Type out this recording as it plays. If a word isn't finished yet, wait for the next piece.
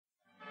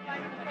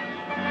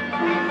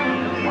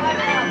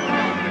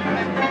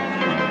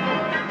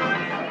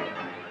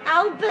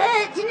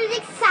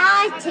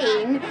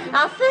E10,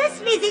 our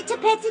first visit to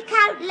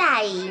Petticoat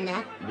Lane.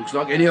 Looks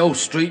like any old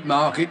street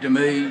market to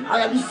me. Oh,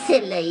 don't be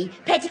silly.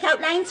 Petticoat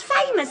Lane's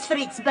famous for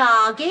its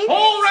bargains.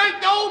 All right,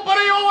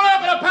 nobody, all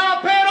up the power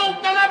pan, all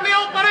the lovely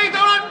old buddy,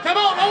 don't come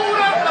on, all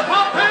up the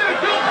power pan,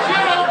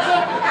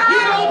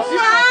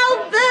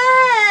 Oh,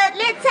 Bert,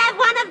 let's have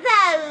one of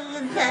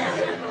those.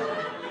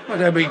 Well,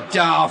 don't be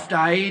daft,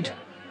 Aid.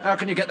 How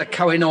can you get the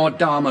Kohinoor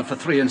Dharma for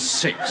 3 and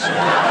 6? Oh,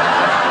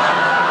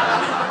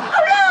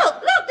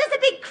 look, there's a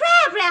big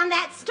crowd round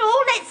that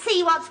stall. Let's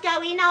see what's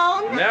going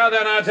on. Now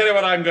then, I'll tell you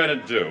what I'm going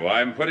to do.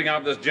 I'm putting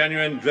out this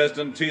genuine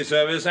Dresden tea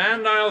service,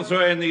 and I'll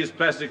throw in these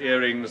plastic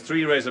earrings,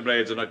 3 razor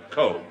blades, and a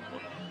comb.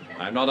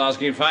 I'm not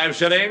asking 5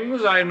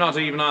 shillings. I'm not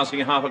even asking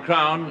half a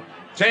crown.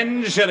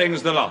 10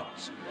 shillings the lot.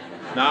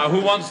 Now,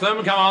 who wants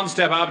them? Come on,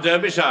 step up.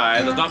 Don't be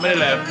shy. There's not many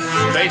left.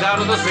 Straight out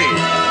of the sea.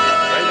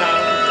 Straight out.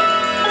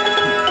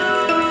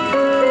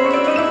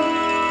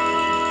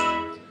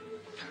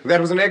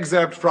 That was an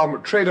excerpt from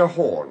Trader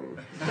Horne.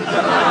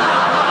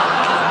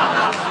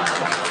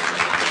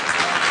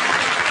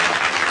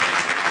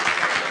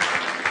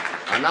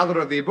 Another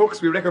of the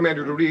books we recommend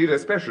you to read,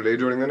 especially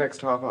during the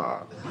next half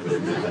hour.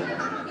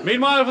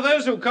 Meanwhile, for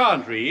those who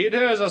can't read,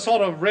 here's a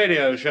sort of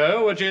radio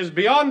show which is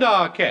beyond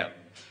our ken.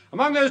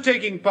 Among those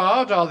taking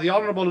part are the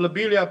Honourable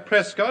Lobelia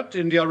Prescott,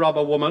 India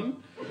Rubber Woman,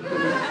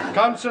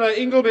 Councillor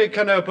Ingleby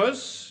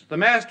Canopus, the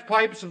Massed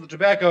Pipes of the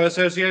Tobacco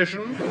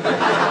Association,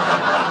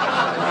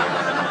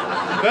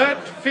 Bert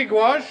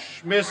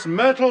Figwash, Miss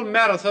Myrtle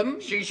Marathon.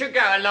 She should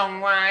go a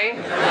long way.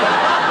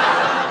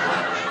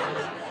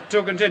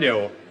 To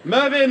continue,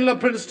 Mervyn Le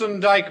Princeton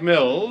Dyke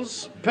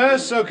Mills,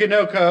 Perce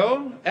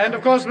Okinoko, and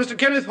of course Mr.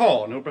 Kenneth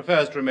Horne, who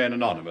prefers to remain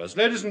anonymous.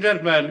 Ladies and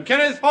gentlemen,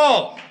 Kenneth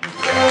Horne!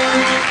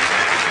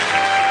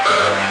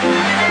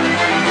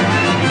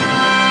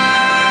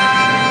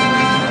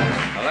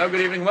 Hello,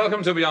 good evening.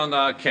 Welcome to Beyond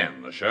Our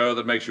Ken, the show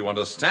that makes you want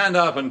to stand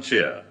up and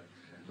cheer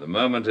the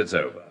moment it's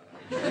over.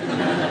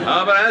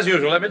 But as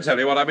usual, let me tell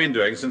you what I've been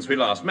doing since we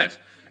last met.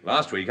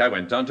 Last week I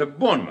went down to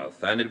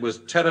Bournemouth, and it was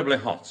terribly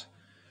hot.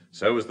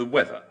 So was the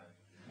weather.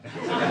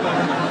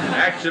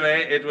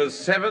 Actually, it was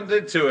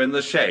 72 in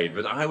the shade,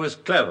 but I was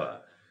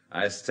clever.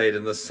 I stayed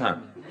in the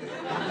sun.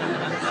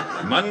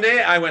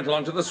 Monday, I went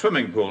along to the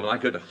swimming pool, and I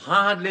could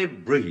hardly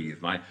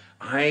breathe. My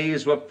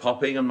eyes were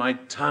popping, and my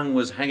tongue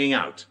was hanging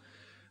out.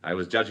 I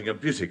was judging a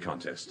beauty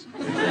contest.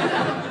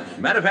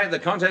 Matter of fact, the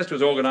contest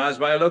was organised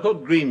by a local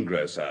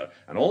greengrocer,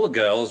 and all the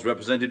girls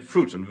represented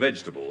fruit and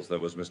vegetables. There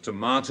was Miss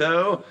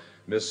Tomato,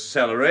 Miss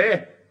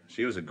Celery,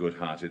 she was a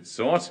good-hearted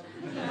sort,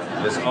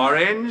 Miss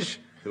Orange,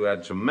 who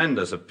had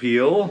tremendous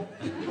appeal,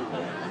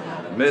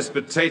 Miss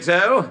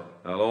Potato,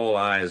 well, all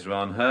eyes were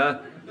on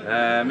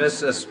her,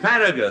 Miss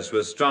Asparagus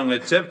was strongly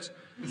tipped,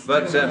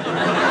 but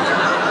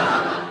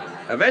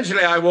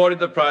eventually I awarded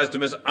the prize to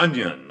Miss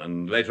Onion,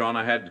 and later on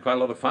I had quite a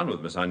lot of fun with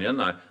Miss Onion.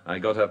 I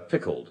got her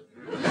pickled.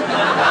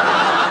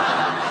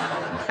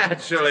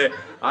 Actually,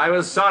 I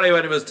was sorry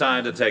when it was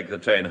time to take the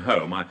train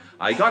home.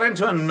 I got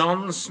into a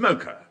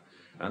non-smoker,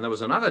 and there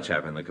was another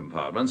chap in the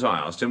compartment, so I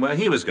asked him where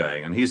he was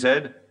going, and he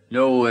said,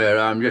 Nowhere,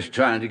 I'm just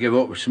trying to give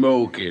up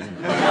smoking.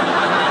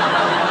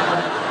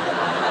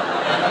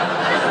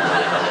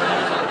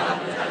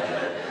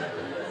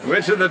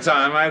 which at the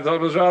time I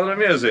thought was rather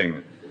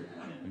amusing.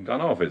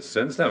 Gone off it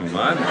since, never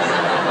mind.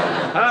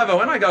 However,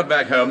 when I got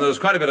back home, there was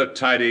quite a bit of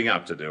tidying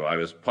up to do. I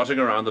was potting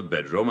around the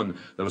bedroom, and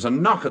there was a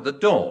knock at the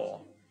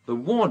door. The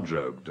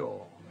wardrobe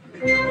door.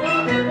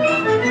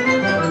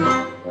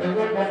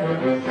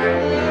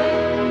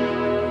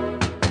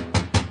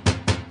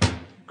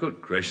 Good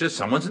gracious,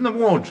 someone's in the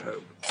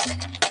wardrobe.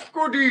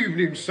 Good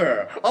evening,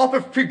 sir.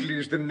 Arthur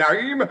Figley's the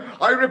name.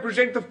 I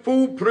represent the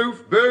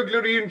Foolproof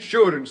Burglary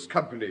Insurance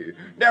Company.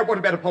 Now, what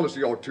about a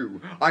policy or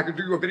two? I can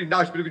do you a very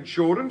nice bit of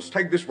insurance.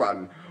 Take this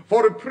one.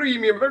 For a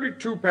premium of only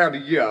 £2 a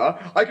year,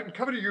 I can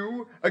cover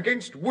you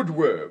against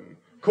woodworm.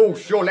 Of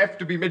course, you'll have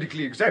to be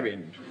medically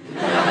examined.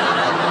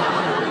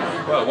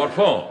 Well, what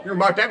for? You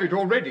might have it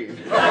already.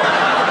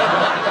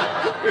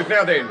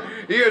 Now then,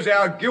 here's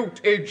our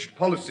gilt-edged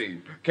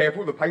policy.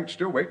 Careful, the paint's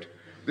still wet.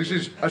 This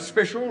is a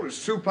special,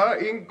 super,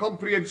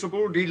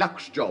 incomprehensible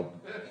deluxe job.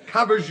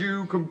 Covers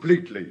you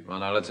completely. Well,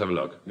 now, let's have a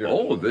look. Yeah.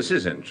 Oh, this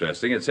is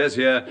interesting. It says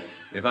here,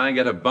 if I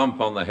get a bump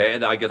on the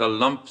head, I get a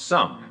lump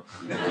sum.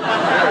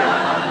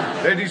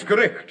 That is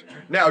correct.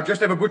 Now,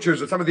 just have a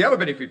butcher's at some of the other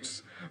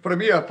benefits. For a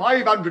mere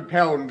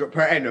 £500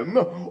 per annum,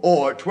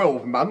 or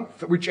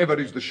 12-month, whichever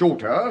is the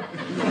shorter,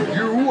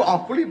 you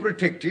are fully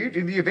protected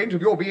in the event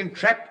of your being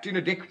trapped in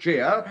a deck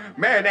chair,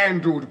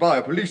 manhandled by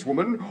a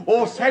policewoman,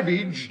 or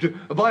savaged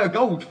by a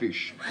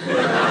goldfish.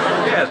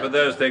 Yes, but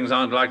those things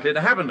aren't likely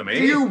to happen to me.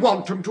 Do you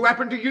want them to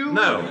happen to you?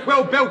 No.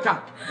 Well, belt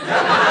up.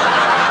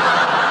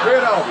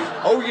 Where are we?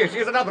 Oh, yes,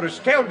 here's another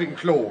astounding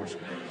clause.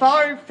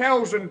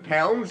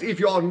 £5,000 if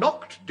you're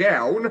knocked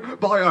down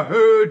by a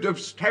herd of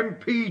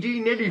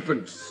stampeding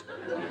elephants.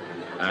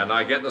 And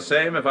I get the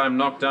same if I'm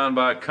knocked down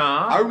by a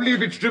car? Only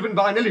if it's driven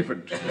by an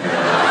elephant. Wait.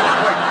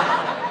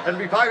 That'll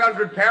be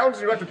 £500,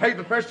 and you have to pay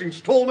the first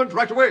instalment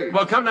right away.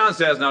 Well, come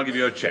downstairs and I'll give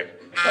you a cheque.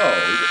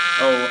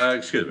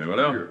 Excuse me,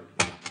 will you?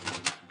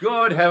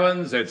 Good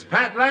heavens, it's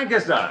Pat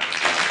Lancaster.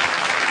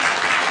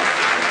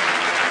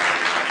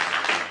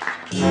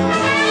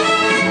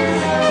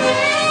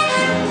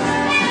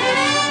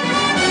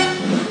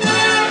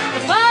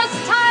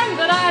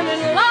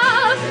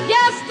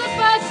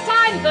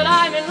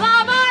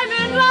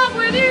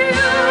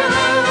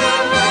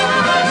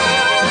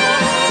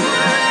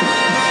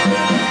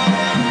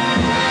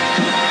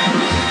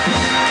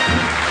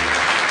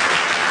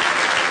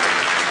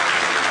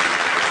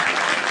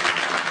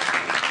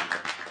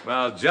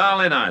 Well,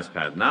 jolly nice,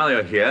 Pat. Now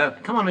you're here,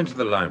 come on into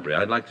the library.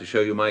 I'd like to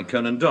show you my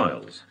Conan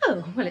Doyles.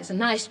 Oh, well, it's a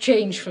nice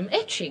change from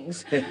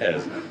etchings.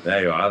 Yes,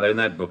 there you are. They're in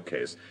that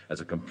bookcase.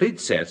 That's a complete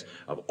set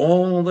of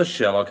all the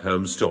Sherlock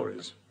Holmes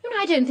stories.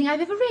 I don't think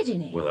I've ever read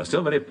any. Well, they're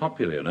still very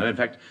popular, you know. In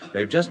fact,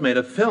 they've just made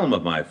a film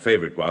of my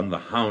favourite one, The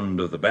Hound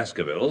of the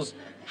Baskervilles.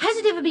 Has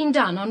it ever been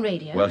done on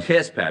radio? Well,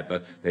 yes, Pat,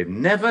 but they've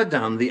never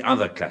done the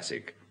other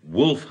classic,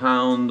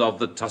 Wolfhound of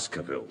the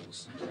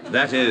Tuskervilles.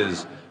 That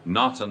is,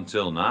 not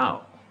until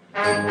now.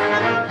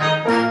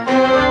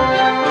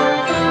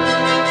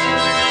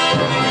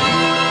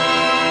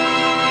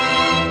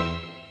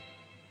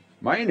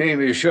 My name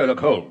is Sherlock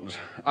Holmes.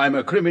 I'm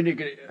a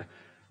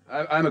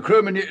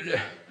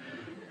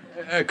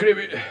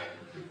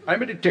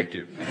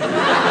detective.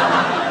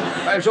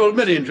 I've solved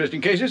many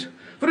interesting cases.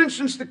 For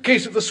instance, the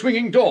case of the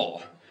swinging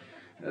door.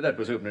 That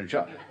was open and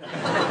shut.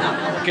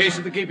 The case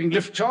of the gaping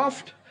lift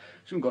shaft.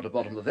 Soon got to the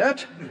bottom of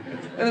that.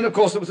 And then, of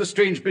course, there was the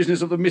strange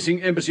business of the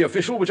missing embassy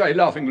official, which I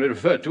laughingly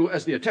referred to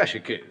as the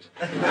attaché case.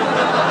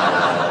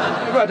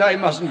 But I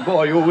mustn't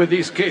bore you with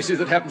these cases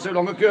that happened so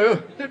long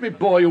ago. Let me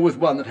bore you with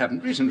one that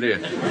happened recently.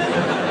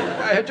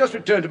 I had just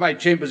returned to my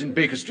chambers in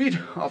Baker Street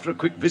after a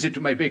quick visit to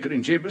my baker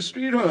in Chambers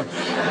Street.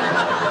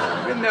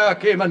 When there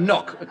came a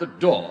knock at the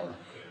door.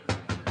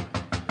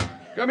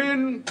 Come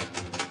in.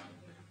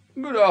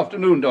 Good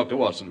afternoon, Dr.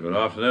 Watson. Good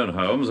afternoon,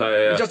 Holmes.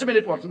 Just a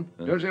minute, Watson.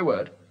 Don't say a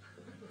word.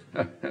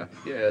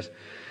 Yes.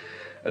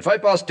 At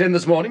 10:05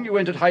 this morning, you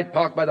entered Hyde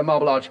Park by the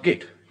Marble Arch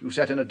Gate. You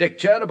sat in a deck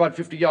chair about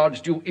 50 yards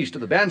due east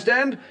of the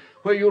bandstand,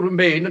 where you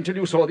remained until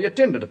you saw the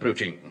attendant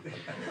approaching.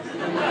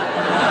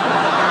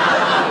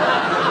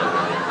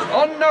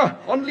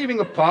 On leaving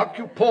the park,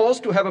 you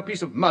paused to have a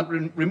piece of mud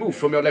removed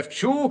from your left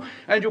shoe,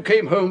 and you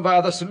came home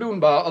via the saloon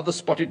bar of the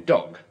Spotted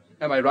Dog.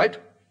 Am I right?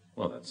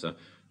 Well, that's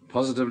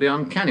positively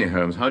uncanny,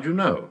 Holmes. How'd you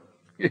know?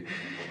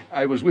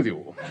 I was with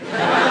you.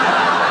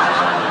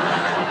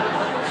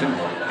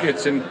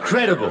 It's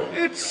incredible.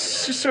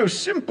 It's so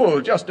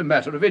simple, just a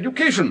matter of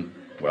education.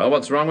 Well,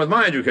 what's wrong with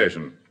my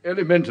education?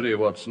 Elementary,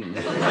 Watson.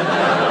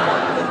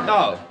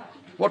 Now,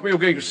 what were you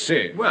going to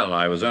say? Well,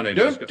 I was only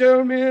Don't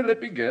tell me,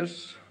 let me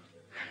guess.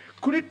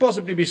 Could it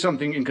possibly be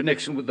something in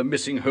connection with the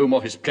missing Home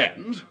Office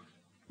plans?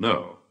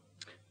 No.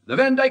 The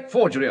Van Dyke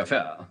forgery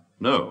affair?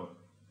 No.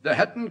 The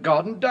Hatton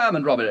Garden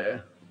diamond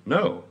robbery?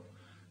 No.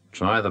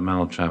 Try the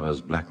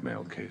Maltravers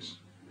blackmail case.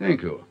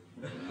 Thank you.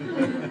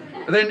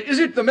 Then is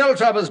it the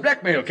Maltravers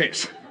blackmail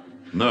case?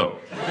 No.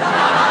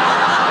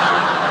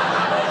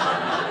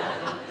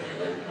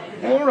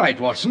 All right,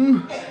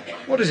 Watson.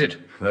 What is it?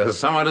 There's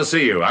someone to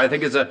see you. I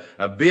think it's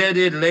a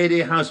bearded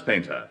lady house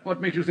painter.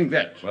 What makes you think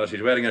that? Well,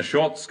 she's wearing a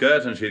short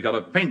skirt and she's got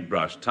a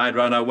paintbrush tied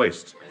round her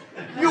waist.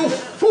 You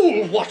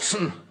fool,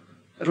 Watson!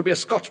 That'll be a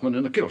Scotchman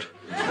in a kilt.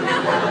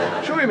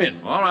 Show him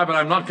in. All right, but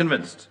I'm not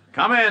convinced.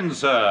 Come in,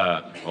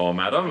 sir. Or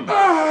madam.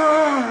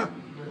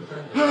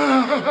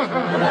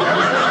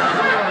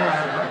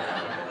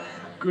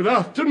 Good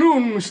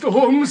afternoon, Mr.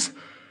 Holmes.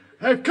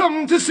 I've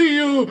come to see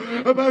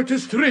you about a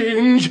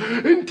strange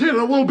and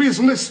terrible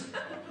business.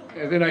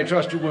 Then I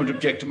trust you won't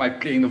object to my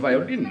playing the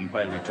violin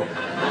while we talk.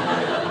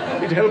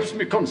 It helps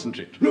me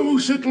concentrate. No,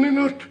 certainly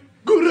not.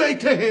 Go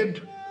right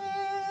ahead.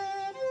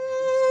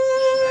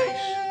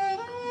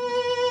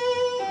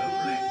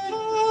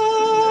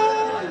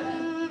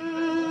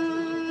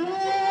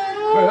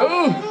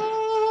 Well,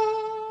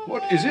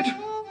 what is it?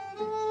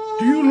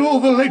 Do you know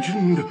the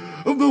legend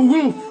of the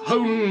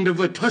Wolfhound of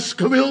the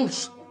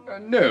Tuskervilles?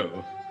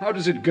 No. How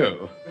does it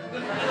go?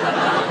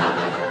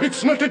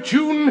 It's not a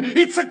tune,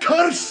 it's a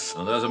curse.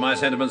 Well, those are my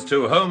sentiments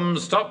too.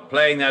 Holmes, stop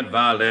playing that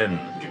violin.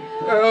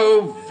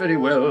 Oh, very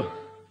well.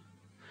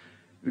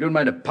 You don't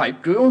mind a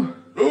pipe, do you?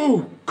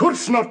 Oh, of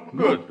course not.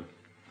 Good.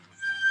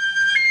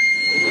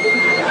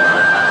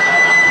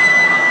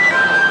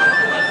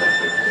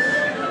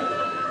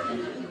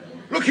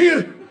 Look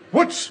here.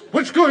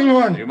 What's going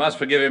on? You must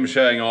forgive him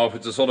showing off.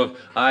 It's a sort of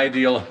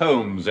ideal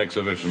Holmes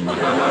exhibition. Now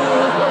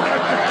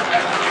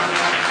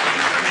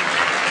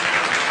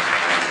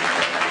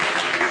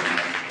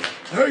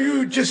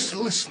you just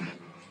listen.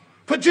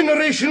 For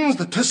generations,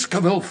 the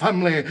Tuskerville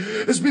family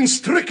has been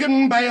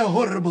stricken by a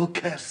horrible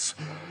curse,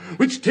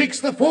 which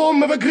takes the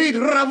form of a great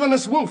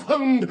ravenous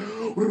wolfhound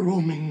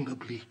roaming the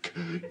bleak,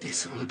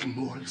 desolate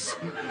moors.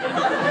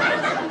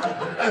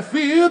 I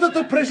fear that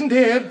the present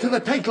heir to the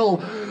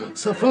title,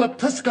 Sir Philip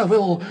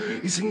Tuskerville,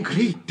 is in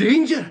great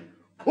danger.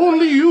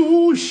 Only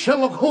you,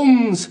 Sherlock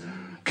Holmes,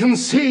 can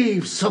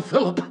save Sir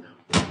Philip.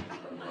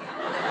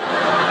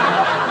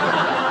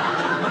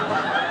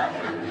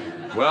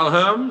 Well,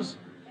 Holmes?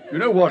 You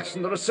know,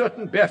 Watson, there are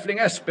certain baffling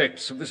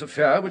aspects of this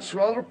affair which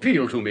rather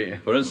appeal to me.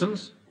 For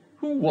instance?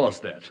 Who was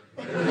that?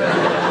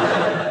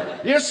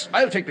 Yes,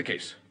 I'll take the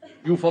case.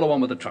 You follow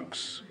on with the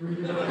trunks.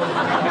 There's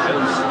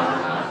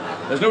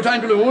no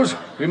time to lose.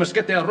 We must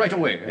get there right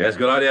away. Yes,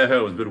 good idea,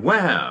 Holmes. But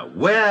where?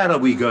 Where are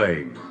we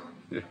going?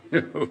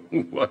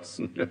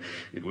 Watson,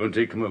 it won't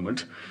take a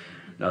moment.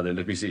 Now then,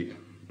 let me see.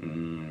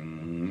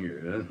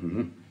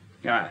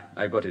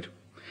 I've got it.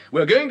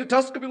 We're going to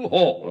Tuskerville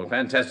Hall. Well,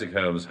 fantastic,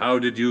 Holmes. How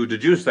did you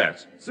deduce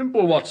that?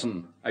 Simple,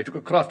 Watson. I took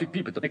a crafty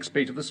peep at the next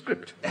page of the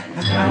script.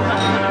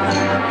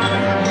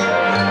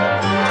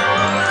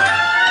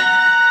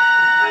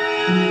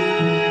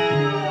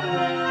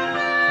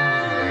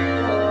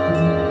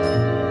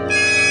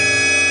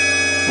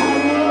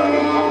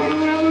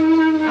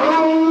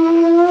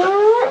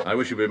 I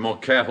wish you'd be more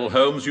careful,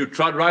 Holmes. You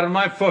trod right on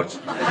my foot.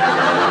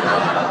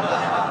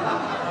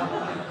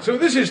 So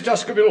this is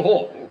Tuskerville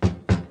Hall.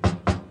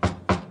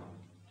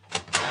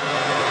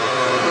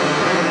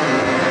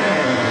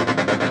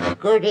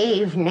 Good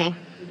evening.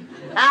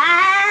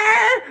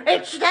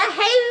 It's the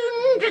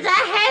hound, the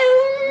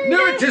hound.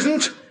 No, it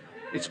isn't.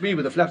 It's me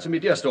with the flaps of my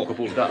deerstalker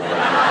pulled down.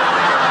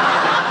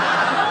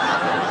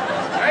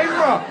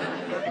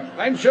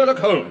 I'm Sherlock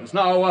Holmes.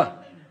 Now,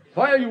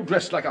 why are you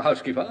dressed like a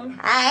housekeeper?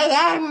 I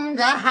am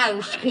the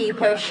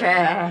housekeeper,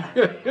 sir.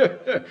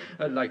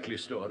 A likely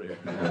story.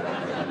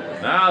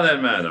 Now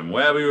then, madam,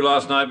 where were you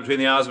last night between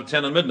the hours of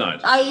 10 and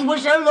midnight? I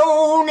was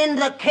alone in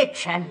the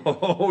kitchen.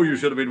 Oh, you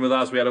should have been with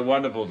us. We had a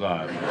wonderful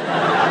time.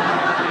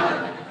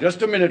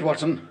 Just a minute,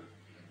 Watson.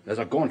 There's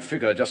a gaunt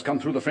figure just come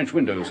through the French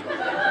windows.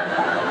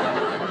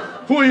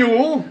 Who are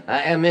you?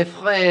 I am a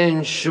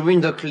French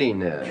window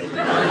cleaner.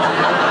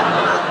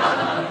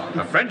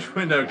 A French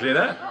window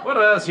cleaner? What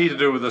has he to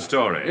do with the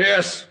story?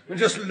 Yes,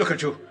 just look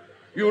at you.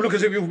 You look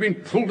as if you've been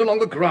pulled along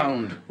the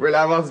ground. Well,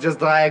 I was just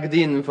dragged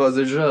in for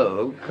the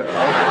joke.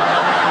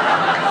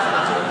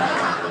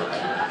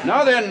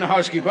 Now then,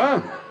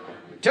 housekeeper,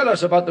 tell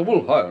us about the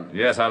wolfhound.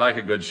 Yes, I like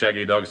a good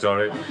shaggy dog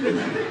story.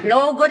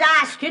 No good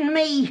asking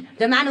me.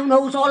 The man who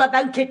knows all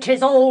about it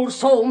is old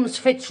Soames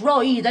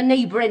Fitzroy, the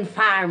neighbouring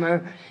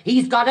farmer.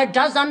 He's got a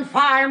dozen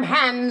farm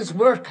hands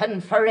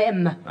working for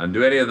him. And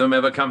do any of them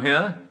ever come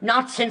here?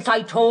 Not since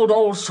I told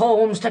old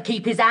Soames to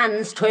keep his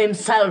hands to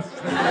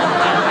himself. There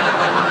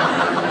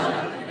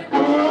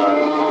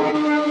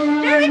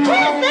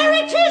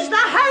it is, the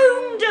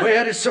hound!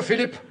 Where is Sir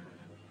Philip?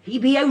 He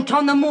be out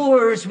on the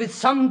moors with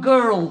some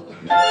girl.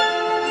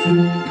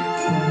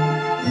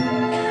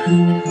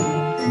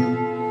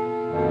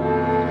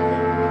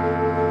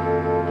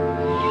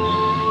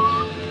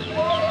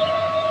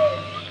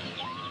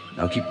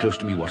 Now keep close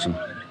to me, Watson.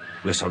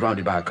 We're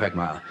surrounded by a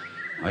quagmire.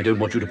 I don't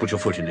want you to put your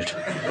foot in it.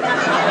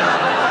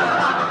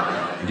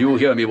 Do you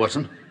hear me,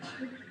 Watson?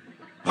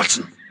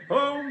 Watson!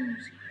 Holmes,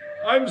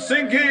 I'm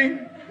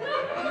sinking.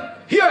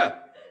 Here!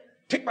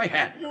 Take my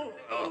hand.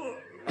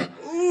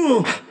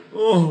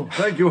 Oh,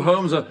 thank you,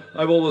 Holmes.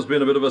 I've always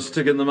been a bit of a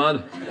stick in the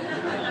mud.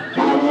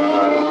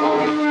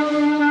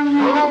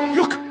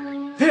 Look!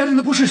 There in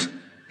the bushes.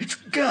 It's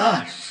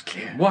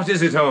ghastly. What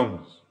is it,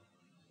 Holmes?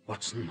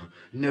 Watson,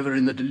 never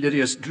in the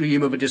delirious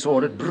dream of a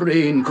disordered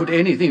brain could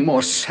anything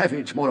more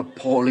savage, more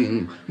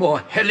appalling, more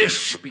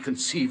hellish be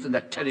conceived than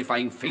that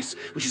terrifying face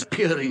which is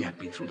peering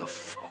at me through the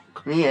fog.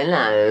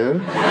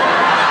 Hello.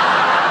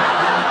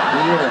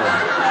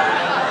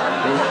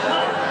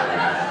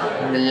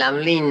 A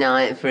lovely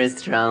night for a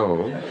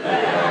stroll.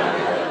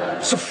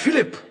 Sir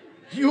Philip,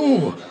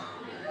 you...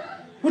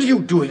 What are you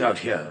doing out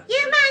here?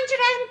 You mind your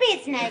own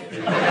business.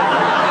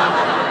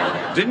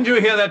 Didn't you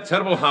hear that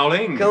terrible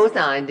howling? Of course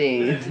I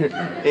did.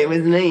 It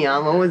was me.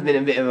 I've always been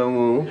a bit of a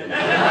wolf.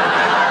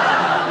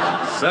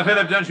 Sir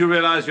Philip, don't you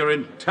realise you're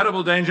in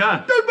terrible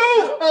danger? Don't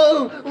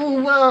move!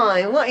 Oh,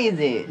 why? What is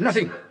it?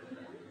 Nothing.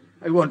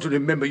 I want to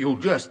remember you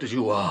just as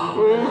you are.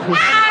 Oh, look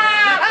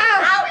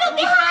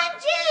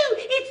behind you!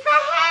 It's the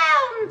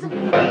hound!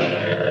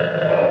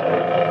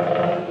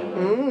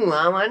 Ooh,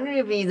 I wonder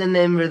if he's a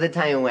member of the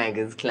Tail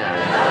Waggers Club.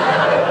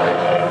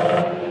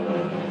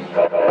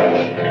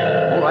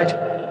 All right.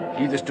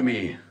 Leave this to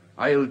me.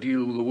 I'll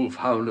deal with the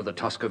wolfhound of the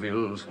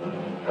Tuskervilles.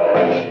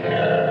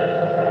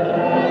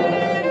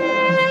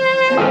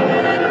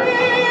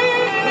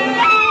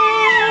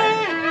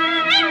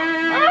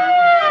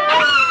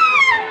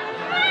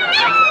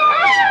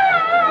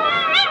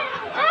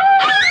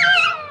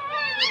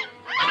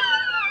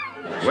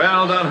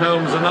 Well done,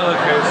 Holmes. Another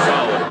case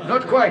solved.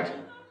 Not quite.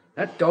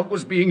 That dog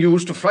was being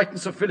used to frighten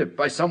Sir Philip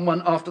by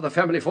someone after the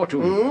family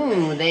fortune.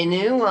 Ooh, they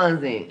knew,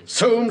 was it?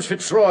 Soames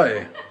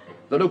Fitzroy.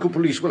 The local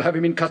police will have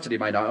him in custody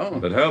by now.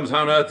 But Holmes, how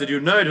on earth did you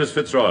know it was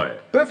Fitzroy?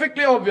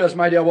 Perfectly obvious,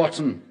 my dear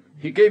Watson.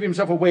 He gave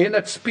himself away in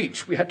that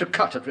speech we had to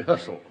cut at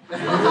rehearsal. Well,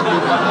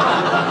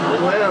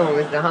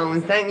 Mr.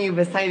 Holmes, thank you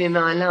for saving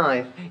my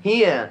life.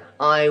 Here,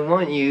 I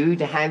want you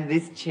to have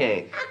this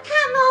check. Oh,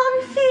 come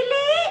on,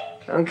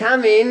 Philip. I'm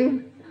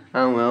coming.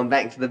 Oh, well,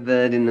 back to the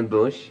bird in the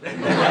bush.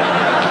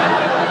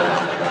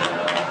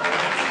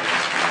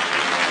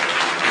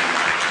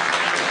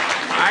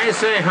 I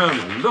say,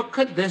 Holmes, look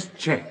at this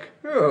cheque.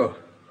 Oh,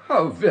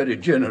 how very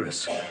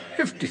generous.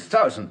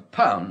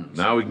 £50,000.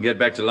 Now we can get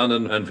back to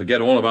London and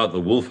forget all about the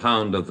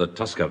wolfhound of the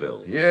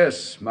Tuscarville.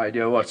 Yes, my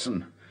dear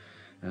Watson.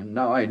 And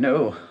now I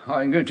know how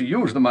I'm going to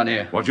use the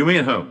money. What do you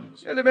mean,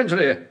 Holmes?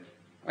 Elementary.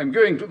 I'm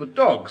going to the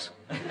dogs.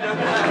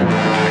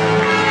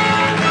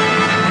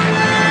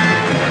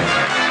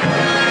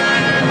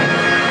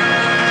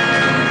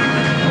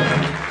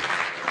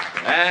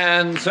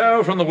 And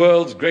so, from the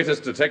world's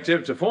greatest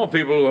detective to four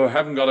people who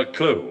haven't got a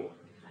clue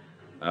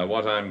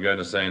what I'm going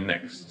to say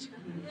next.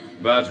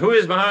 But who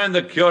is behind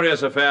the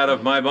curious affair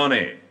of my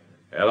Bonnie?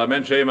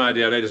 Elementary, my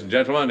dear ladies and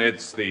gentlemen,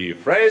 it's the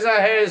Fraser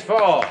Hayes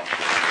Four.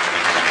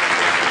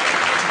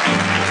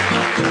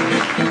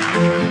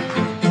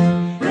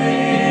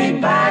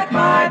 Bring back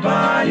my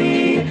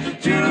Bonnie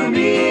to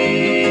me.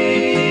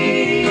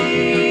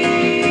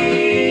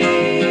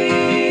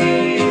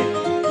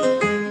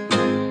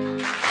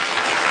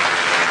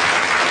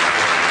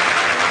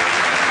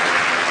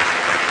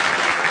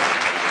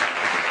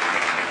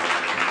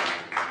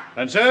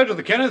 And so to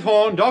the Kenneth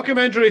Horne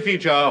documentary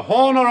feature,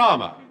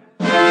 Hornorama.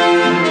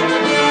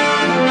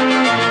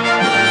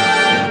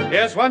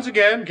 Yes, once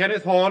again,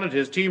 Kenneth Horne and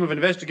his team of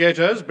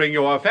investigators bring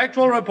you a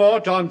factual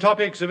report on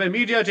topics of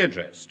immediate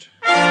interest.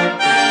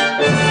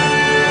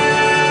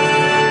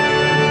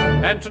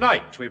 And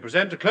tonight we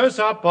present a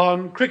close-up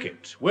on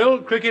cricket. Will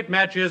cricket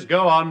matches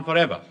go on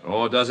forever?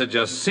 Or does it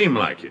just seem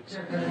like it?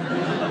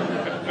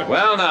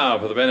 Well, now,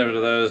 for the benefit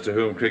of those to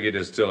whom cricket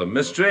is still a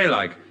mystery,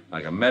 like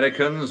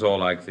Americans or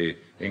like the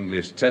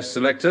English test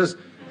selectors,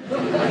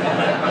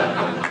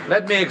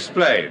 let me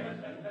explain.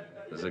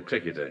 There's a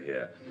cricketer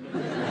here.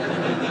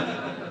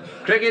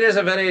 Cricket is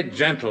a very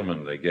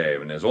gentlemanly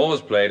game and is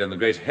always played in the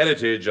great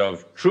heritage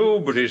of true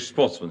British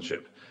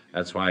sportsmanship.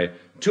 That's why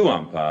 2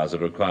 umpires are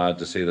required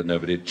to see that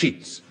nobody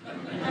cheats.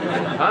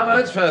 However,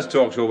 let's first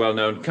talk to a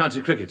well-known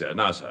county cricketer.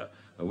 Now, sir,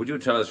 would you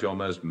tell us your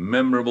most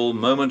memorable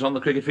moment on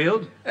the cricket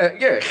field?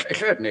 Yes,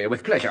 certainly,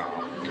 with pleasure.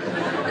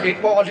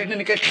 It was in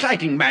an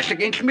exciting match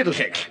against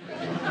Middlesex.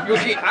 You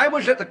see, I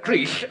was at the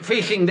crease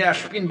facing their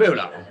spin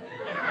bowler.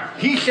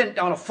 He sent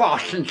down a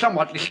fast and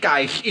somewhat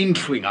disguised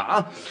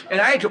in-swinger,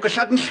 and I took a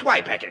sudden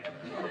swipe at it.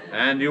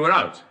 And you were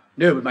out?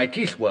 No, but my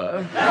teeth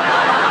were.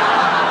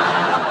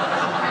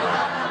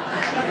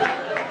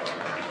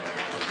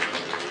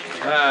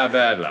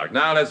 Bad luck.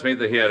 Now let's meet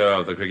the hero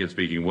of the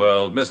cricket-speaking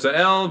world, Mr.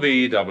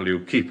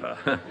 L.B.W. Keeper.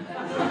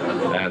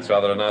 That's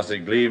rather a nasty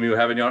gleam you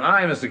have in your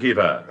eye, Mr.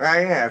 Keeper.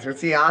 Yes, you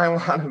see, I'm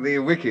one of the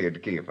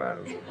wicked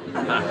keepers.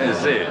 I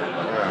see.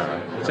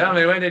 Tell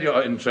me, when did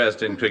your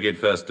interest in cricket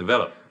first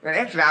develop? Well,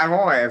 actually, I've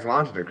always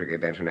wanted a cricket,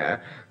 don't you know?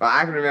 Well,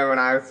 I can remember when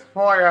I was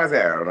 4 years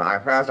old, I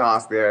first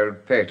asked the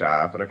old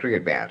pater for a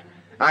cricket bat.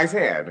 I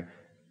said,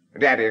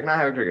 Daddy, can I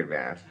have a cricket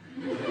bat?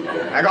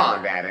 Go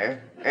on, Daddy.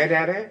 Hey,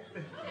 Daddy?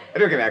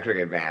 Do give me a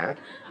cricket bat.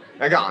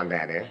 Go on,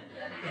 Daddy.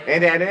 Hey,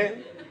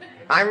 Daddy?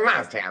 I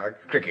must have a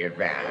cricket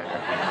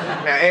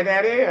bat. Hey,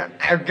 Daddy?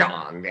 Go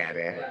on,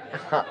 Daddy.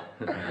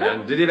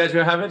 And did he let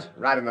you have it?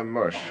 Right in the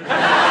mush.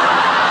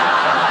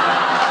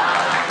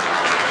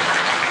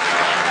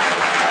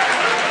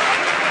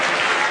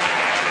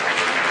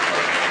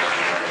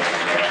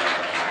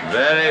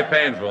 Very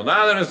painful.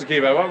 Now then, Mr.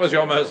 Keeper, what was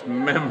your most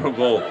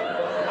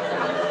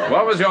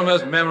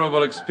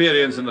memorable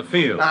experience in the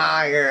field?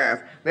 Ah,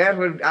 yes. That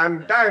would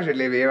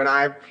undoubtedly be when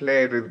I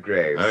played with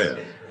Grace. Oh,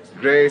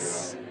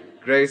 yes.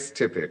 Grace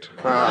Tippett.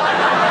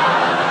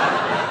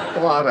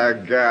 Oh, what a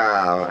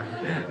girl.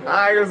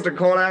 I used to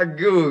call her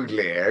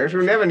Googly. She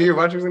never knew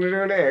what she was going to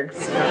do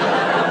next.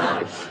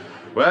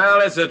 Well,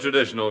 it's a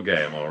traditional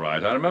game, all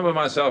right. I remember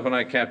myself when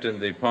I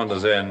captained the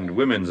Ponders End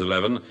Women's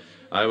 11.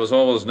 I was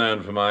always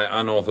known for my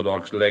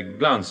unorthodox leg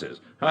glances.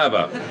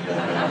 However,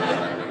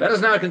 let us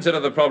now consider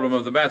the problem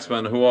of the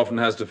batsman who often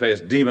has to face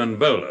demon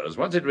bowlers.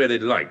 What's it really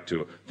like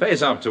to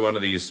face up to one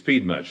of these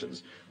speed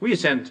merchants? We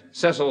sent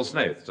Cecil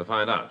Snaith to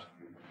find out.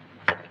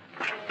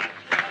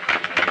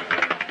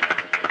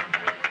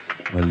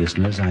 Well,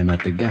 listeners, I'm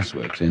at the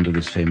gasworks end of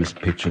this famous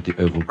pitch at the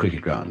Oval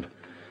Cricket Ground.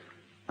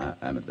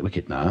 I'm at the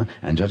wicket now,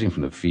 and judging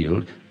from the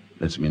field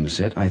that's been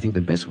set, I think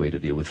the best way to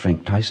deal with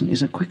Frank Tyson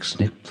is a quick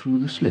snip through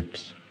the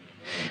slips.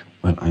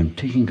 Well, I'm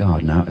taking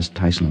guard now as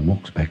Tyson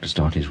walks back to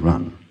start his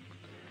run.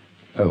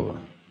 Oh,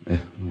 the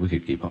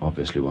wicketkeeper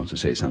obviously wants to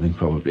say something,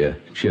 probably a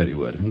cheery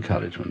word of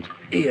encouragement.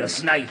 Here,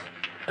 Snaith,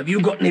 have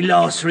you got any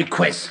last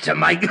requests to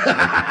make?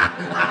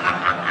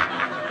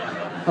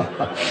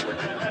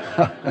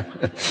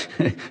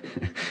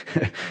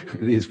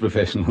 These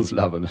professionals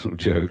love a little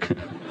joke.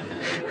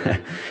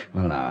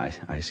 Well, now,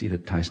 I see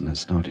that Tyson has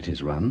started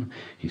his run.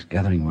 He's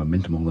gathering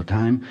momentum all the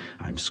time.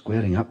 I'm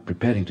squaring up,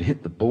 preparing to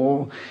hit the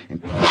ball.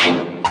 And...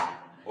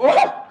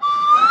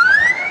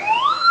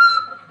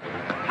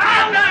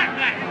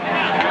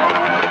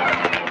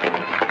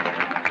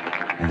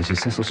 And this is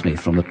Cecil Snaith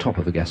from the top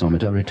of the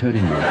gasometer,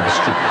 returning now to the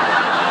street.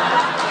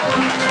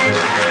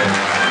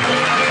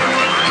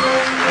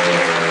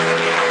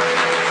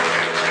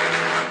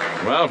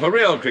 Well, for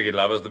real cricket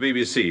lovers, the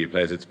BBC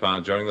plays its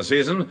part during the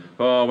season,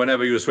 for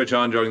whenever you switch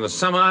on during the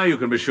summer, you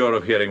can be sure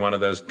of hearing one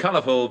of those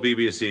colourful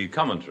BBC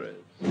commentaries.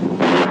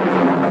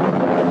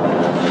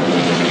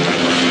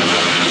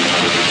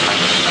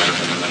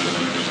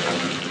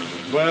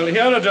 Well,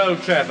 here at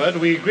Old Trafford,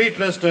 we greet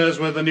listeners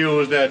with the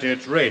news that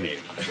it's raining.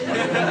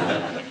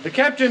 The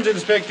captains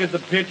inspected the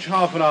pitch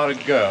half an hour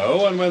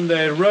ago, and when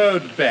they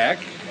rowed back,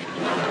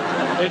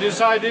 they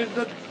decided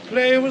that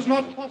play was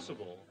not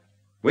possible.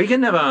 We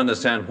can never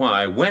understand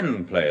why,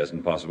 when play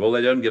isn't possible,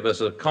 they don't give us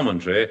a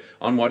commentary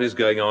on what is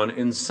going on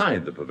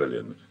inside the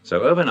pavilion.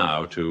 So over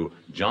now to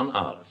John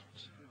Ireland.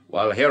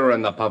 Well, here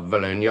in the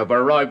pavilion, you've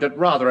arrived at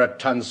rather a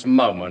tense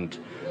moment.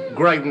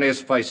 Graven is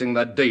facing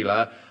the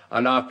dealer,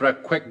 and after a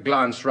quick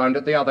glance round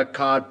at the other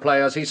card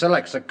players, he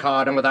selects a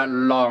card, and with that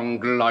long,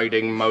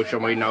 gliding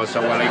motion we know so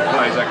well, he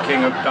plays a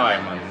king of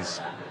diamonds.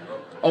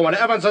 Oh, and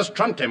Evans has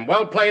trumped him.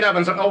 Well played,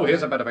 Evans. And, oh,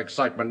 here's a bit of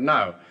excitement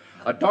now.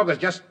 A dog has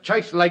just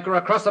chased Laker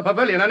across the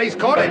pavilion, and he's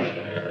caught him.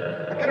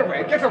 Get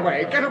away, get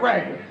away, get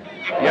away.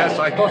 Yes,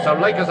 I thought so.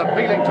 Laker's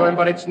appealing to him,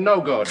 but it's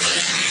no good.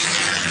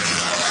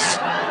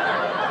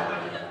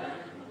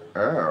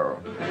 Oh.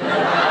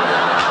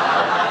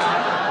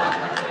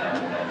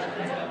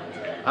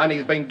 And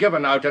he's been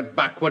given out at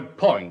backward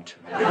point.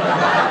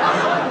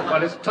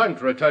 Well, it's time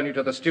to return you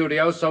to the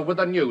studio, so with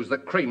the news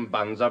that cream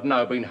buns have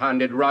now been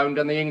handed round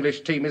and the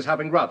English team is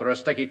having rather a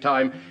sticky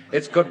time,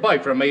 it's goodbye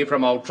from me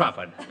from Old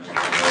Trafford.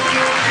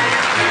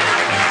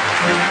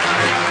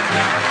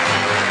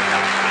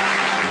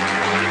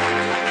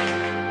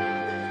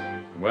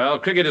 Well,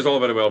 cricket is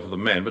all very well for the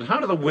men, but how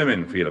do the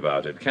women feel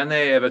about it? Can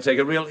they ever take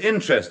a real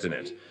interest in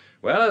it?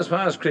 Well, as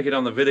far as cricket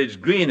on the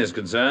village green is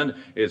concerned,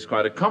 it's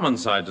quite a common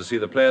sight to see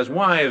the players'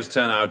 wives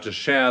turn out to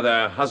share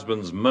their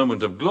husband's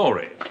moment of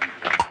glory.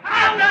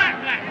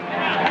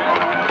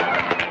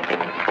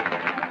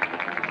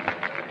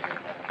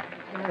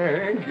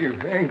 Thank you,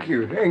 thank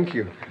you, thank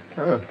you.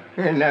 Oh,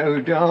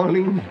 hello,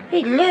 darling.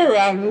 Hello,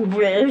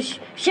 Ambrose.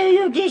 So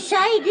you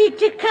decided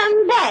to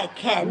come back,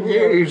 have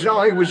you? Yes,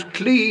 I was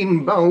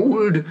clean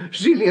bowled.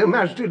 Celia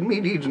must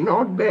admit it's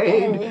not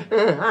bad.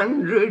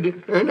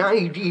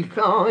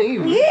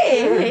 185.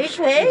 Yes,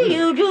 well,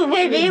 you do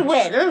very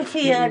well for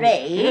your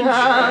age.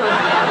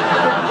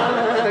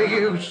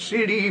 You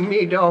silly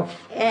mid-off.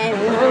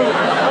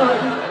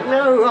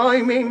 No,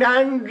 I mean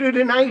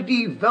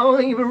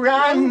 185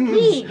 runs.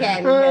 Indeed,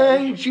 Ambrose.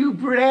 Aren't you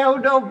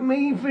proud of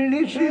me for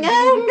listening?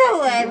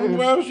 No,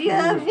 Ambrose,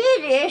 you're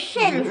very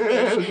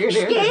selfish.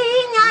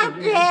 Staying out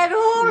there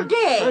all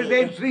day.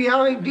 That's the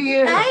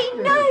idea. I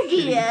know,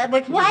 dear,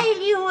 but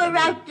while you were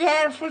out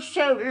there for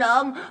so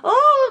long,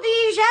 all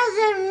these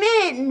other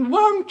men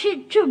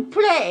wanted to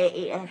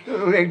play.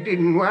 Oh, that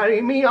didn't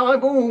worry me.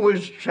 I've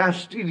always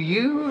trusted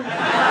you.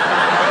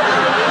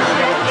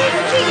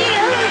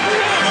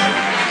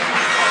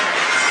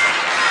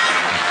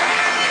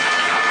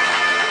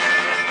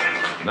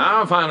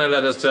 Now, finally,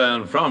 let us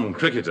turn from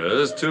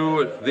cricketers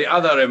to the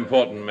other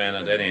important men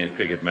at any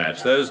cricket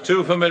match, those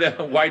two familiar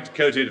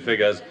white-coated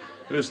figures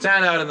who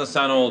stand out in the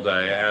sun all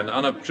day and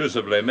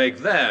unobtrusively make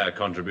their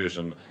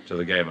contribution to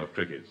the game of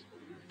cricket.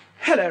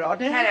 Hello,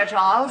 Rodney. Hello,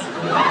 Charles.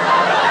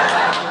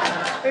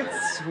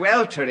 It's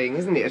sweltering,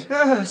 isn't it?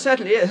 Oh,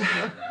 certainly is.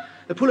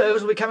 The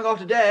pullovers will be coming off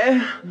today.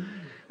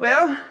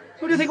 Well,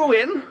 who do you think will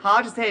win?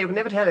 Hard to say. You can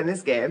never tell in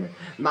this game.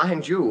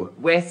 Mind you,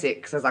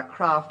 Wessex is a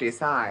crafty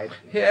side.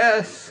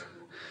 Yes.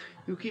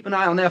 You keep an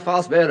eye on their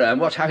fast bowler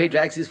and watch how he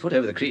drags his foot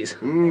over the crease.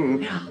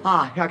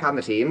 Here come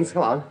the teams.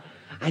 Come on.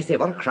 I say,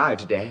 what a crowd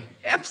today.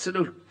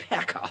 Absolute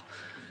packer.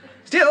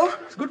 Still,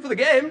 it's good for the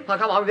game. Oh,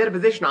 come on, we better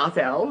position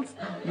ourselves.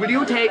 Will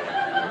you take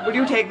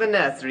the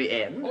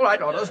nursery in? All right,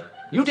 orders.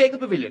 You take the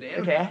pavilion in.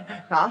 Okay.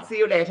 I'll see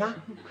you later.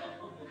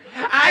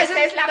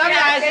 Ices, lovely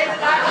ices.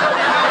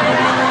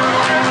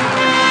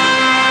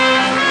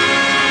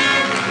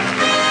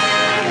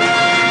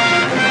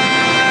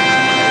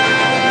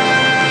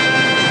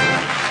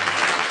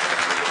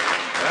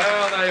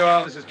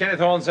 Well, this is Kenneth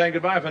Horne saying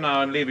goodbye for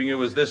now and leaving you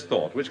with this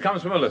thought, which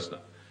comes from a listener.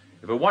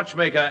 If a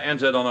watchmaker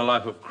entered on a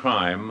life of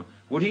crime,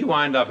 would he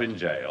wind up in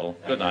jail?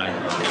 Good night.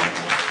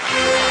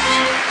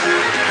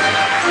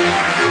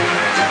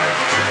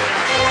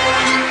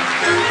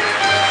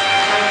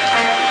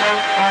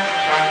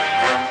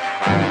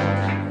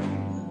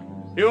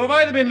 You have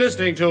either been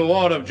listening to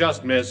or have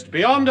just missed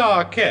Beyond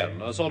Our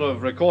Ken, a sort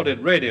of recorded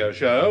radio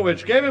show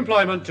which gave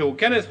employment to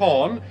Kenneth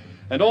Horne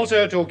and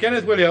also to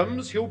Kenneth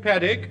Williams, Hugh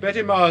Paddick,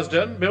 Betty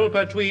Marsden, Bill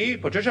Pertwee,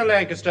 Patricia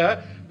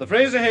Lancaster, the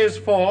Fraser Hayes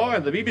Four,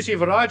 and the BBC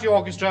Revue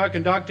Orchestra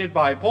conducted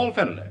by Paul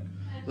Fennelly.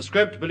 The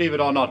script, believe it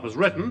or not, was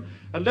written,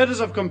 and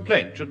letters of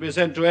complaint should be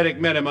sent to Eric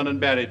Merriman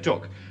and Barry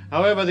Took.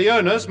 However, the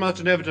onus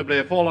must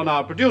inevitably fall on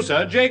our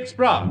producer, Jakes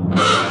Brown.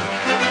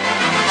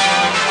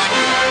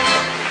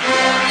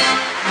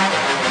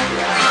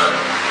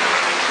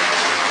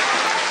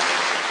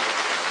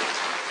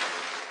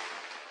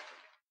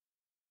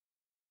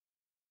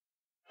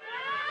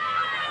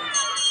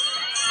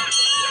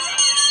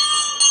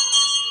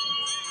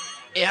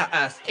 Yeah.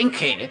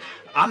 Incl,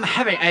 I'm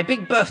having a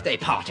big birthday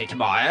party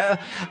tomorrow.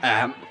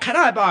 Can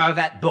I borrow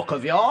that book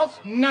of yours?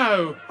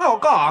 No. Oh,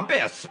 go on, be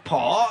a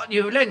sport.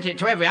 You've lent it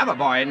to every other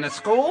boy in the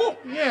school.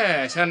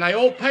 Yes, and they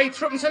all paid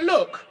threepence a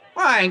look.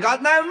 Well, I ain't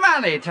got no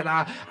money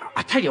tonight.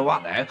 I tell you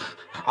what, though,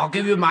 I'll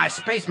give you my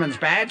spaceman's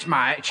badge,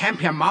 my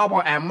champion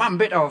marble, and one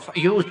bit of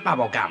used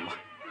bubble gum.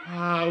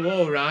 Oh,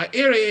 all right.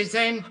 Here it is,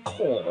 then.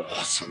 Oh,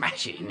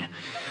 smashing.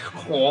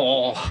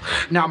 Oh,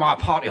 now my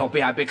party will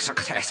be a big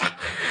success.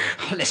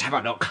 Let's have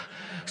a look.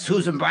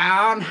 Susan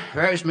Brown,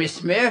 Rosemary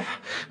Smith,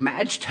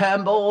 Madge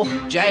Turnbull,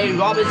 Jay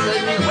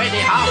Robinson, Wendy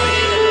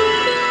Harvey.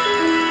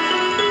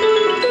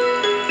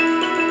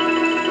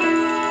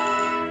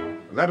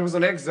 That was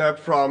an excerpt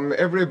from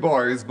Every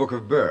Boy's Book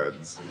of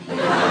Birds.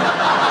 Another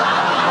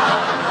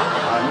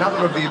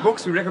of the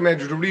books we recommend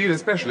you to read,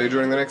 especially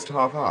during the next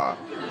half hour.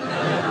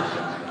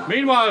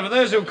 Meanwhile, for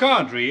those who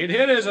can't read,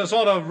 here is a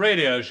sort of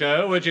radio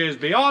show which is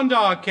beyond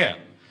our ken.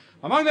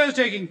 Among those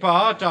taking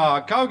part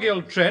are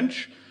Cowgill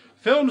Trench,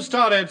 film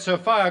starlet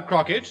Sophia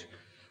Crockett,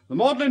 the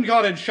Magdalen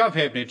College Shove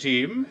Halfpenny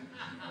team,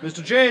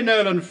 Mr. J.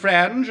 Nolan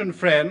Frange and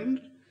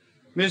friend,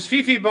 Miss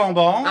Fifi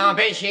Bonbon. I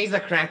bet she's a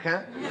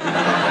cracker.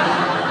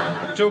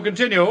 To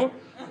continue,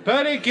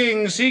 Pearly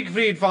King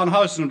Siegfried von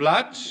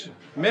Hausenblatt,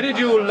 Mary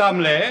Jewel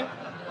Lumley,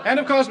 and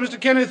of course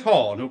Mr. Kenneth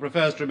Horne, who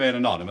prefers to remain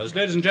anonymous.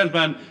 Ladies and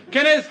gentlemen,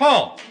 Kenneth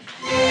Horne.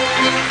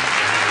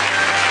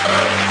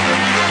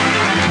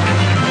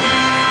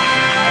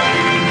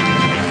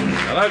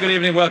 Hello, good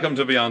evening. Welcome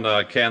to Beyond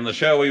Our Ken, the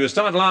show where you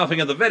start laughing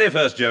at the very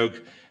first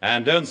joke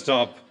and don't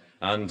stop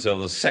until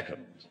the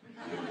second.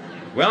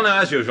 Well,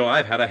 now, as usual,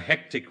 I've had a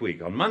hectic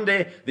week. On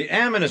Monday, the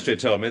Air Ministry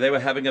told me they were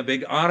having a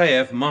big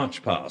RAF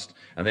march past,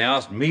 and they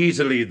asked me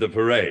to lead the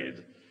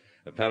parade.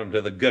 Apparently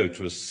the goat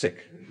was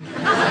sick.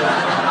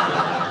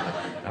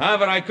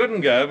 However, I couldn't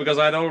go because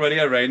I'd already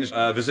arranged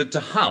a visit to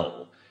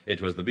Hull.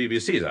 It was the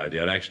BBC's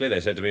idea, actually. They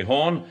said to me,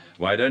 Horne,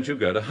 why don't you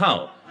go to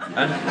Hull?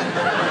 And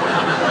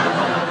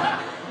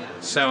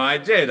so I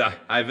did.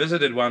 I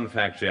visited one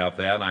factory up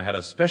there, and I had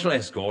a special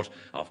escort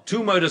of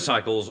 2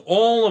 motorcycles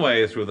all the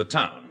way through the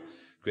town.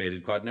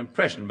 Created quite an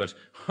impression, but,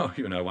 oh,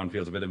 you know, one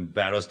feels a bit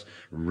embarrassed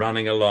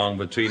running along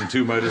between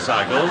 2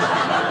 motorcycles.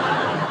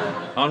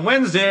 On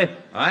Wednesday,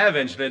 I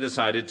eventually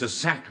decided to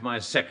sack my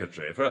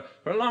secretary. For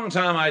a long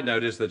time, I'd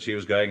noticed that she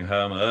was going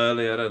home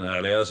earlier and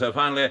earlier, so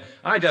finally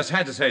I just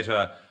had to say to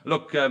her,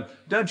 look,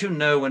 don't you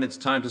know when it's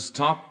time to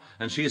stop?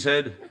 And she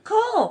said, of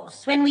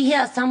course, when we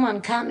hear someone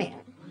coming.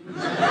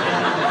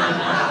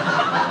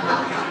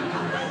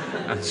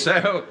 And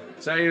so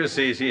you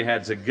see, she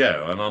had to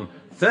go, and on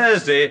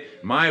Thursday,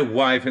 my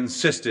wife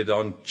insisted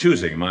on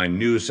choosing my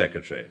new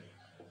secretary.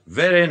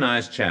 Very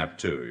nice chap,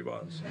 too, he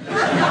was.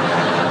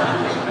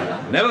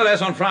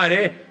 Nevertheless, on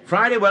Friday,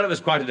 well, it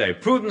was quite a day.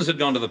 Prudence had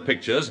gone to the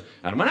pictures,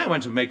 and when I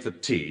went to make the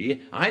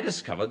tea, I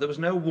discovered there was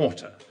no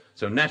water.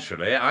 So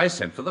naturally, I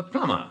sent for the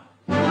plumber.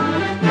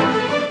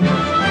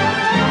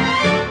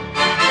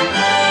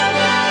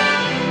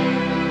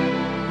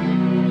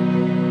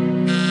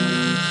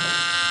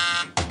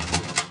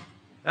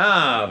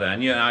 Ah,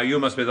 then, you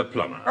must be the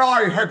plumber.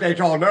 I have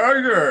that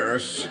honour,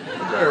 yes.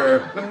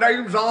 The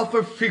name's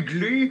Arthur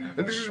Figley,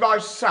 and this is my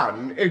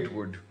son,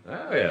 Edward.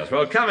 Oh, yes.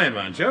 Well, come in,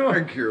 won't you?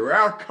 Thank you.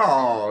 Our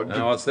card.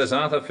 Now, what's this?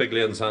 Arthur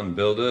Figley and Son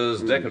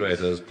builders,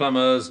 decorators,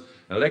 plumbers,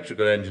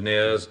 electrical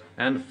engineers,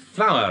 and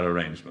flower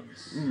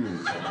arrangements.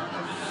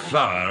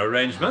 Flower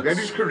arrangements? That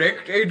is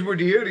correct. Edward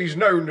here is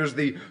known as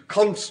the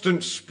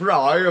Constant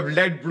Spry of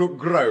Ladbroke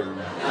Grove.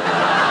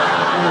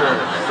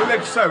 Yes. So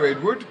that's so,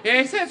 Edward.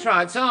 Yes, that's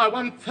right, sir. I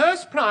won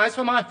first prize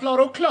for my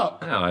floral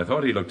clock. Well, I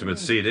thought he looked a bit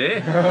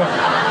seedy.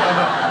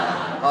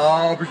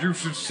 Ah, but you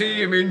should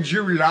see him in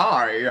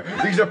July.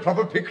 He's a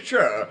proper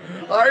picture.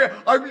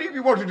 I believe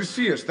you wanted to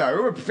see us,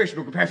 though, a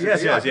professional capacity.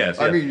 Yes.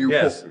 I mean, you...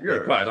 Yes,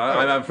 quite.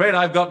 I'm afraid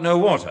I've got no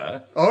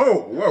water.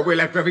 Oh, well, we'll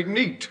have to have it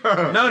neat.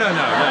 No.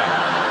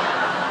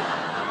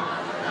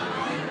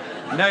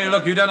 No,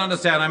 look, you don't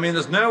understand. I mean,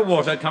 there's no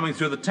water coming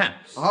through the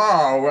taps.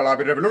 Ah, well, I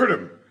better have a look at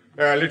them.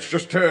 Let's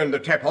just turn the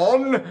tap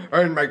on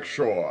and make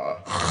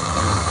sure.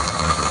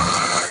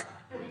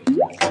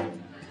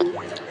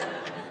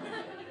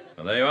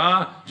 Well, there you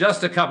are.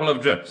 Just a couple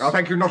of drips. I'll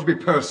thank you not to be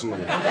personal.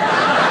 Now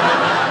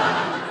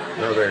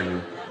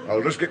then,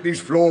 I'll just get these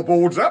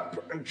floorboards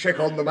up and check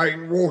on the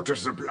main water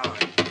supply.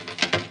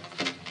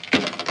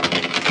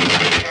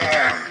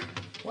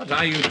 What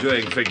are you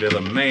doing, Figley? The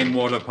main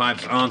water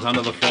pipes aren't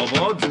under the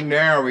floorboards?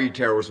 Now he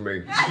tells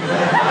me.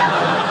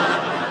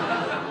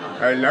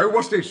 Hello,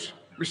 what's this?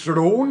 Mr.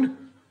 Horne?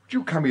 Would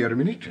you come here a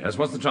minute? Yes,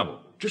 what's the trouble?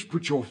 Just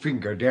put your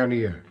finger down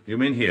here. You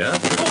mean here?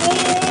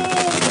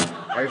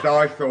 As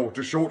I thought,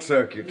 a short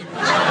circuit.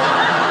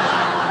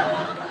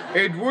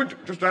 Edward,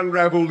 just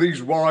unravel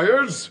these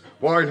wires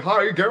while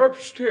I go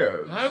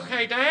upstairs.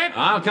 OK, Dad.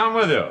 I'll come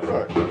with you.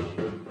 Right.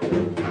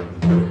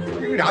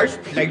 Nice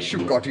place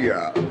you've got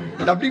here.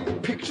 Lovely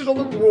pictures on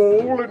the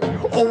wall and...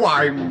 Oh,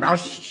 I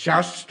must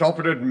just stop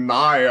and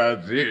admire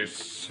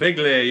this.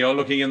 Figley, you're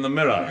looking in the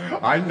mirror.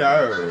 I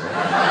know.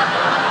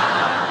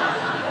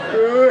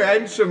 Oh,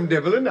 handsome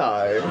devil and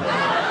I.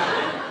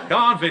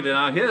 Come on, Fiddler,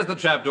 now. Here's the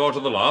trapdoor to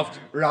the loft.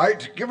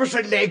 Right, give us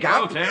a leg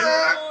up. Okay.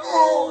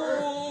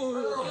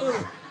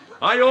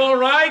 Are you all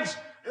right?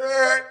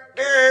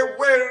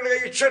 Well,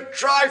 it's a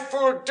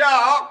trifle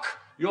dark.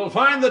 You'll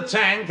find the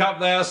tank up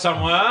there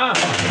somewhere.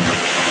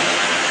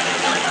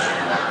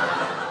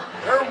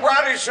 Don't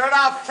worry, sir,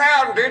 I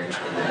found it.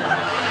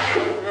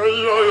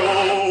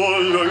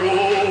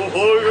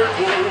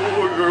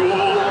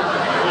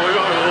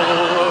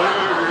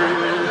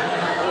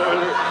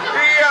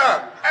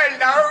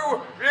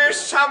 Hello, there's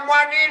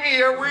someone in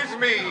here with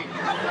me.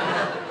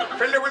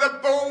 Fella with a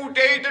bald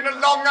head and a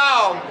long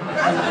arm.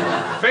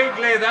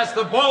 Figley, that's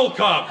the ball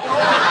cock.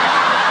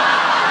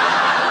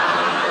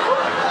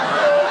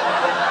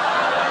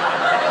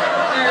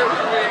 Dear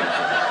me.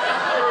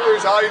 Oh,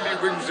 it's highly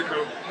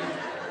whimsical.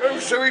 Oh,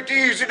 so it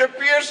is. It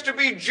appears to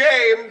be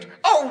jammed.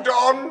 Hold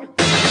on.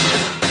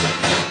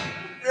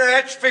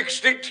 That's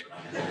fixed it.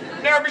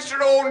 Now, Mr.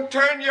 Horne,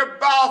 turn your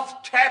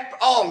bath tap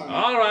on.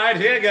 All right,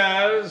 here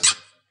goes.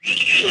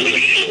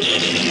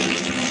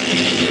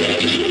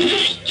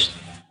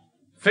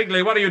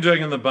 Figley, what are you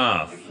doing in the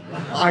bath?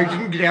 I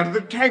didn't get out of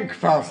the tank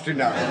fast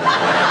enough.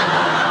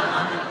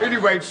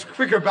 Anyway, it's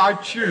quicker by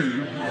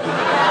tube.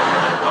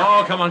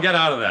 Oh, come on, get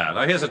out of there.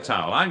 Now, here's a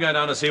towel. I'm going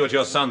down to see what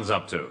your son's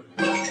up to.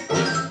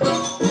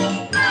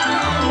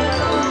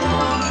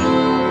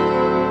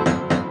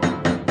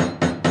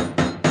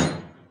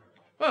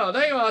 Well,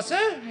 there you are,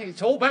 sir.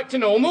 It's all back to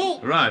normal.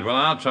 Right, well,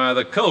 I'll try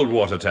the cold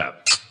water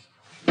tap.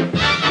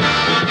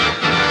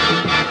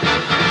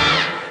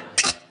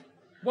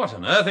 What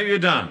on earth have you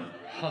done?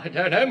 I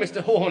don't know,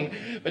 Mr. Horne,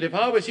 but if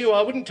I was you,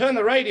 I wouldn't turn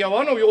the radio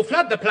on or you'll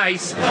flood the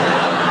place.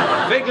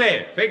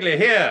 Figley,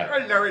 here.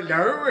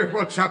 Hello.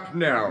 What's up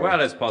now?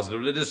 Well, it's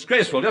positively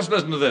disgraceful. Just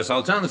listen to this.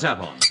 I'll turn the tap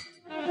on.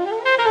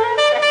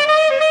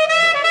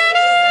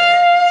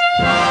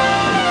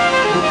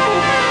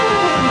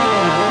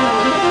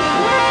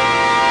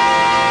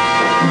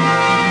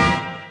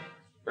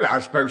 Well, I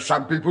suppose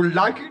some people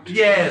like it.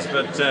 Yes,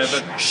 but...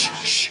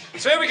 Shh.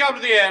 So we come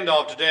to the end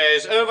of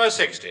today's Over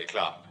 60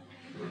 Club.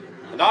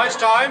 A nice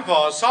time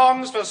for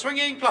songs for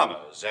swinging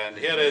plumbers, and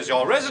here is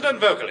your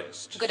resident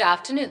vocalist. Good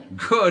afternoon.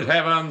 Good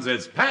heavens,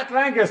 it's Pat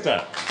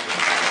Lancaster.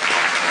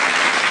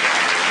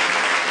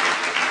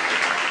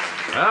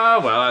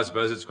 Oh, well, I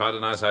suppose it's quite a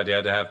nice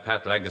idea to have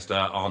Pat Lancaster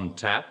on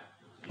tap.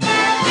 Make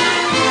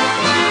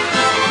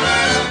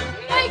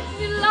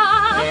me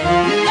laugh,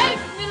 darling, make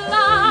me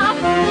laugh.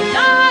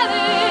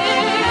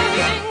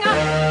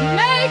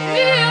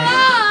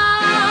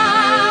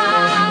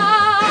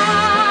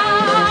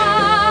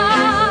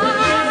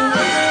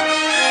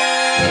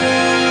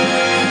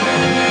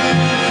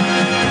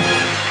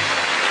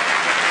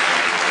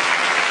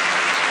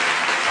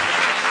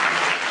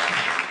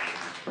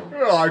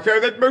 Oh, I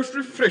found that most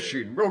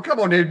refreshing. Well, come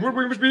on, Edward,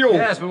 we must be off.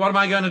 Yes, but what am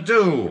I going to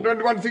do?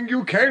 And one thing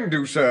you can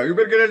do, sir. You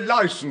better get a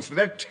license for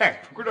that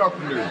tap. Good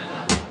afternoon.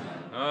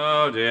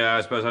 Oh, dear,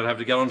 I suppose I'd have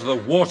to get onto the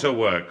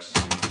waterworks.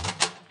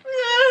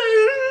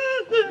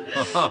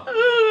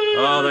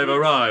 Oh, they've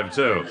arrived,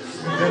 too.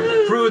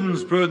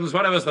 Prudence,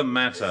 whatever's the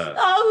matter?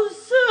 Oh,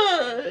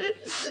 sir, it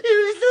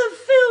was the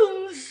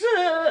film,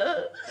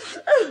 sir.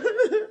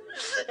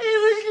 It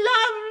was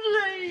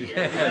lovely.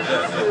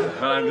 Yes,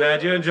 well, I'm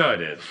glad you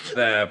enjoyed it.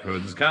 There,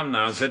 Prudence, come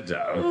now and sit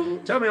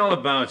down. Tell me all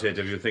about it,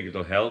 if you think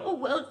it'll help. Oh,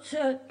 well,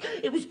 sir,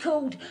 it was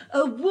called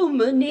A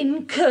Woman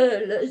in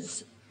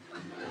Curlers.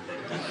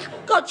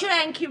 Got your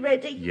hanky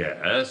ready?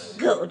 Yes.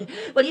 Good.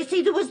 Well, you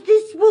see, there was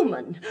this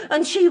woman,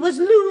 and she was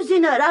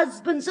losing her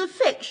husband's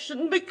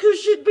affection because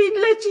she'd been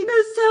letting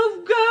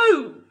herself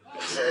go.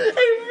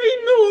 Every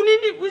morning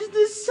it was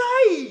the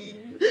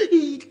same.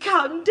 He'd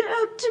come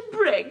down to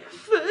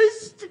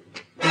breakfast.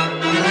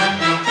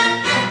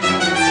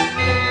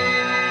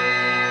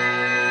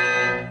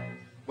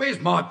 Where's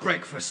my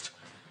breakfast?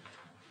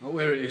 Oh,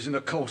 there it is in the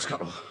coal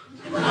scuttle.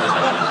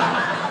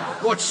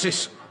 What's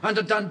this?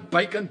 Underdone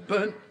bacon,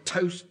 burnt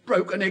toast,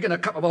 broken egg and a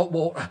cup of hot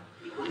water.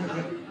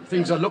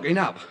 Things are looking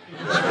up.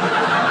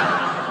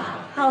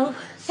 Oh,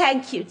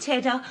 thank you,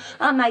 Ted.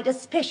 I made a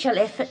special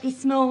effort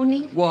this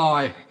morning.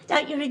 Why?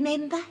 Don't you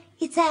remember?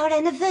 It's our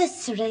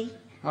anniversary.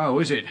 Oh,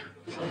 is it?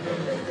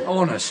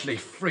 Honestly,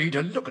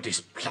 Frida, look at this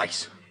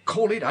place.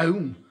 Call it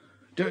home.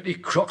 Dirty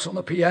crocks on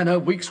the piano,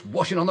 week's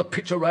washing on the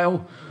picture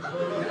rail.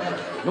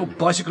 Your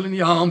bicycle in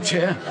the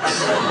armchair.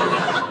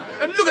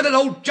 And look at that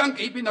old junk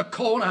heap in the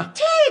corner.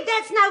 Ted,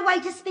 that's no way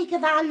to speak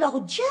of our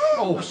lodger.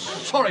 Oh,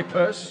 sorry,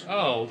 Perce.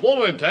 Oh, what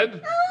went,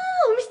 Ted?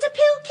 Oh, Mr.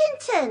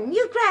 Pilkington,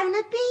 you've grown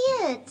a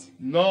beard.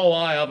 No,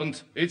 I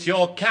haven't. It's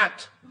your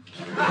cat.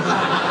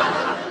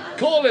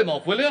 Call him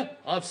off, will you?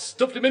 I've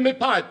stuffed him in my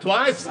pipe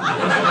twice.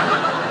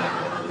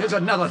 Here's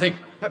another thing.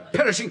 That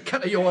perishing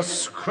cat of yours,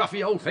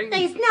 scruffy old thing.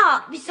 He's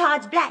not.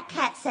 Besides, black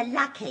cats are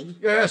lucky.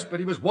 Yes, but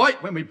he was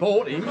white when we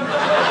bought him.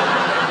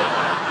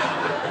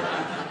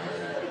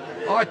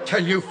 I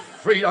tell you,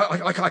 Frida,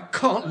 I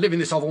can't live in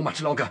this oval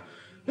much longer.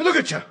 Now look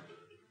at you.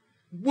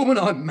 Woman,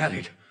 I'm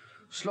married.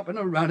 Slopping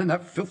around in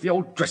that filthy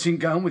old dressing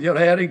gown with your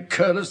hair in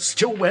curlers,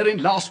 still wearing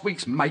last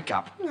week's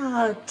makeup.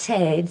 Oh,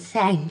 Ted,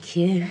 thank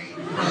you.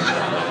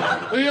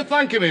 What are you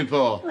thanking him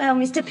for? Well,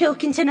 Mr.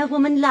 Pilkington, a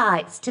woman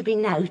likes to be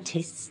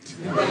noticed.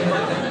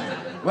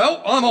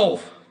 Well, I'm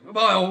off.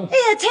 Goodbye, all.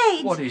 Here,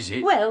 Ted. What is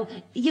it? Well,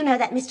 you know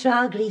that Mr.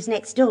 Hargreaves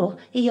next door?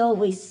 He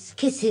always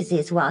kisses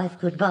his wife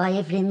goodbye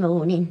every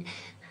morning.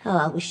 Oh,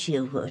 I wish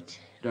you would.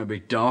 Don't be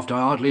daft.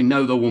 I hardly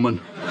know the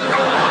woman.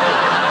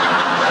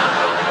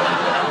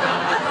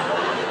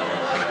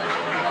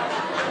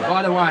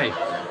 By the way,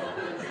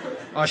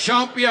 I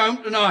shan't be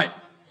home tonight.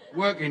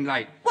 Working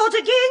late. What,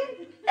 again?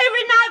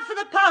 Every night for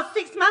the past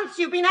 6 months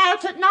you've been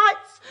out at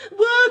nights?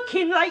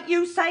 Working late,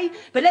 you say?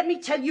 But let me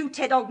tell you,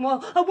 Ted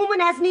Ogmore, a woman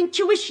has an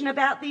intuition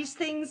about these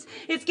things.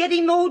 It's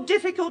getting more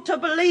difficult to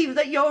believe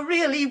that you're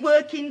really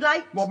working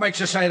late. What makes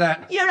you say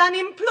that? You're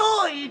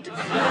unemployed.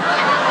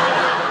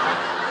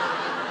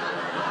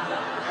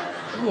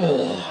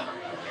 Oh.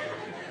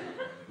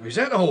 Is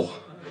that all?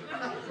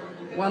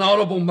 One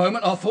horrible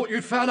moment I thought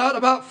you'd found out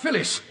about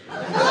Phyllis.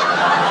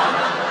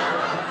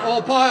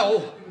 Oh,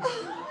 Pyle.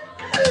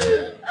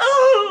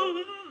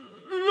 Oh,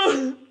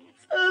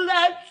 so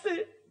that's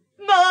it.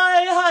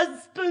 My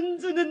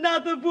husband and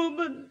another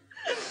woman.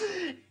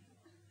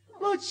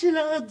 What shall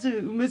I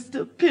do,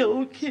 Mr.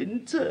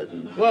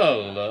 Pilkington?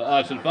 Well,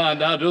 I shall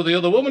find out who the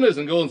other woman is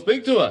and go and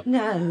speak to her.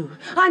 No,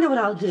 I know what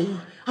I'll do.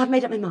 I've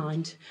made up my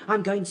mind.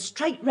 I'm going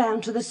straight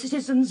round to the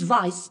Citizens'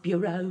 Vice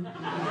Bureau.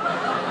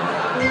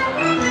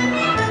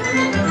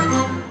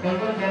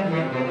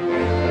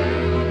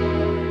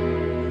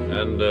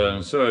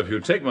 And so if you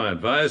take my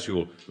advice,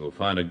 you'll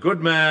find a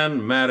good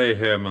man, marry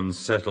him, and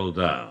settle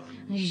down.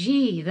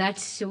 Gee,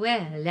 that's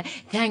swell.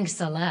 Thanks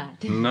a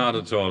lot. Not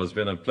at all. It's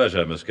been a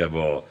pleasure, Miss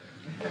Gabor.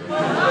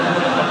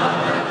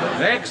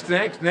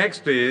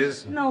 Next,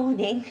 please.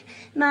 Morning.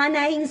 My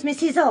name's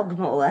Mrs.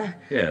 Ogmore.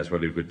 Yes,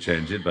 well, you could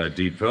change it by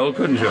deed poll,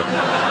 couldn't you?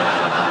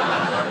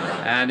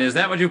 And is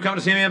that what you've come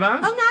to see me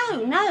about?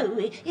 Oh,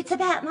 no. It's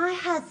about my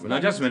husband. Well, now,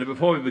 just a minute.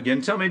 Before we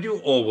begin, tell me, do you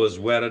always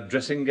wear a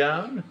dressing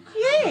gown?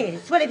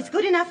 Yes. Well, if it's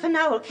good enough for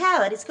Noel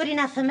Coward, it's good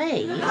enough for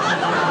me.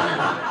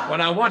 Well,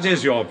 now, what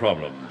is your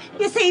problem?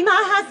 You see,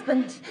 my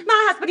husband,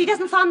 he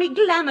doesn't find me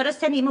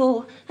glamorous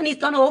anymore, and he's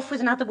gone off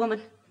with another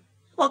woman.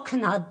 What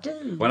can I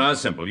do? Well, now,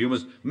 it's simple. You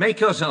must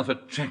make yourself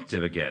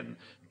attractive again.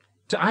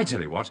 I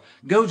tell you what,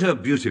 go to a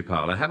beauty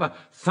parlour, have a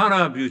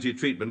thorough beauty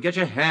treatment, get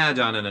your hair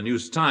done in a new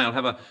style,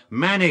 have a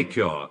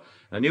manicure,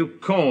 a new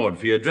cord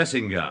for your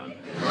dressing gown.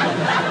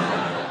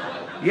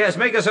 Yes,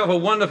 make yourself a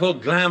wonderful,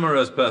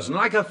 glamorous person,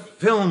 like a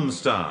film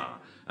star.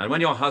 And when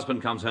your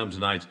husband comes home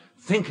tonight,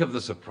 think of the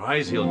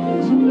surprise he'll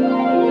get.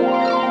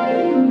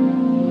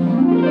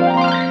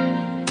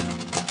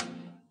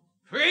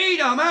 Freed,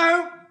 I'm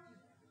out.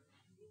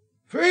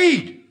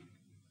 Freed,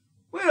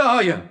 where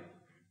are you?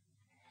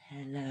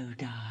 Hello,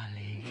 darling.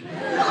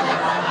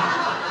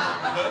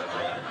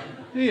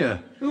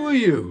 Here, who are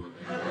you?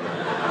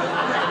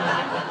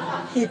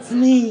 It's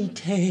me,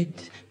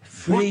 Ted.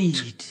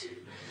 Freed.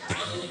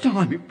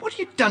 Blimey, what have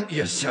you done to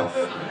yourself?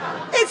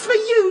 It's for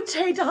you,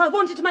 Ted. I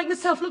wanted to make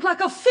myself look like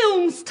a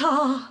film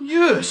star.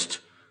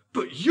 Just,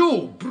 but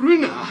you're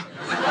Brunner.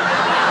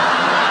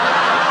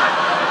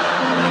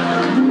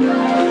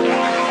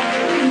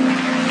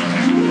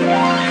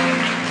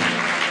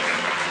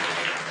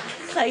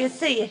 So you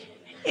see,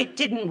 it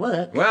didn't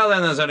work. Well,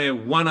 then there's only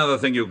one other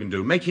thing you can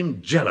do. Make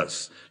him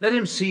jealous. Let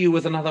him see you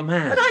with another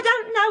man. But I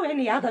don't know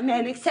any other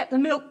men except the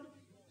milk...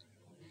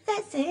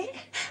 That's it.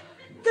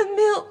 The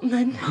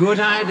milkman. Good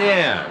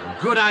idea.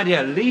 Good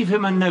idea. Leave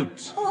him a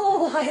note.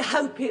 Oh, I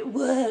hope it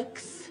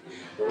works.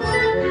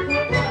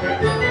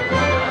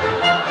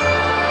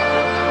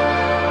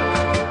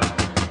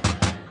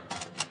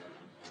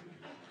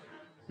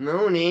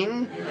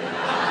 Morning.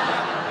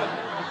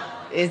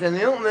 It's the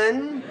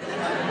milkman.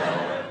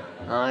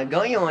 I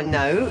got your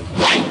note.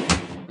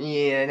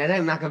 Yeah, now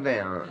don't muck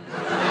about.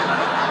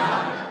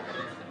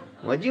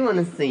 What do you want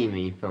to see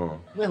me for?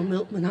 Well,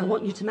 milkman, I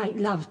want you to make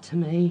love to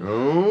me.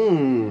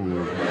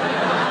 Ooh.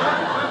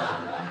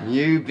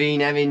 You've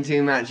been having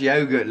too much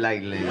yogurt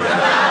lately.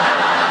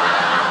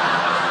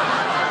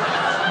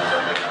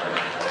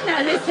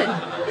 Now, listen.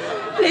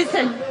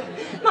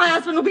 My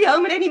husband will be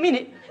home at any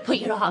minute. Put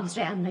your arms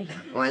round me.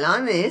 Well,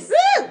 like this.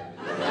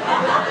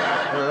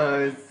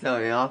 Oh,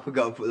 sorry, I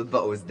forgot to put the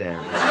bottles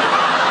down.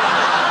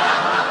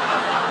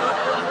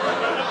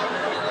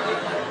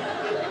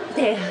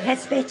 There,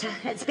 that's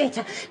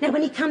better. Now,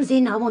 when he comes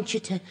in, I want you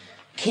to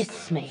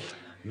kiss me.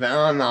 But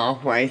I'm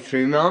halfway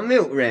through my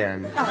milk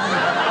round.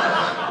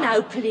 Oh,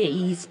 no,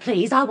 please.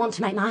 I want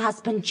to make my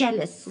husband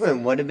jealous. Well,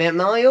 what about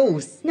my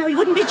horse? No, he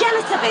wouldn't be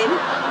jealous of him.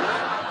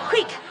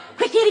 Quick,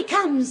 here he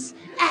comes.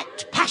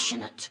 Act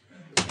passionate.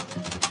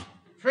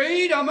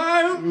 Freed, I'm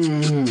out.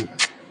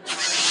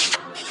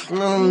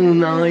 Oh,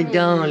 my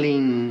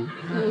darling.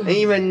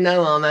 Even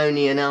though I'm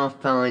only an half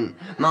pint,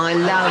 my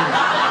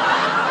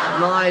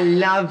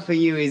love for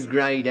you is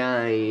grade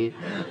A.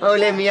 Oh,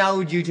 let me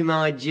hold you to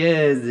my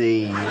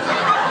jersey.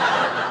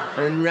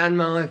 and run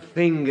my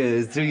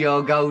fingers through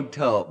your gold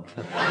top.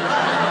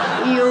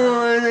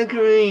 You're the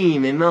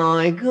cream in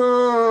my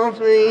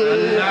coffee.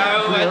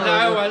 Hello.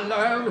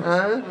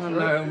 Huh?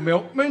 Hello,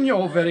 milkman.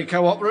 You're very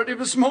cooperative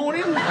this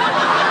morning.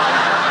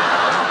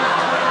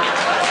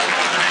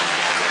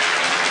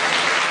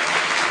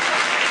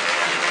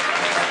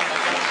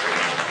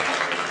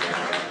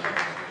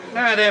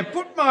 Now then,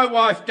 put my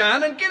wife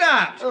down and get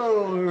out.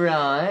 All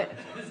right.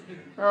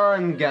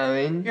 I'm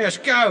going. Yes,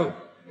 go.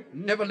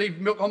 Never leave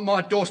milk on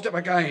my doorstep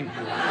again.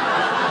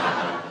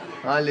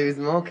 I lose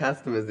more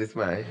customers this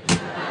way.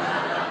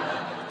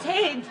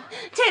 Ted,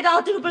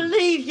 I do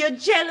believe you're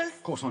jealous.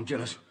 Of course I'm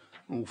jealous.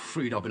 Oh,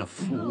 Fried, I've been a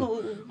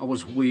fool. I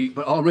was weak,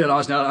 but I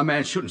realise now that a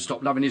man shouldn't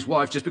stop loving his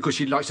wife just because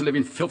she likes to live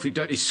in filthy,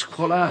 dirty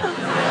squalor.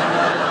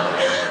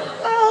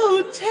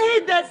 Oh,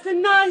 Ted, that's the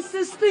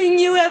nicest thing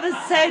you ever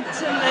said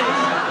to me.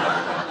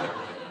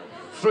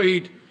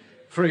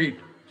 Fried,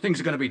 things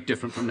are going to be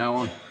different from now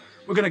on.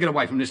 We're going to get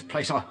away from this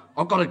place.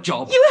 I've got a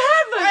job. You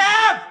haven't! I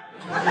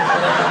have!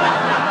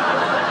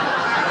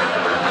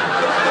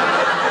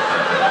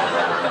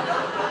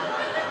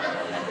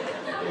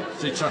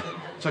 It's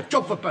a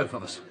job for both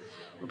of us.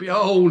 It'll be a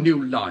whole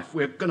new life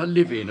we're going to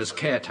live in as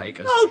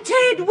caretakers. Oh,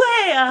 Ted,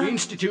 where? The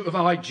Institute of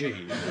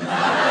Hygiene.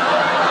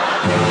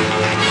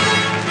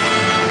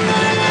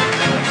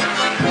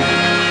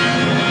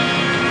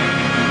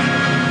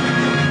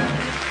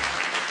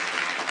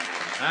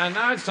 And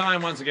now it's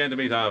time once again to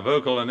meet our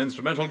vocal and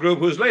instrumental group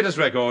whose latest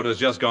record has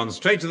just gone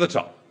straight to the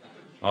top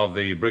of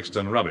the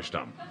Brixton rubbish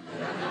dump.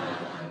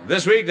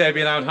 This week they've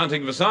been out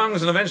hunting for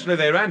songs and eventually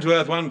they ran to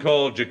earth one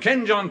called "You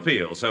Ken John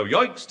Peel." So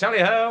yoicks,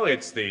 tally-ho,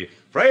 it's the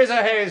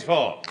Fraser Hayes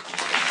Four.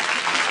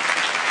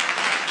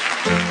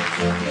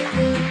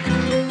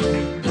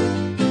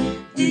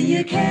 Do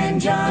you ken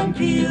John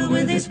Peel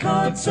with his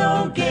coat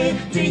so gay?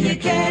 Do you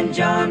ken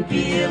John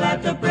Peel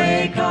at the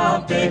break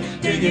of day?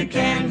 Do you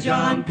ken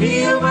John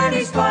Peel when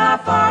he's far,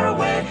 far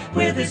away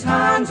with his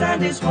hands and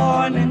his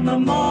horn in the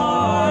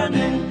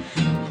morning?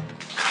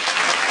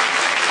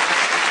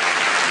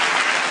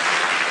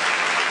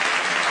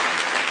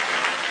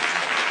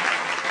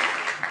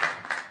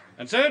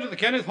 And so to the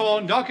Kenneth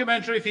Horne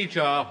documentary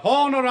feature,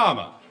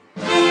 Hornorama.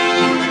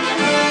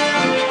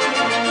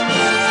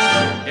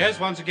 Yes,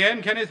 once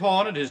again, Kenneth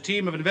Horne and his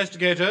team of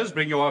investigators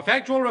bring you a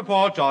factual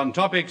report on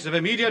topics of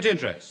immediate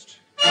interest.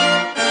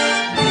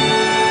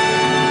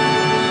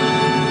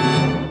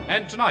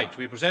 And tonight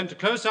we present a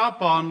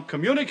close-up on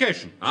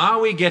communication.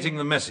 Are we getting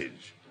the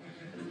message?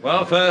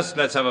 Well, first,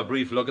 let's have a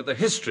brief look at the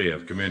history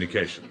of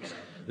communications.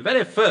 The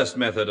very first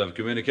method of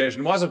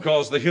communication was, of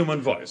course, the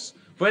human voice.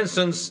 For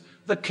instance,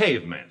 the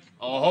cavemen.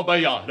 Eh?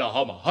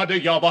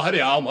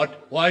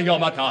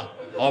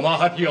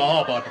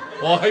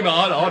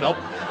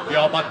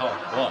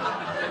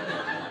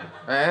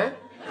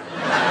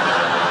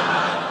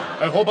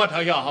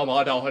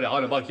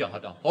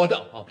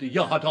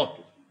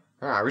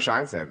 I wish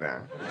I'd said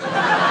that.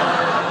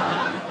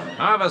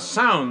 However,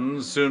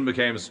 sounds soon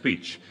became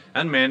speech,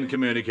 and men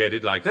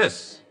communicated like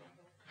this.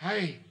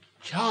 Hey,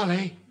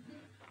 Charlie.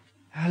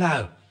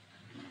 Hello.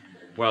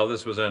 Well,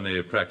 this was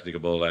only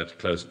practicable at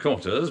close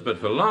quarters, but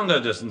for longer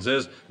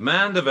distances,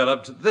 man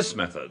developed this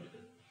method.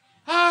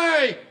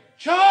 Hey,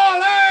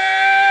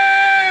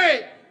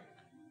 Charlie!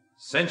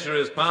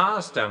 Centuries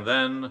passed, and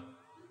then...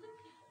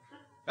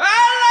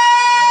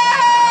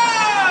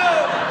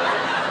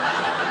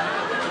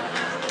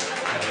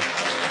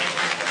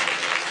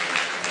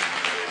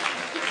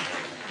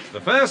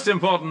 The first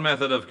important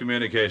method of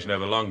communication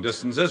over long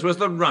distances was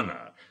the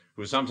runner,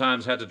 who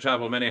sometimes had to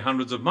travel many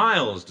hundreds of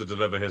miles to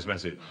deliver his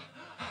message.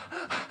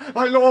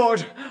 My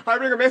lord, I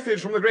bring a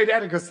message from the great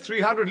Atticus.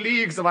 300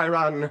 leagues have I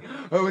run.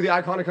 Over the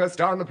Iconicus,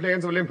 down the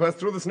plains of Olympus,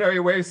 through the snowy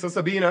wastes of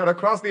Sabina, and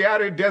across the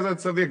arid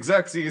deserts of the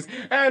Xerxes,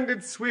 and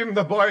did swim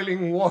the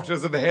boiling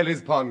waters of the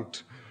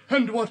Hellespont.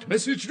 And what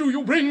message do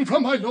you bring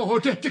from my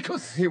lord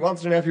Atticus? He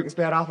wants to know if you can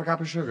spare half a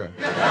cup of sugar.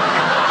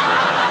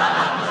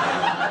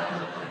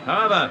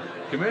 However,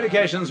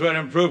 communications were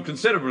improved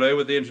considerably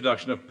with the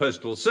introduction of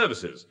postal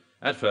services.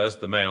 At first,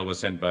 the mail was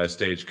sent by a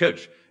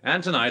stagecoach,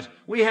 and tonight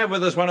we have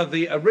with us one of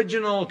the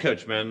original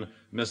coachmen,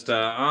 Mr.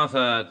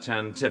 Arthur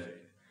Tantivy.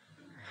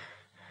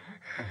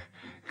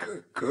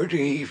 Good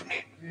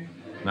evening.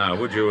 Now,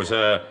 would you,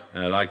 sir,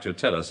 like to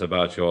tell us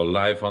about your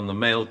life on the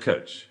mail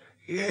coach?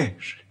 Yes,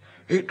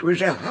 it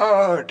was a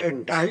hard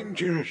and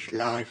dangerous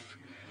life,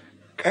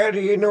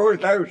 carrying all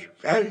those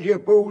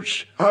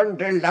valuables on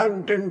the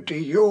London to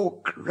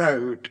York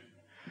Road.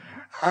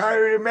 I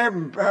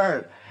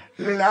remember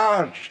the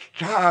last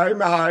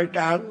time I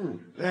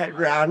done that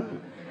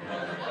run,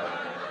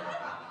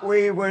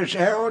 we was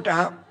held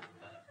up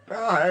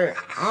by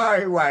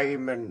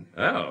highwaymen.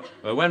 Oh,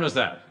 well, when was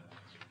that?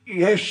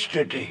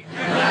 Yesterday.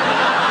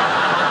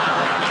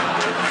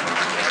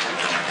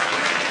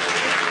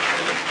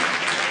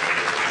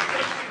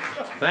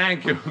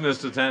 Thank you,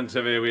 Mr.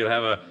 Tantivy. We'll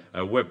have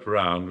a whip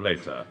round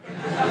later.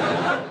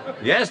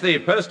 Yes, the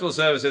postal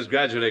service has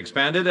gradually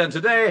expanded, and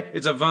today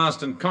it's a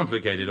vast and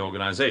complicated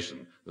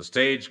organization. The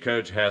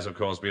stagecoach has, of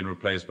course, been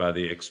replaced by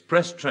the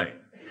express train.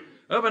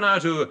 Over now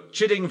to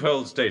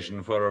Chiddingfold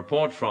Station for a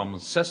report from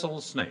Cecil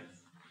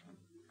Snaith.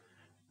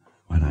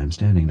 Well, I'm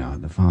standing now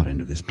at the far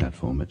end of this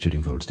platform at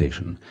Chiddingfold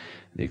Station.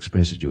 The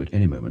express is due at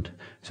any moment,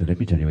 so let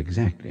me tell you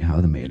exactly how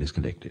the mail is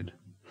collected.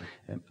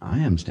 I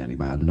am standing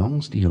by a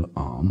long steel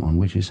arm on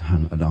which is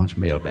hung a large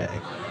mail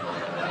bag.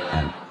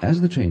 And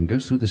as the train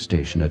goes through the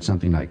station at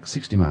something like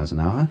 60 miles an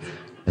hour,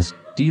 a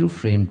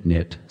steel-framed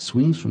net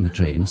swings from the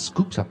train,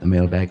 scoops up the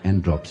mailbag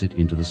and drops it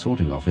into the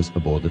sorting office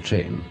aboard the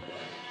train.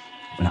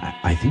 Well,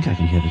 I think I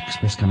can hear the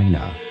express coming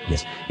now.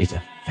 Yes, it's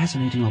a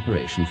fascinating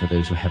operation for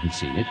those who haven't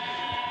seen it,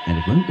 and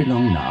it won't be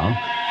long now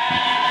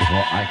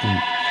before I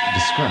can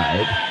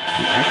describe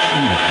the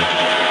actual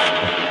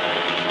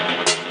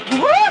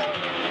method. What?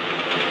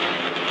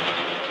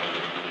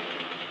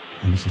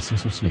 And this is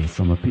Cecil Snaith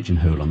from a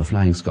pigeonhole on the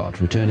Flying Scot,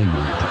 returning you to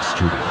the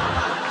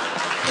studio.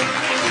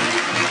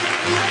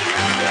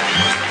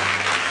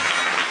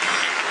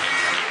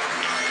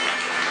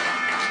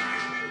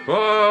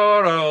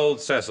 Poor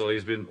old Cecil,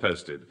 he's been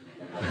posted.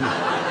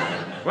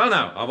 Well,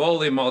 now, of all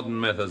the modern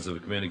methods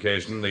of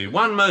communication, the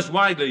one most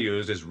widely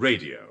used is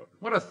radio.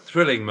 What a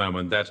thrilling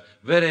moment, that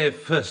very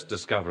first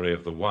discovery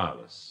of the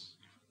wireless.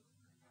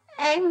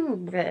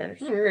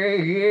 Ambrose.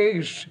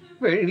 Yes,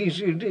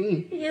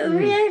 Felicity. You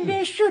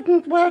really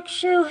shouldn't work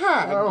so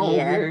hard,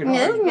 dear.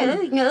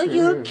 No,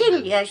 you'll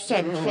kill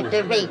yourself at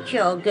the rate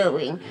you're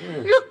going.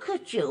 Look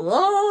at you,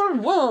 all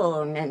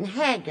worn and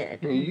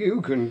haggard.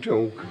 You can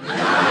talk.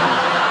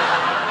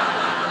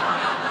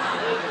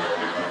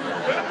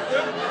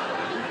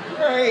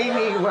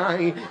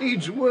 Anyway,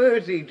 it's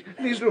worth it.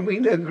 This'll be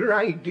the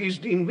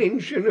greatest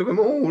invention of them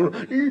all.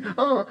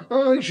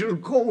 I shall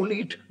call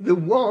it the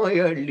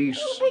wireless.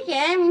 Oh, but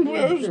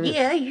Ambrose,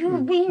 dear,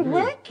 you've been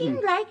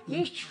working like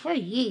this for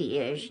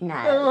years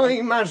now.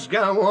 I must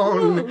go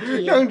on.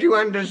 Don't you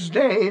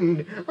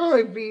understand?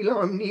 I feel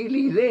I'm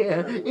nearly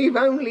there. If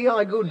only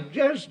I could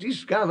just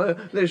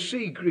discover the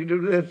secret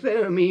of the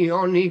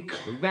thermionic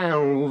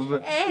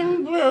valve.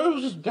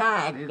 Ambrose,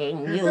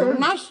 darling, you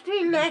must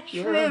relax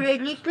for a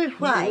little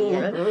while.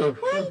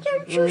 Why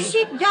don't you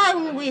sit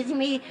down with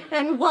me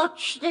and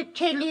watch the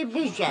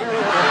television?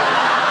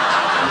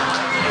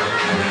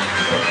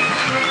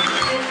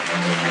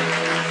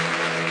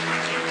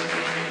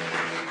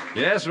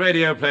 Yes,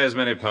 radio plays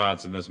many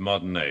parts in this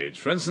modern age.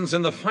 For instance,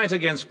 in the fight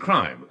against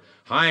crime,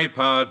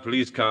 high-powered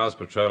police cars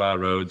patrol our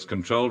roads,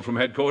 controlled from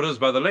headquarters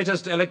by the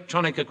latest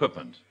electronic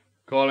equipment.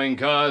 Calling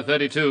car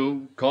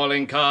 32,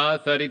 calling car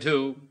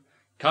 32.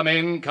 Come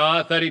in,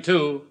 car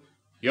 32.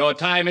 Your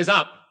time is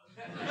up.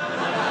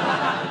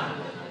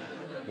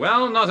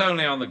 Well, not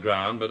only on the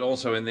ground, but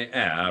also in the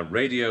air,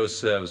 radio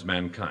serves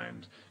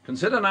mankind.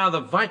 Consider now the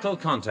vital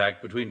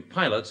contact between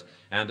pilot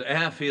and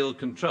airfield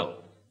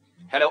control.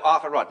 Hello,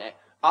 Arthur Rodney.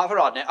 Arthur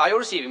Rodney, are you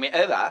receiving me?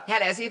 Over.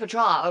 Hello, see for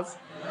Charles.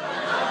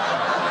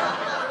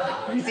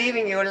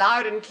 Receiving you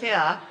loud and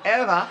clear.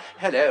 Over.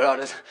 Hello,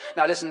 Rodney.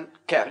 Now listen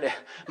carefully.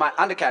 My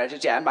undercarriage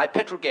is jammed, my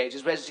petrol gauge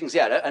is registering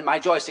 0, and my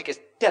joystick is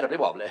terribly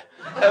wobbly.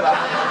 Over.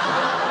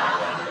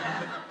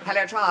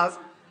 Hello, Charles.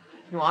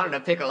 You are in a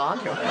pickle,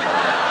 aren't you?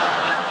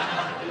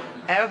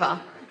 Over.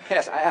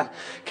 Yes, I am.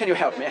 Can you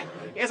help me?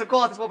 Yes, of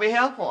course, that's what we're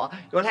here for.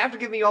 You'll have to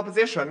give me your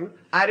position.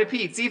 I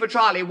repeat, C for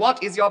Charlie,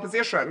 what is your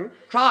position?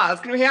 Charles,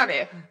 can you hear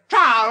me?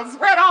 Charles,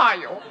 where are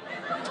you?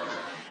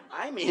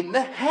 I'm in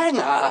the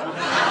hangar.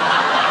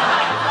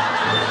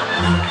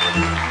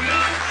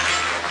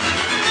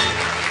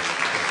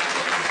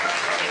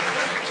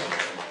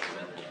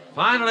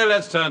 Finally,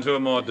 let's turn to a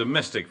more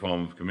domestic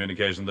form of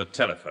communication, the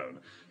telephone.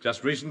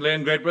 Just recently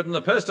in Great Britain,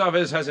 the Post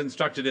Office has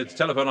instructed its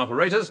telephone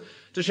operators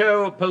to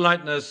show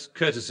politeness,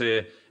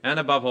 courtesy, and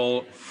above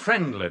all,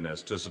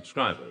 friendliness to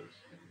subscribers.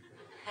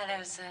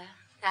 Hello, sir.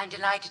 I'm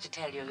delighted to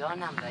tell you your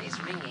number is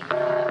ringing.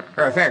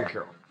 Thank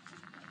you.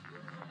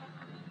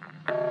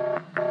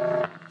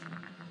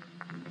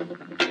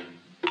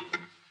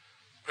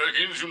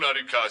 Perkins,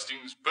 United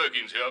Castings.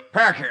 Perkins here.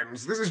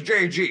 Perkins, this is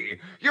J.G.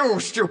 You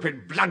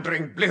stupid,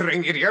 blundering,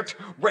 blithering idiot.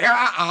 Where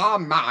are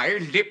my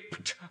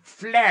lipped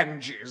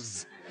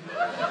flanges?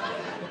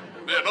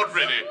 They're not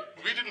ready.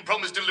 We didn't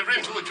promise delivery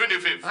until the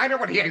 25th. I don't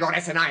want to hear your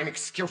asinine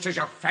excuses,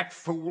 you fat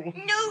fool.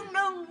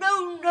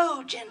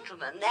 No,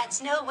 gentlemen.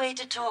 That's no way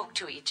to talk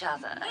to each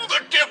other. Who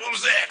the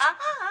devil's that?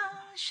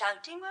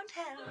 Shouting won't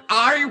help.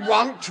 I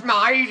want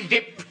my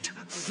lipped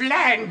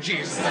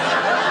flanges.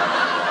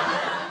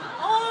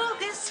 All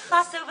this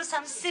fuss over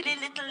some silly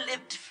little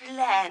lipped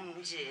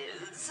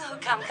flanges. Oh,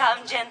 come,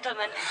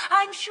 gentlemen.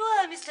 I'm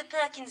sure Mr.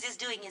 Perkins is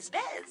doing his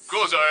best. Of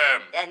course I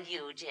am. And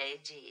you,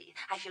 J.G.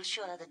 I feel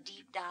sure that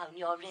deep down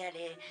you're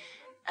really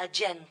a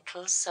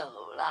gentle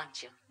soul,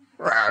 aren't you?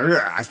 Well,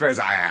 yeah, I suppose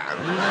I am.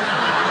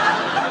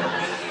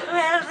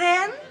 Well,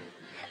 then,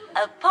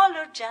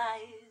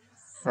 apologize.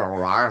 All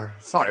right.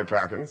 Sorry,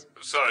 Perkins.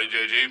 Sorry,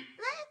 J.G.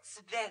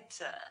 That's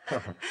better.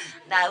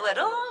 Now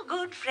we're all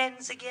good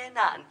friends again,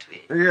 aren't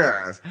we?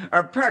 Yes.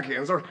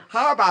 Perkins,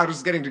 how about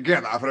us getting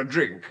together for a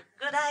drink?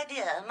 Good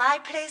idea. My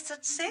place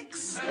at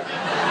 6?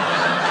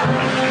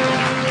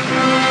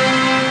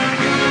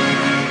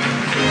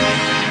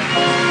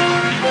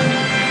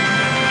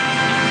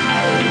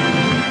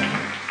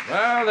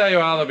 there you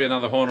are. There'll be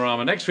another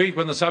Hornorama next week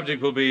when the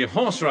subject will be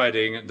horse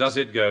riding. Does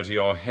it go to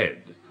your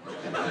head?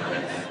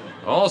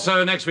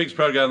 Also, next week's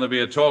programme there'll be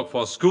a talk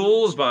for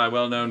schools by a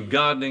well-known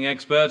gardening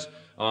expert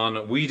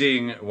on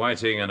weeding,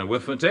 whiting and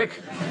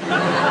arithmetic.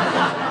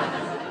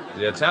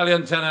 The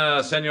Italian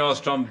tenor Senor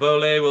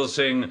Stromboli will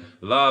sing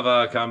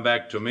Lava Come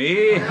Back to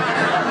Me.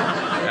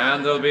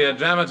 And there'll be a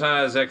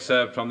dramatised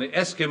excerpt from the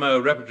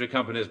Eskimo Repertory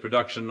Company's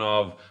production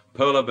of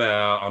Polar Bear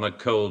on a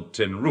Cold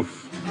Tin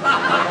Roof.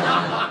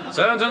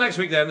 So until next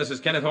week then, this is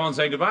Kenneth Horne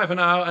saying goodbye for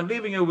now and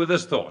leaving you with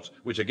this thought,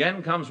 which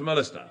again comes from a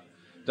listener.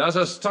 Does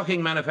a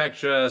stocking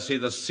manufacturer see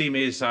the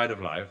seamy side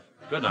of life?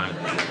 Good night.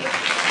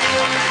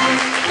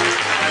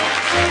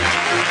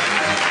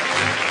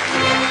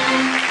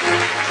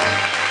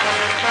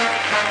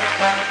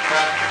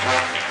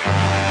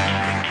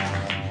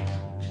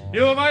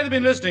 You have either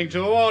been listening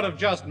to or have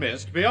just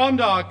missed Beyond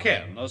Our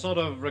Ken, a sort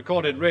of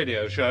recorded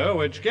radio show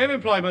which gave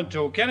employment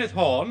to Kenneth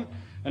Horne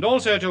and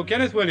also to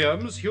Kenneth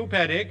Williams, Hugh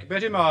Paddick,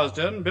 Betty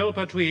Marsden, Bill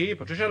Pertwee,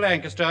 Patricia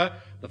Lancaster,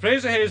 the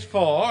Fraser Hayes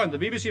Four, and the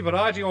BBC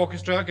Revue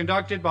Orchestra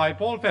conducted by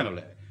Paul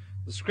Fennelly.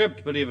 The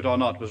script, believe it or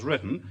not, was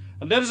written,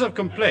 and letters of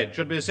complaint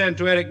should be sent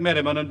to Eric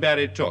Merriman and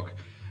Barry Took.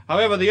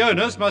 However, the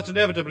onus must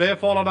inevitably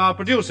fall on our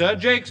producer,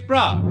 Jakes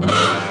Brown.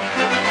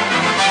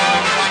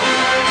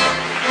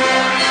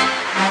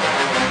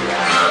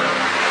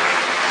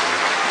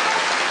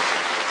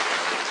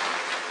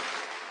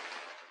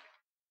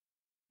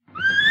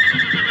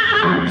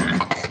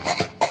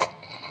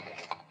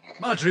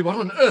 Marjorie, what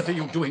on earth are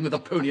you doing with the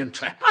pony and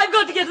trap? I've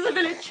got to get to the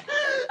village.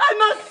 I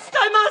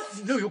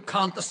must. No, you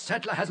can't. The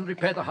saddler hasn't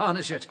repaired the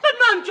harness yet. But,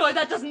 Mountjoy,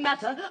 that doesn't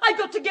matter. I've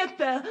got to get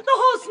there. The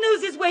horse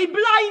knows his way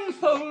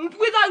blindfold,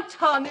 without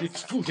harness.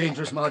 It's too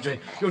dangerous, Marjorie.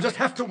 You'll just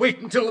have to wait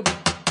until the...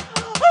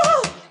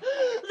 Oh,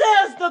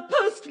 there's the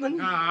postman.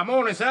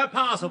 Morning, sir.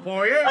 Parcel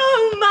for you.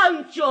 Oh,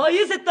 Mountjoy,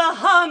 is it the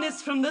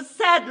harness from the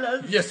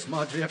saddlers? Yes,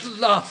 Marjorie, at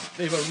last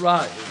they've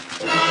arrived.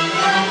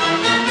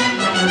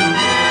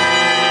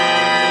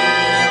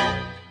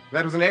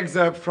 That was an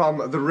excerpt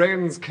from The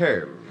Reins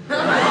Comb.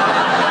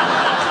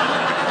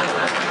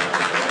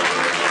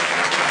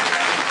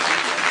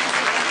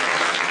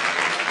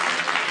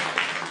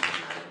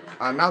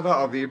 Another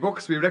of the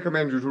books we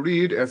recommend you to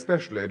read,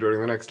 especially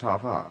during the next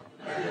half hour.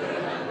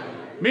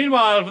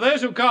 Meanwhile, for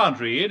those who can't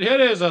read, here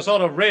is a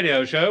sort of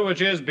radio show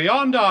which is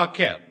Beyond Our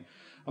Ken.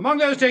 Among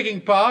those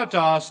taking part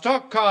are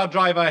stock car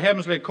driver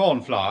Hemsley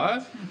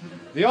Cornflower,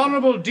 the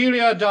Honourable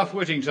Delia Duff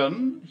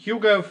Whittington,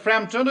 Hugo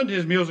Frampton and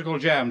his musical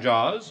jam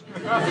jars,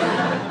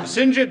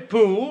 Sinjit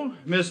Poole,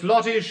 Miss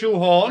Lottie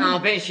Shoehorn. I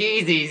bet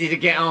she's easy to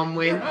get on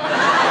with.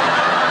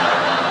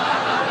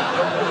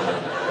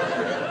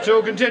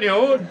 To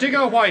continue,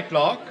 Digger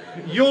Whitelock,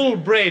 Yule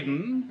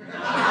Braden,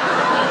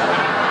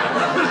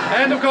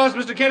 and, of course,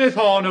 Mr. Kenneth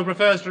Horne, who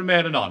prefers to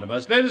remain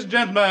anonymous. Ladies and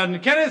gentlemen,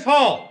 Kenneth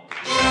Horne.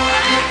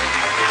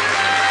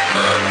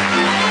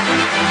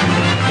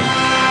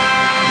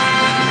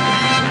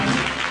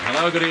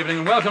 Hello, good evening,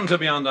 and welcome to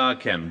Beyond Our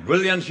Ken.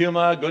 Brilliant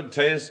humour, good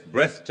taste,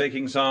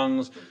 breathtaking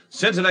songs,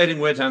 scintillating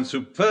wit, and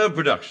superb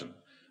production.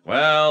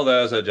 Well,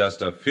 those are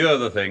just a few of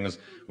the things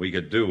we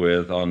could do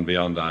with on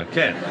Beyond Our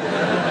Ken.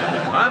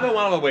 However,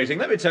 while we're waiting,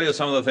 let me tell you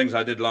some of the things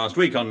I did last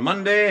week. On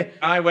Monday,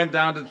 I went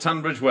down to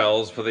Tunbridge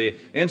Wells for the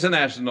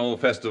International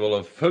Festival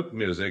of Folk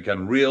Music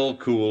and Real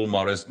Cool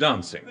Morris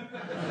Dancing,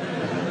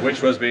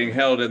 which was being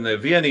held in the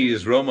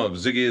Viennese room of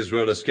Ziggy's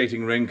Roller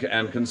Skating Rink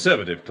and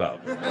Conservative Club.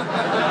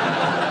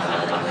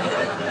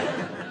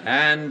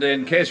 And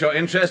in case you're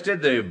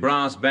interested, the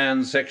brass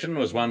band section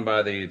was won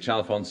by the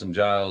Chalfont and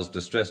Giles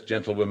Distressed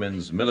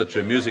Gentlewomen's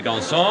Military Music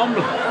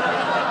Ensemble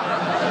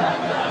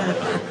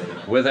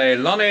with a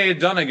Lonnie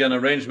Donegan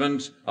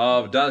arrangement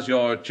of Does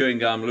Your Chewing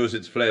Gum Lose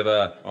Its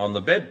Flavour on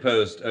the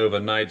Bedpost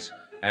Overnight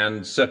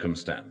and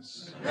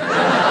Circumstance.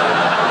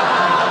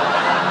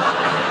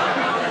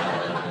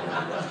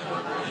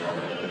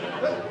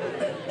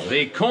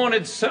 The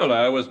cornet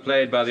solo was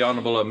played by the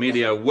Honourable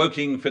Amelia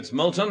Woking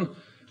Fitzmilton,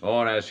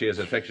 or as she is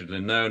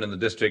affectionately known in the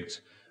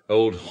district,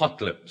 Old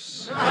Hot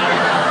Lips.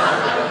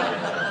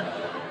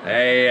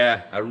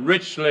 A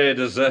richly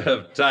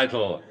deserved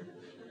title,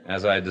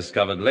 as I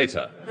discovered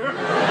later.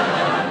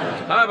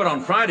 However,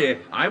 on Friday,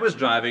 I was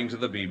driving to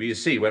the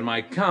BBC when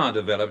my car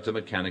developed a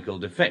mechanical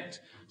defect.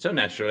 So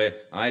naturally,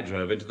 I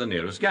drove into the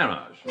nearest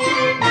garage.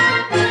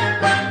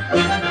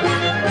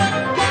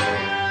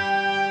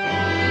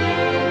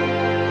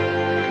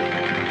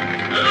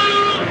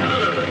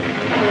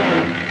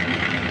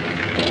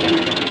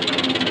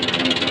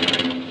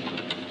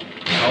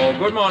 Oh,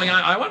 good morning.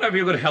 I wonder if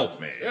you could help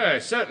me.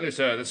 Yes, certainly,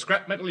 sir. The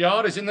scrap metal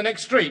yard is in the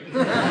next street.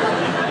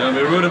 Don't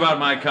be rude about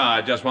my car.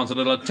 It just wants a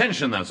little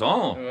attention, that's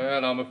all.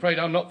 Well, I'm afraid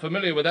I'm not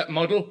familiar with that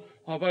model.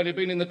 I've only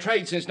been in the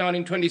trade since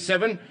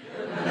 1927.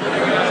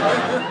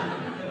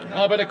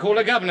 I better call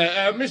the governor.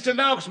 Mr.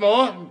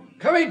 Larksmore.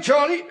 Come in,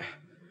 Charlie.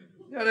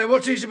 Now,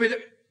 what seems to be the...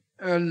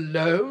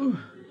 Hello?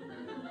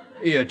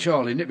 Here,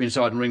 Charlie, nip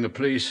inside and ring the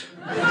police.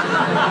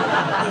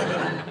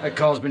 That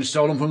car's been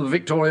stolen from the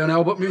Victoria and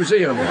Albert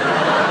Museum.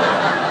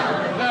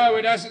 No,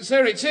 it doesn't,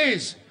 sir. It's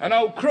his. An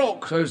old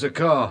crook. So's the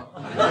car.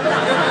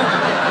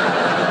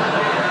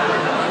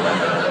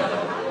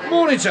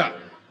 Morning, sir.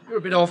 You're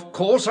a bit off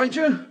course, ain't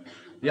you?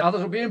 The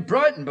others will be in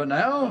Brighton by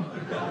now.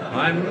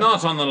 I'm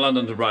not on the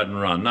London to Brighton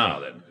run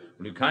now, then.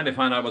 Will you kindly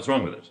find out what's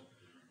wrong with it?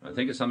 I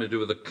think it's something to do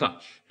with the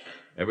clutch.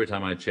 Every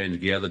time I change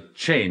gear, the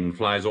chain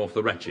flies off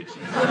the ratchet.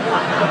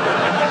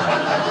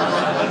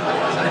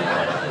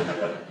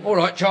 All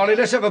right, Charlie,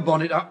 let's have a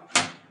bonnet up.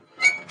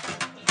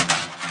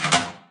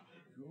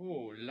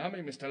 Oh,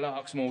 lummy, Mr.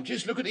 Larksmore.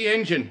 Just look at the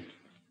engine.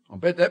 I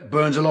bet that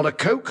burns a lot of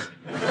coke.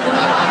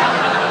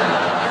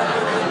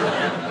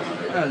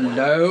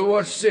 Hello,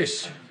 what's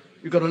this?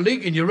 You've got a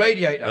leak in your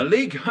radiator. A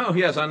leak? Oh,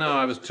 yes, I know.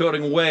 I was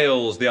touring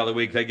Wales the other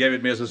week. They gave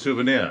it me as a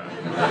souvenir.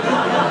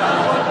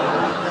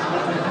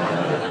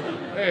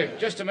 Hey,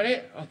 just a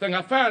minute. I think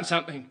I found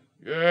something.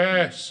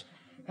 Yes.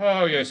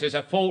 Oh, yes, there's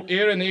a fault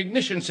here in the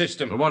ignition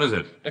system. Well, what is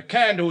it? The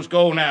candle's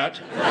gone out.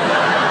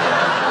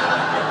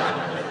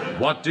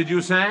 What did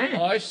you say?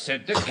 I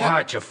said the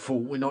Quiet, you fool.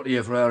 We're not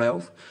here for our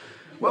health.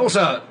 Well,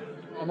 sir,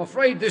 I'm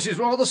afraid this is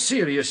rather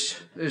serious.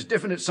 There's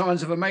definite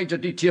signs of a major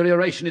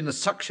deterioration in the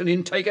suction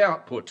intake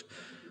output,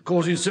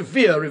 causing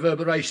severe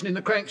reverberation in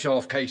the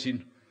crankshaft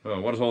casing. Oh,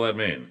 what does all that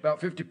mean?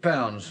 About £50.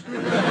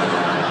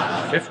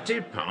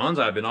 £50?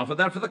 I've been offered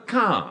that for the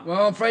car.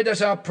 Well, I'm afraid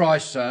that's our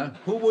price, sir.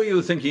 Who were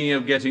you thinking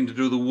of getting to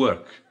do the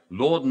work?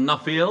 Lord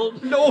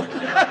Nuffield? Lord...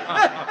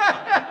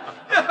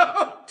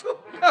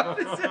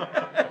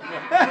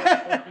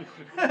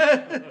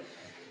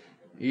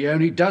 He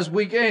only does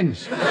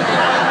weekends.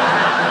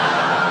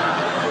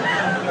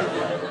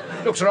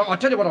 Look, sir, I'll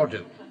tell you what I'll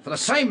do. For the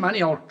same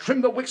money, I'll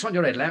trim the wicks on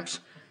your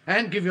headlamps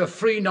and give you a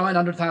free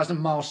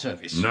 900,000-mile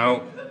service.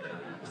 No.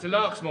 Mr.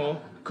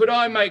 Larksmore, could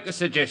I make a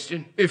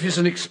suggestion? If it's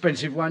an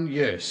expensive one,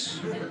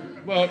 yes.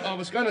 Well, I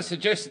was going to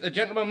suggest that the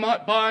gentleman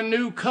might buy a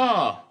new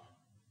car.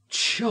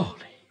 Charlie,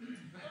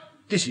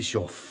 this is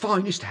your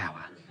finest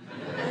hour.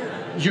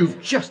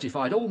 You've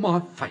justified all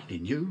my faith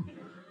in you.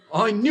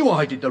 I knew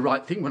I did the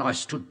right thing when I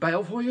stood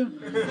bail for you.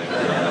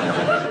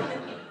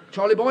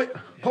 Charlie boy,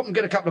 pop and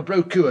get a couple of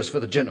brochures for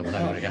the gentleman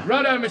over here.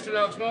 Righto, Mr.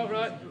 Larksmore,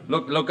 right.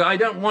 Look, I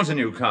don't want a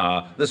new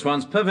car. This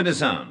one's perfectly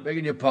sound.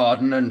 Begging your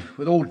pardon, and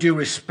with all due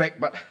respect,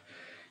 but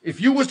if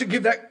you was to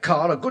give that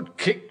car a good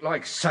kick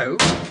like so...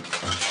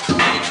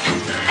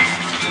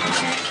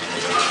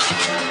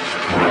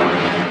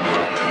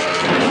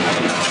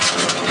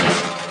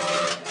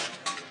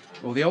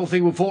 well, the whole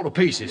thing will fall to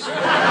pieces.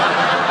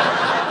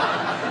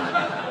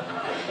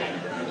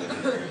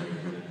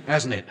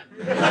 Hasn't it?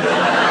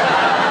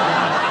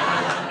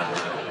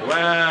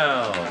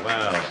 Well.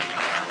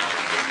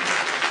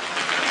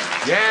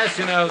 Yes,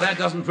 you know, that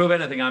doesn't prove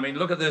anything. I mean,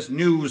 look at this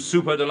new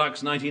Super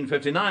Deluxe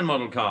 1959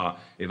 model car.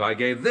 If I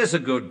gave this a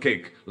good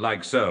kick,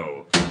 like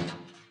so.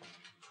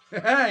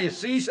 You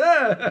see,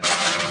 sir?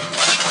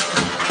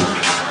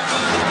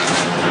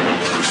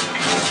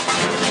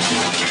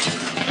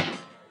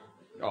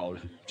 Oh,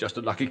 just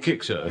a lucky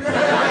kick, sir.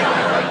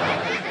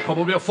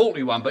 Probably a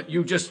faulty one, but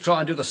you just try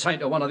and do the same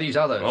to one of these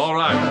others. All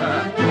right.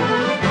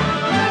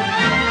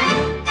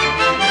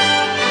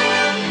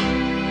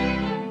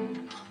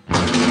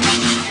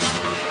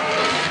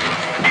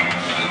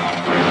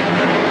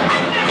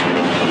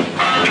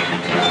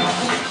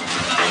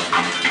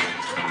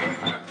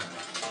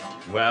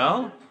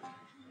 Well?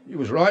 You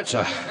was right,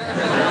 sir.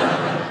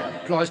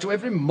 Applies to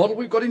every model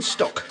we've got in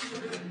stock.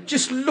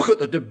 Just look at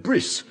the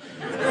debris.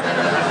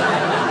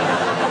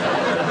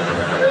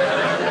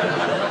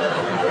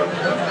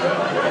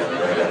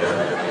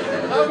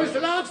 Oh,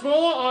 Mr.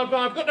 Larksmore, I've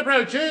got the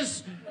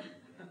brochures.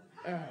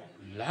 Oh,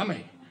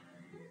 lummy.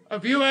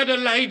 Have you had a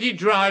lady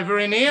driver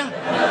in here?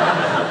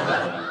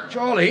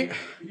 Charlie,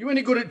 you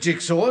any good at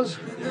jigsaws?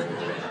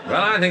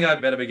 Well, I think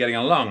I'd better be getting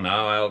along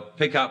now. I'll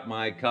pick up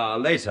my car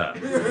later.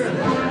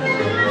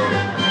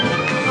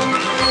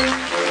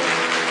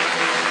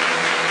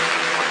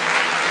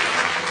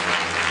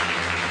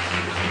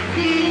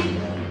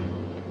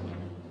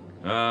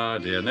 Oh,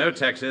 dear. No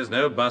taxis,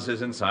 no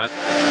buses in sight.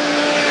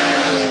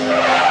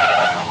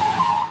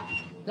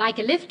 Like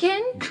a lift,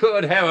 Ken?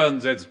 Good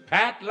heavens, it's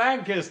Pat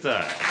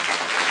Lancaster.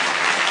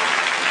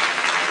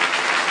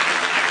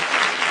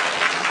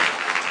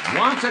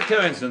 What a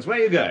coincidence. Where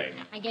are you going?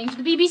 I'm going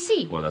to the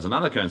BBC. Well, that's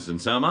another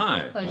coincidence. So am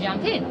I. Well,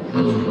 jump in.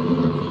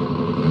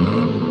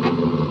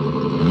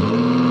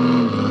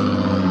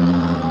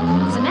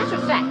 As a matter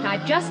of fact,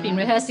 I've just been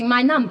rehearsing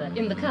my number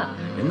in the car.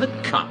 In the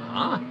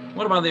car?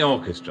 What about the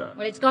orchestra?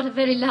 Well, it's got a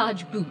very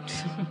large boot.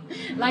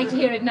 Like to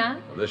hear it now?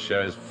 Well, this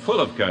show is full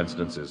of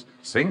coincidences.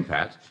 Sing,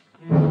 Pat.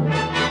 So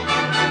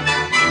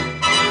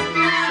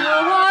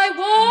I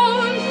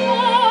won't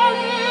fall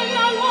in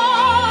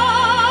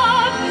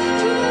love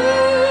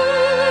today.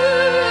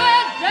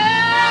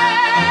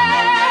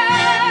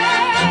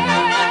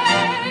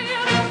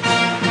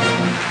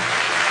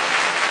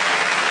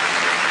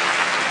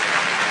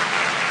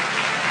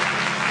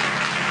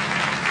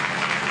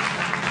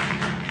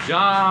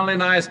 Jolly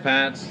nice,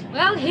 Pat.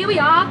 Well, here we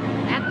are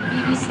at the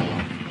BBC.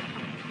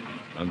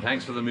 And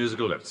thanks for the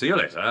musical lift. See you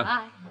later.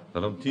 Bye.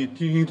 Well,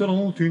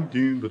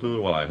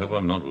 I hope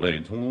I'm not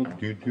late.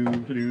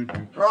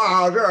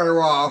 Ah, there you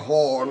are,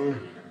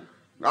 Horne.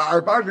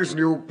 About this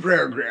new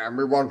program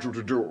we want you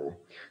to do.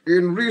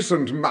 In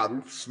recent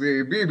months,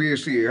 the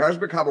BBC has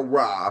become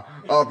aware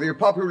of the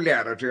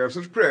popularity of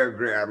such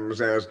programs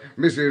as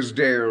Mrs.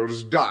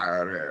 Dale's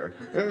Diary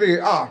and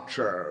The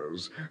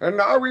Archers. And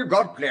now we've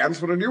got plans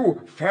for a new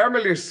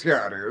family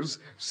series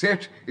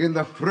set in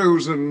the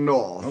frozen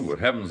north. Oh, good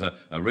heavens,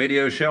 a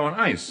radio show on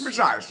ice.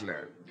 Precisely.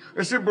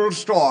 A simple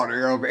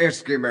story of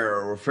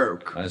Eskimo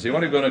folk. I see.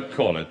 What are you going to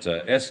call it?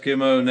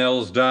 Eskimo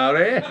Nell's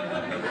Diary?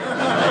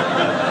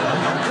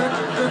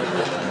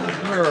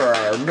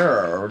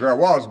 No, there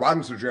was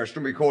one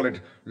suggestion. We call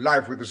it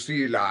Life with the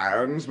Sea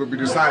Lions, but we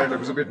decided it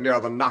was a bit near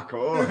the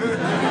knuckle.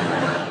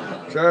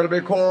 So it'll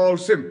be called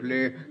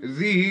simply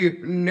The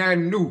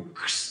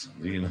Nanooks.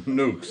 The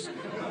Nanooks.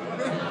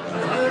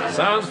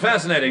 Sounds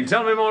fascinating.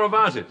 Tell me more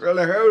about it. Well,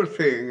 the whole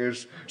thing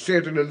is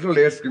set in a little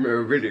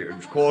Eskimo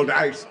village called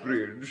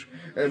Icebridge,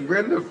 and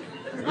when the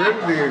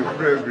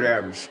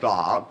program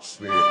starts,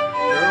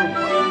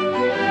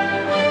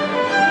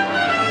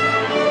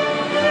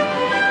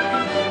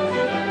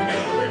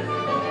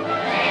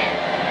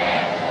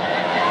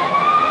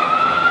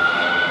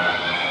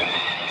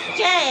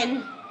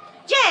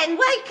 Jen,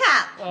 wake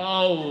up!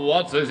 Oh,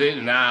 what is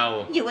it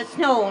now? You were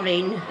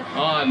snoring.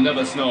 I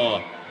never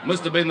snore.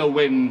 Must have been the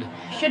wind.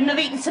 Shouldn't have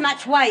eaten so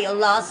much whale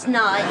last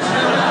night.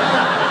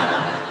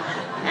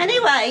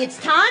 Anyway, it's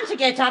time to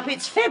get up.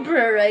 It's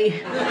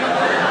February.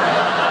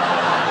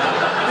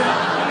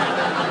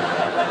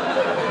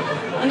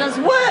 And there's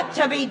work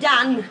to be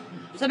done.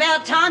 It's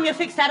about time you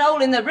fix that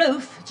hole in the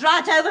roof. It's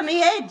right over me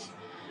head.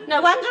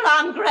 No wonder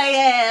I'm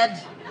grey-haired.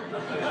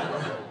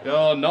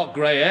 You're not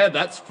grey-haired,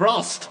 that's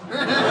frost.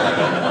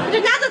 And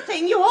another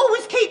thing, you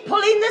always keep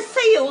pulling the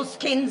seal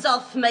skins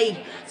off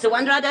me. It's a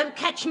wonder I don't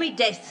catch me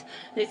death.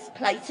 This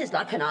place is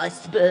like an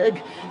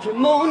iceberg. From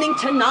morning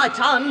to night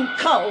I'm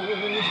cold.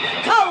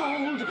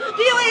 Cold!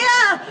 Do you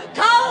hear?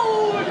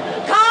 Cold!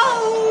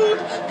 Cold!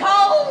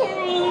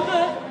 Cold!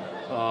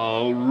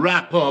 Oh,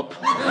 wrap up.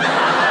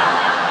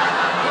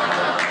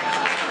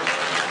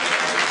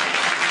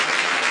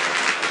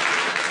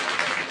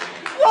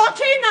 What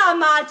in, I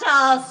might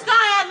ask?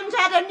 I haven't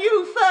had a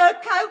new fur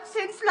coat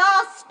since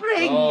last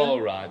spring.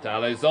 All right,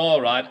 Alice,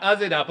 all right.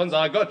 As it happens,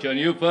 I got your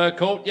new fur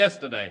coat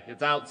yesterday.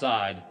 It's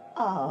outside.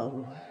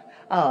 Oh,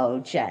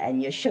 Jan,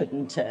 you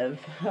shouldn't have.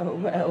 Oh,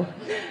 well.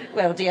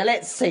 Well, dear,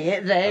 let's see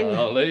it then.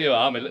 Oh, there you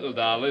are, my little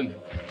darling.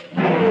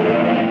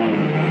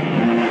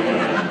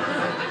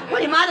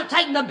 Well, you might have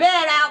taken the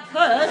bear out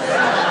first.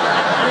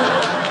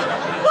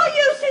 What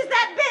use is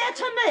that bear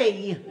to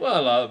me?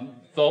 Well,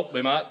 thought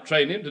we might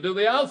train him to do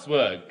the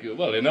housework.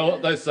 Well, you know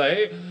what they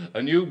say,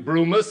 a new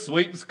broomer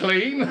sweeps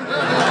clean. You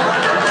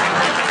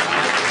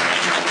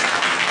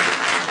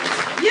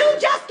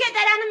just get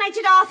that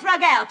animated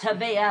hearthrug out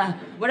of here.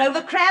 We're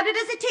overcrowded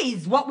as it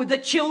is, what with the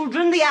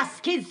children, the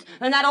huskies,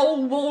 and that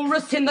old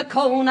walrus in the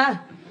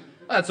corner.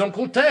 That's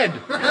Uncle Ted.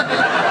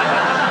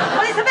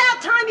 Well, it's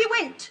about time you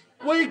went.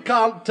 We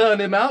can't turn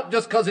him out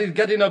just because he's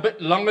getting a bit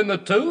long in the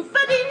tooth.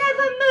 But he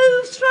never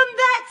moves from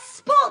that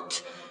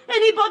spot.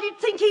 Anybody'd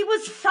think he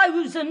was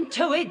frozen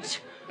to it.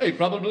 He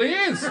probably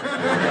is.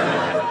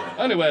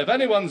 Anyway, if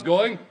anyone's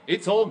going,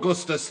 it's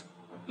Augustus.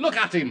 Look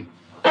at him.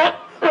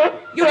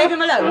 You leave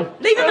him alone.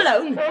 Leave him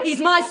alone. He's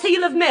my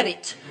seal of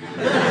merit.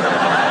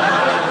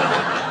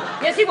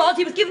 Yes, he was.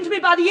 He was given to me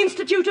by the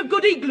Institute of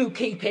Good Igloo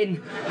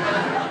Keeping.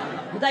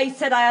 They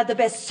said I had the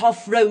best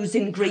soft rose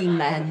in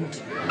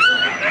Greenland.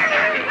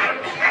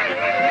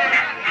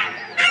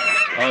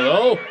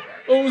 Hello?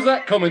 Who's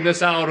that coming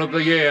this hour of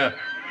the year?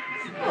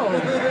 Oh,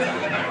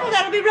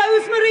 that'll be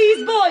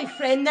Rosemarie's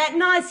boyfriend, that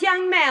nice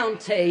young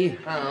Mountie.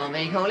 I'll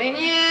be calling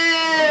you.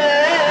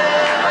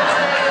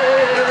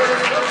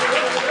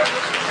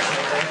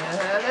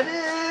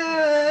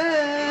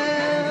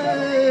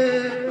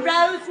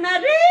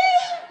 Rosemary?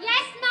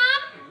 Yes,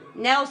 Mum?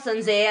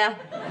 Nelson's here.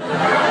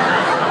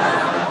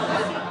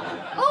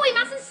 Oh, he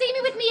mustn't see me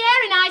with me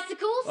hair in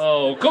icicles.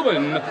 Oh, come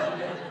in.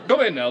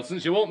 Come in, Nelson.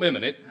 She won't be a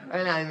minute.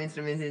 Hello, Mr.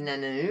 and Mrs.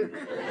 Nanook.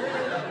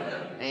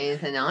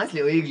 It's a nice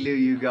little igloo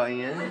you got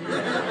here.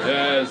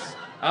 Yes.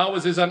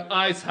 Ours is an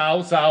ice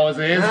house, ours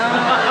is. All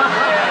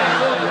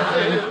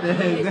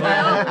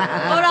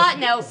right,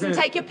 Nelson,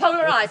 take your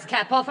polar ice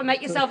cap off and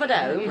make yourself at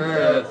home.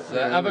 Yes.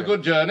 Have a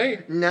good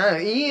journey. No,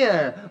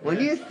 here. What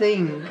do you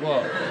think?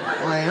 What?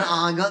 Well,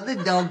 I got the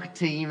dog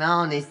team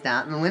harnessed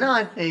up, and when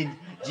I said,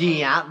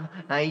 gee up,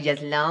 he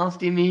just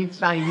laughed in me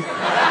face.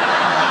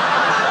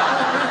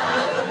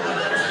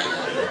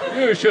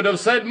 You should have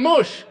said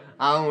mush.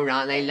 Oh,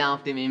 right, they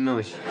laughed in me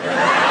mush.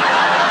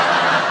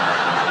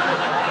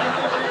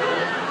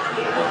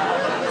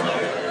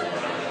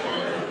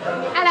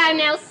 Hello,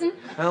 Nelson.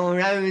 Oh,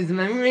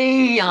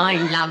 Rosemary, I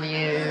love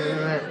you.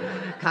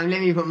 Come, let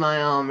me put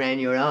my arm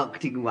round your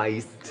Arctic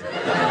waist.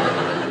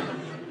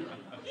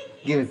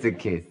 Give us a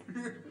kiss.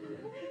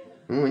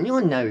 Oh, and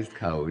your nose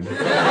cold.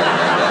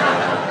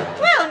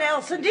 Well,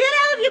 Nelson, dear,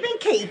 how have you been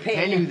keeping?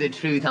 Tell you the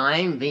truth, I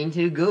ain't been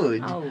too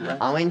good. Oh.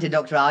 I went to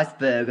Dr.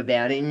 Iceberg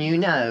about it, and you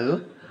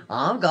know,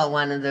 I've got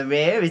one of the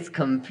rarest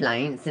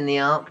complaints in the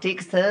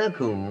Arctic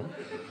Circle.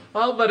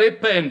 How very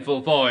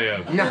painful for you.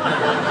 No.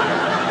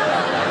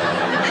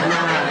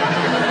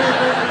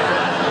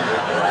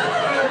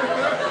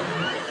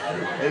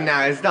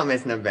 No, stop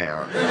messing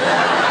about.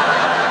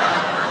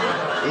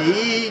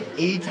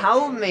 He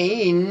told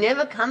me he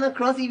never come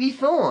across it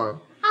before.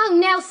 Oh,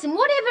 Nelson,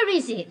 whatever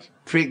is it?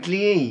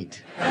 Prickly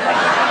heat. No,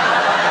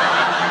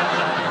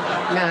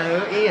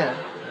 here.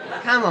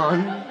 Come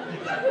on.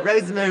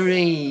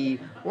 Rosemary,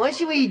 what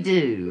shall we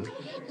do?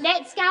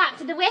 Let's go up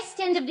to the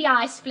west end of the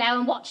ice floe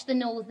and watch the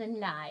northern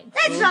lights.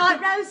 That's right,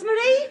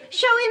 Rosemary.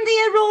 Show him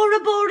the Aurora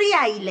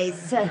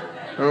Borealis.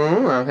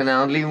 Oh, I can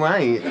hardly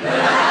wait.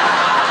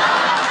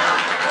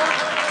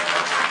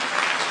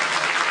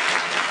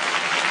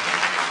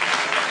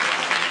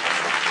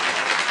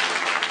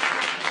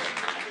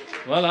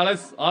 Well,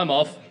 Alice, I'm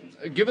off.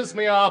 Give us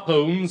me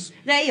harpoons.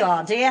 There you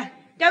are, dear.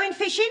 Going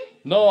fishing?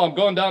 No, I'm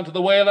going down to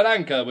the Whale and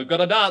Anchor. We've got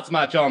a darts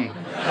match on.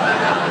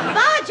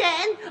 Bye,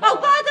 Jen. Oh,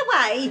 by the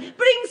way,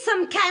 bring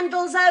some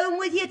candles home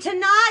with you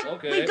tonight.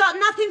 Okay. We've got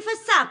nothing for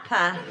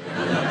supper.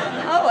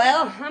 Oh,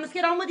 well, I must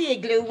get on with the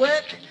igloo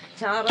work.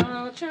 Oh,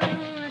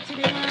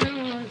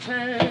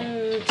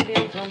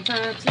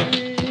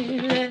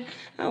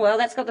 well,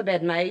 that's got the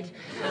bed made.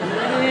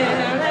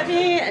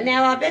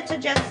 Now I better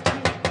just...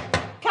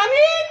 Come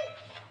in!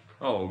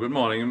 Oh, good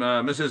morning,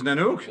 Mrs.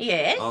 Nanook.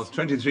 Yes? Of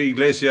 23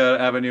 Glacier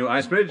Avenue,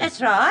 Icebridge. That's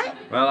right.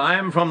 Well,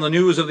 I'm from the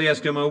News of the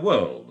Eskimo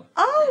World.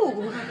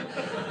 Oh,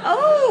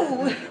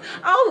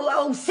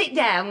 sit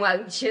down,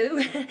 won't you?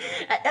 Like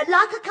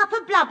a cup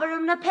of blubber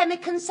and a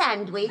pemmican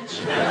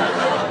sandwich.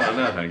 Oh,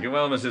 no, thank you.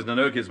 Well, Mrs.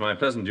 Nanook, it's my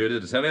pleasant duty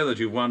to tell you that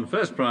you've won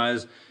first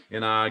prize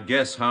in our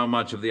Guess How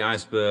Much of the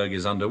Iceberg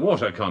is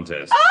Underwater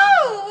contest.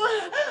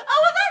 Oh, have I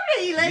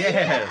really?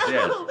 Yes.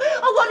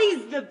 Oh, what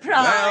is the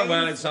prize?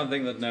 Well, it's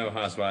something that no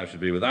housewife should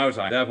be without.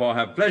 I therefore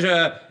have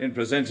pleasure in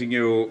presenting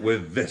you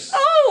with this. I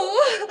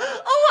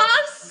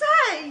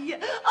say.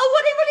 Oh,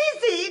 what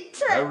is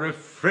it? A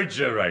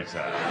refrigerator.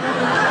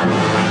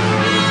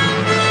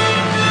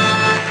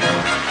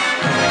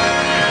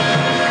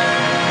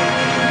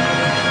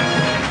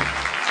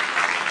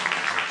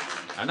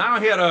 And now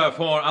here are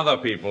 4 other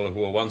people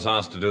who were once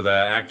asked to do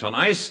their act on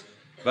ice,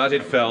 but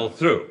it fell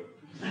through.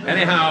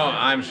 Anyhow,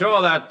 I'm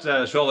sure that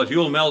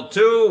you'll melt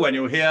too when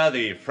you hear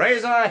the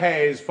Fraser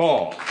Hayes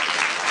Four.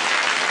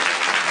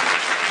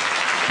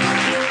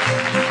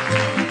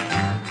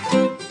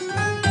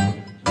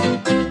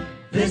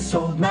 This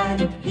old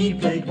man, he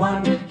played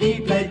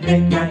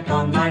knick-knack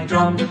on my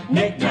drum.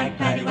 Knick-knack,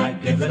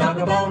 paddywhack, give the dog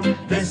a bone.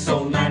 This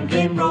old man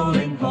came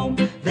rolling home.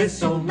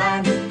 This old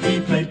man,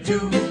 he played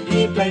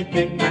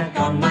knick-knack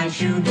on my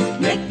shoe.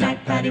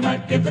 Knick-knack,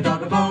 paddywhack, give the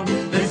dog a bone.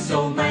 This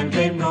old man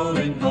came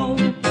rolling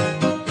home.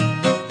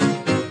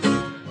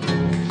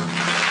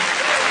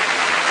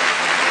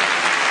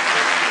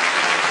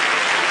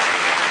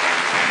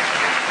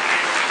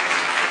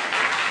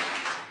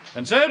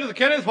 And so to the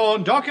Kenneth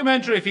Horne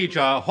documentary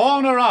feature,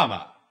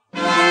 Hornorama.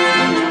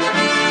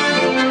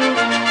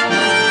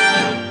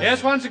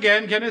 Yes, once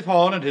again, Kenneth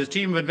Horne and his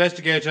team of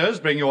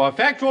investigators bring you a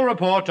factual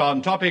report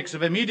on topics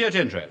of immediate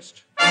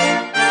interest.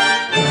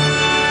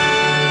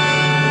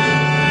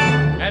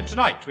 And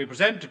tonight we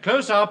present a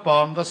close-up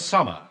on the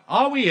summer.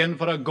 Are we in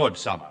for a good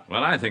summer?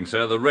 Well, I think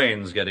so. The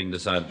rain's getting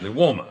decidedly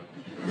warmer.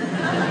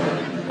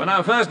 Well,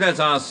 now, first let's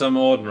ask some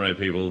ordinary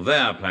people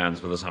their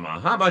plans for the summer.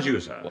 How about you,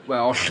 sir?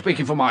 Well,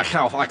 speaking for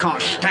myself, I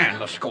can't stand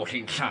the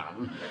scorching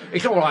sun.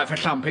 It's all right for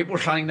some people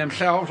sunning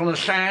themselves on the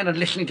sand and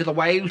listening to the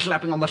waves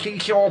lapping on the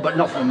seashore, but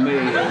not for me.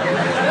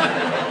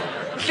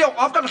 Still,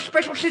 I've got a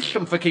special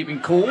system for keeping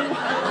cool,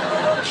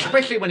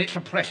 especially when it's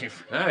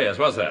oppressive. Oh, yes,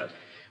 what's that?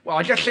 Well,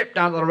 I just slip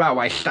down to the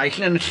railway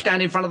station and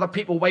stand in front of the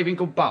people waving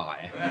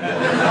goodbye.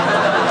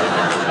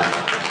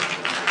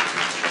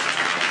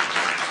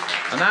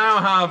 And now,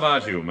 how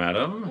about you,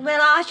 madam?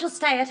 Well, I shall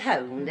stay at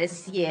home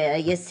this year,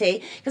 you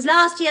see, because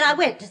last year I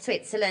went to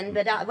Switzerland,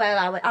 but I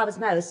was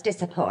most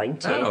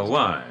disappointed. Oh,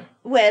 why?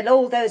 Well,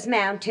 all those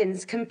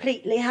mountains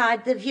completely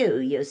hide the view,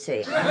 you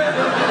see.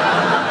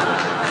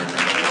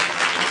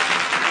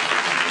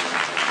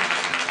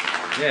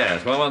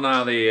 Yes, well,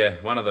 now,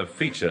 one of the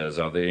features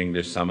of the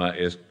English summer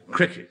is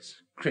cricket.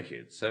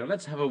 Cricket. So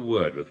let's have a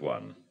word with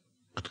one.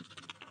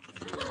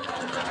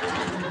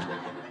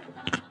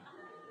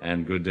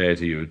 And good day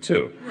to you,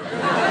 too.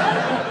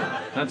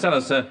 Now, tell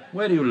us,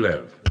 where do you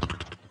live?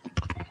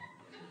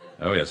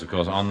 Oh, yes, of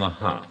course, on the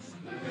hearth.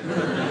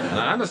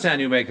 Now, I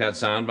understand you make that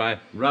sound by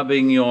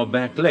rubbing your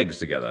back legs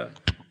together.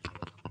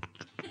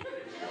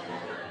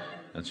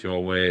 That's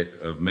your way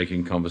of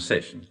making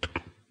conversation.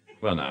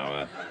 Well,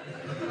 now,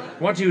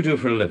 what do you do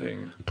for a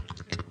living?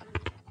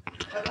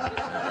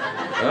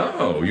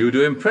 Oh, you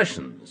do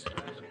impressions.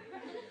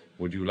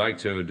 Would you like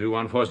to do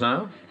one for us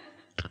now?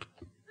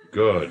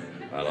 Good.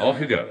 Well, off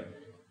you go.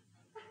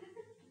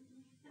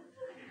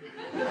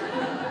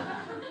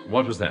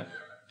 What was that?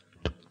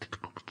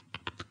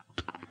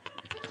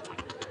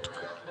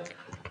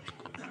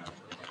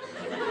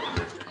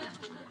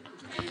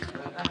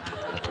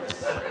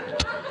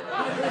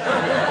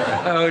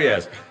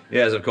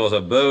 Yes, of course, a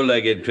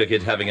bow-legged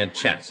cricket having a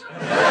chat.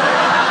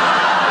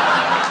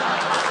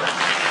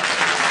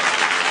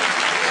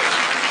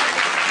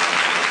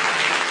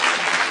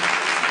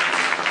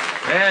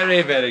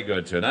 Very, very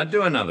good, too. Now,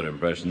 do another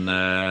impression.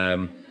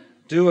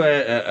 Do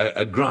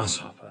a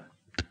grasshopper.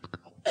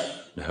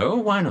 No,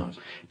 why not?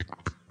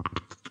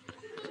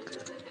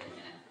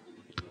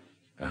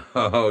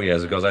 Oh,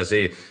 yes, of course, I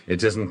see.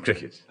 It isn't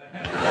cricket.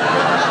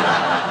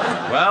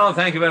 Well,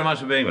 thank you very much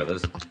for being with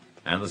us.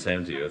 And the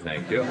same to you,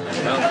 thank you.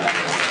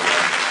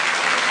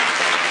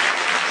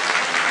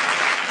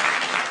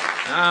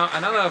 Now,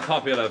 another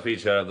popular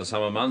feature of the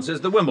summer months is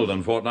the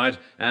Wimbledon fortnight,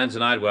 and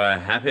tonight we're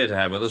happy to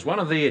have with us one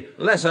of the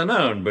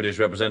lesser-known British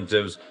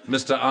representatives,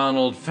 Mr.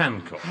 Arnold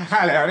Fancourt.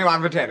 Hello,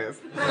 anyone for tennis?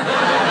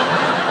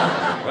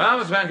 Well,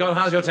 Mr. Fancourt,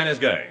 how's your tennis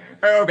going?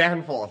 Oh, back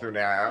and forth, you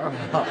know.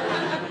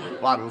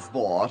 Wonderful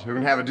sport. You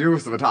can have a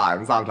deuce of a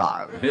time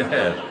sometimes.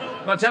 Yes.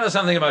 Well, tell us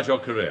something about your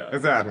career.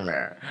 Certainly.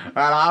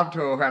 Well, up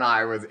to when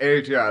I was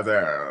 8 years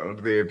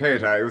old, the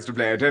pater used to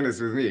play tennis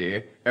with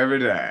me every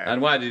day.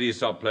 And why did he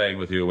stop playing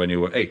with you when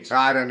you were 8?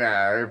 I don't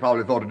know. He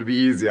probably thought it would be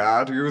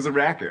easier to use a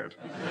racket.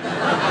 Oh,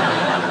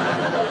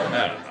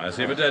 I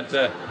see, but that...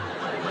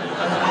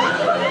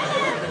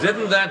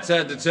 didn't that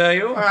deter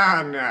you?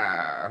 Oh,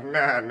 no.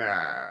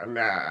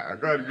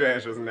 Good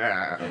gracious,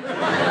 no.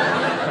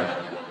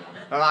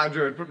 Well, I'm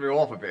sure it put me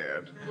off a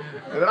bit.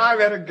 And then I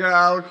met a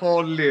girl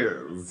called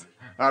Liz.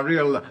 A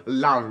real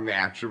love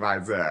match, you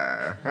might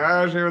say.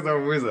 She was a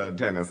wizard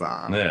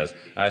tenniser. Yes.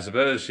 I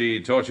suppose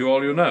she taught you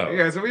all you know.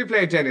 Yes, we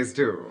played tennis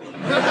too.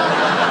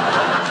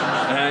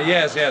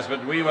 Yes,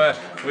 but we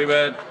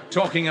were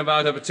talking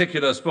about a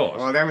particular sport.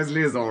 Oh, that was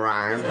Liz, all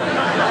right.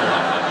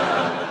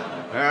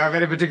 A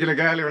very particular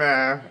girl, you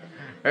know.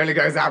 Only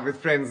goes out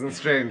with friends and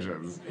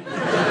strangers.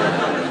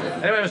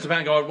 Anyway, Mr.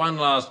 Fancourt, one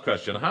last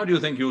question. How do you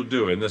think you'll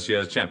do in this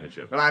year's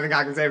championship? Well, I think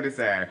I can safely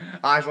say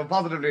I shall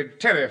positively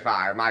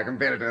terrify my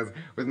competitors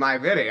with my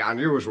very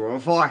unusual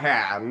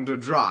forehand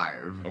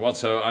drive. What's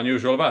so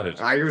unusual about it?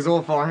 I use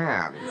all four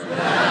hands.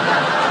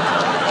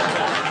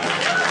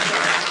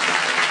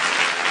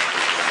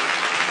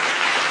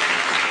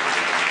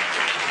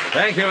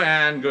 Thank you,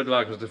 and good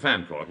luck, Mr.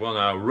 Fancourt. Well,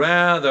 now,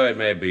 rare though it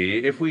may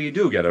be, if we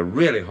do get a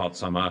really hot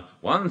summer,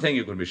 one thing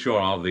you can be sure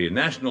of, the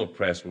national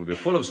press will be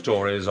full of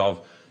stories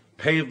of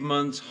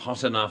pavements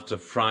hot enough to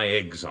fry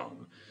eggs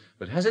on.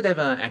 But has it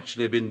ever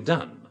actually been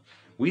done?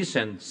 We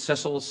sent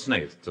Cecil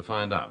Snaith to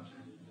find out.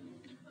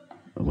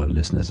 Well,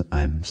 listeners,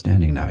 I'm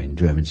standing now in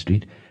Jermyn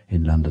Street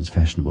in London's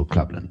fashionable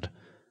clubland.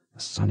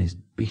 The sun is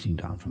beating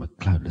down from a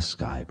cloudless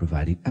sky,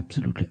 providing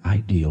absolutely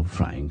ideal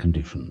frying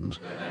conditions.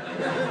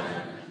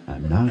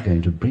 I'm now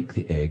going to break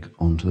the egg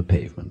onto the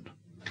pavement.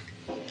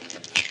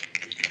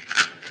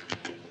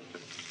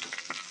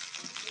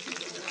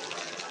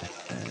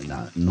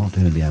 Now, not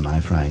only am I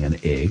frying an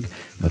egg,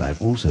 but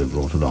I've also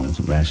brought along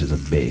some rashers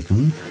of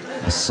bacon,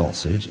 a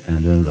sausage,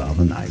 and a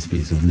rather nice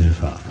piece of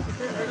liver.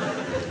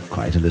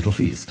 Quite a little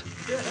feast.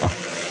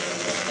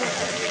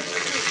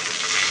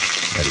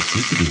 But it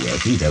seems to be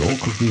working. They're all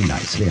cooking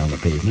nicely on the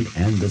pavement,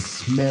 and the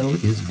smell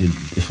is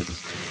delicious.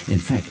 In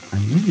fact,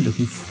 I'm really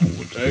looking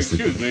forward to this.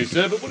 Excuse me,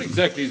 sir, but what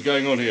exactly is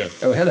going on here?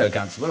 Oh, hello,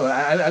 Constable.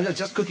 I was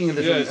just cooking a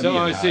little... Yes, so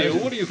I see.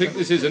 What do you think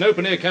this is, an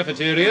open-air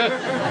cafeteria?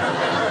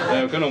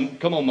 Now,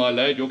 come on, my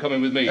lad, you're coming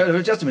with me.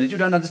 Just a minute, you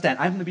don't understand.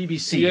 I'm from the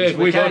BBC. Yes,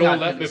 we've heard all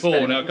that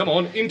before. Now, come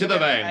on, into the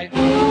van.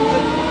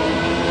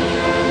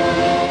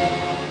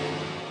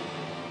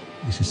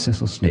 This is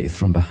Cecil Snaith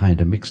from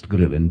behind a mixed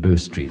grill in Bow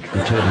Street,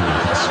 returning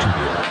into the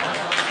studio.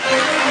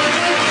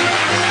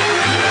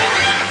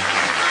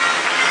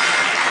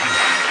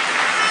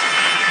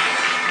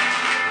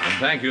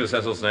 Thank you,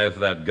 Cecil Snaith, for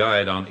that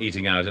guide on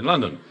eating out in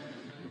London.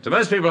 To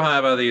most people,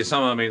 however, the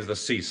summer means the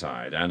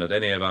seaside, and at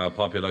any of our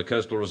popular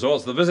coastal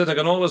resorts, the visitor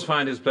can always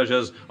find his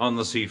pleasures on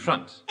the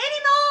seafront. Any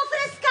more for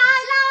the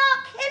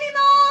skylark? Any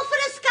more for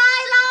the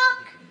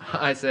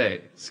skylark? I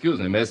say, excuse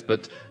me, miss,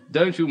 but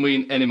don't you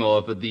mean any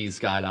more for these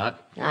skylark?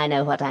 I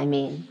know what I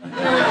mean.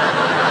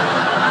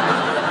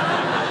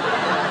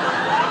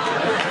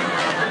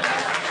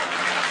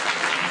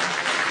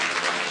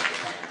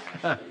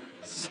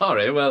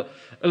 Sorry, well,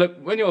 look,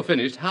 when you're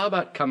finished, how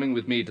about coming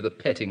with me to the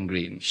petting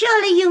green?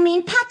 Surely you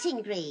mean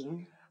putting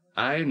green.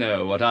 I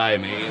know what I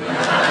mean.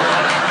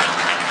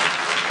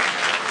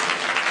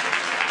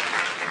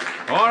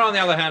 Or, on the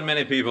other hand,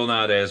 many people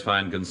nowadays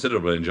find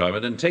considerable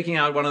enjoyment in taking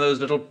out one of those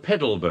little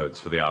pedal boats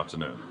for the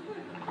afternoon.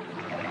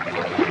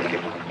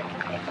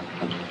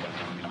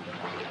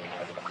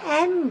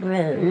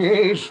 Ambrose.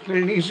 Yes,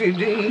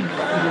 Felicity.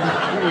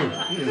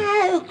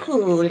 How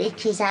cool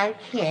it is out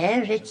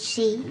here at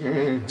sea,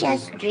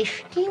 just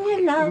drifting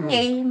along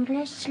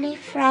aimlessly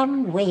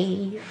from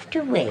wave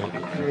to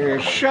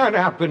wave. Shut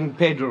up and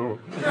pedal.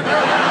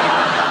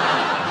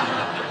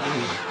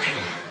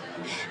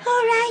 All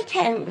right,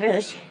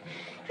 Ambrose,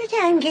 but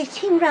I'm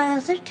getting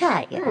rather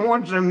tired.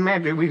 What's the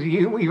matter with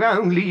you? We've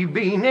only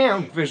been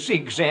out for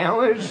 6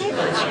 hours.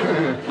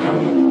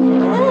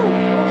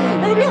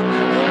 Oh,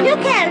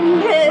 look,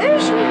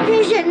 Ambrose,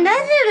 there's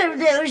another of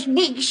those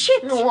big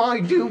ships. Oh, I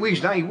do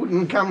wish they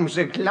wouldn't come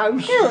so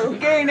close.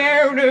 Get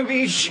out of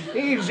it.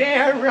 It's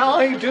our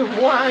right of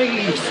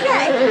way. That's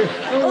right.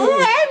 Oh,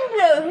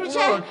 Ambrose,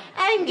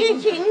 I'm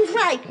getting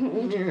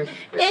frightened.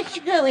 Let's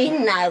go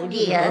in now,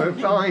 dear. A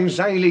fine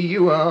sailor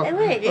you are.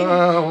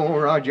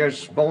 Oh, I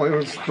just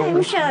spoiled sport.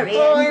 I'm sorry,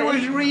 I Ambrose.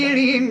 was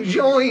really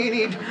enjoying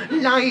it,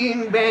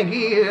 lying back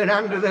here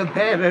under the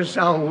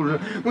parasol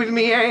with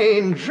me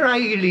hand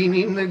trailing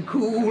in the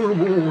cool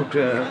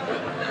water.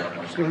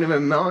 So never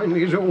mind,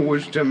 there's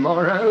always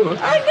tomorrow.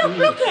 Oh,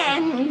 look,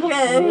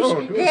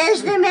 Ambrose.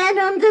 There's the man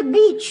on the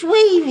beach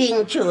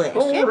waving to us.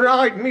 All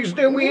right,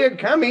 mister, we're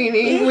coming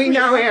in. We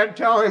know our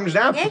time's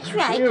up. That's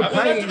right. You're La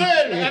paying-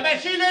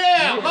 machine est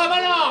là,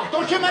 revenons,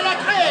 touchez-moi la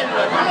traîne,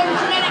 prenez le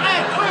chemin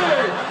d'arrêt,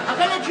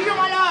 après le tuyau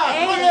malade,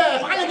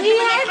 prenez le We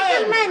chemin have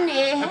the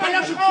money. après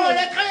le chemin,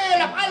 la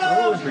traîne, après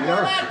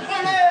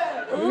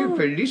Oh,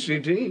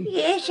 Felicity.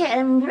 Yes, I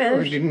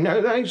Ambrose. didn't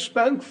know they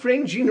spoke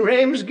French in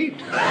Ramsgate.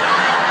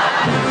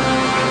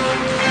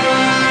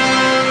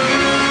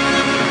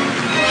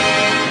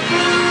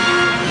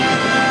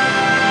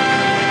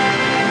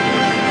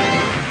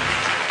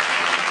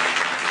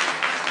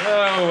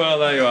 Oh, well,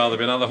 there you are. There'll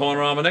be another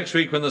Hornorama next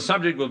week when the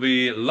subject will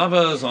be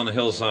lovers on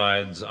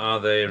hillsides. Are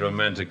they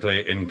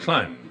romantically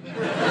inclined?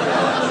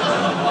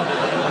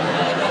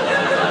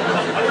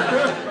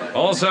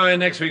 Also, in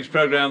next week's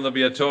programme, there'll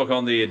be a talk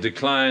on the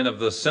decline of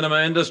the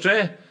cinema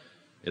industry,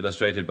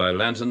 illustrated by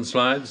lantern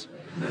slides.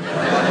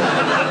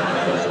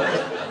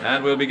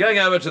 And we'll be going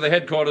over to the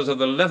headquarters of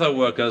the Leather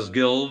Workers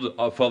Guild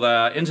for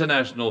their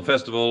International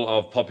Festival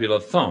of Popular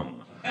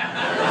Thong.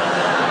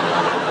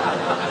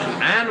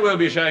 And we'll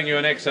be showing you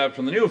an excerpt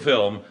from the new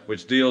film,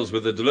 which deals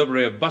with the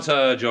delivery of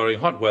butter during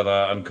hot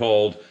weather and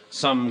called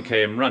Some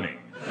Came Running.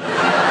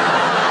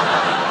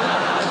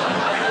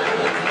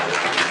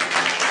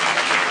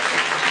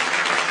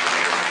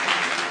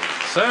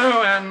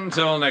 So,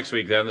 until next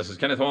week then, this is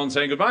Kenneth Horne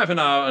saying goodbye for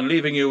now and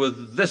leaving you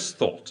with this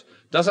thought.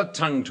 Does a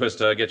tongue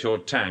twister get your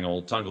tang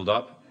all tangled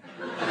up?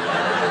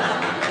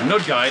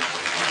 Nut guide.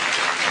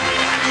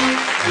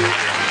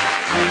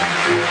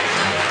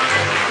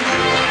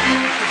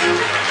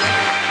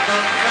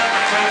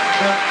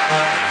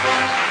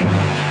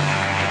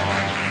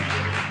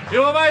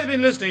 You have both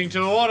been listening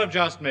to what have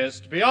just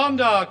missed Beyond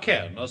Our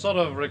Ken, a sort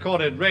of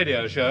recorded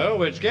radio show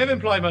which gave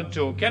employment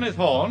to Kenneth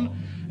Horne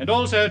and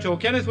also to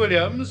Kenneth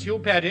Williams, Hugh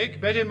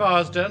Paddick, Betty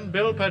Marsden,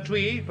 Bill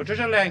Pertwee,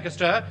 Patricia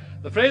Lancaster,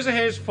 the Fraser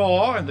Hayes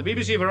Four, and the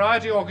BBC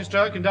Variety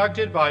Orchestra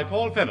conducted by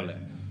Paul Fennelly.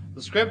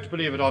 The script,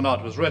 believe it or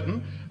not, was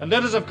written, and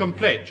letters of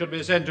complaint should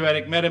be sent to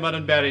Eric Merriman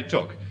and Barry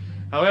Took.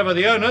 However,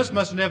 the onus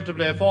must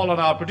inevitably fall on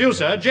our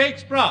producer,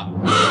 Jake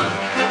Brown.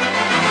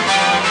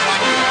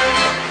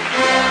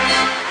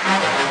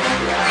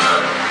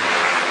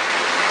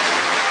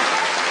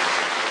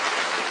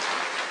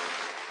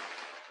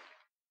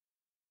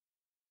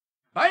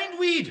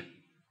 Bindweed!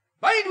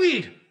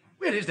 Bindweed!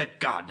 Where is that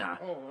gardener?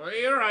 Oh,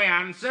 here I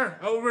am, sir.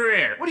 Over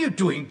here. What are you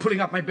doing,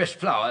 pulling up my best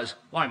flowers?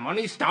 Why,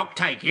 money stock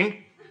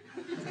taking.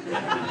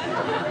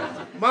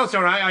 Well,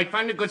 sir, I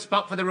found a good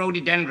spot for the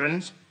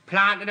rhododendrons.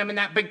 Planted them in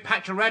that big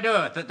patch of red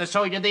earth at the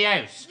side of the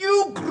house.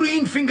 You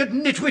green-fingered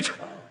nitwit!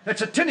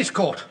 That's a tennis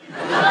court.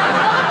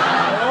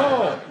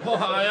 I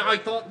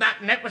thought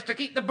that net was to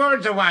keep the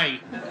birds away.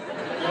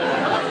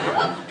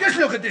 Just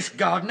look at this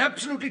garden,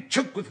 absolutely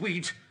choked with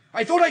weeds.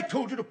 I thought I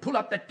told you to pull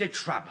up that dead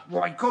shrub.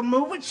 Well, I couldn't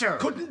move it, sir.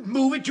 Couldn't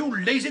move it, you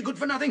lazy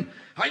good-for-nothing.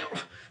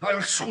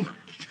 I'll soon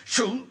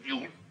show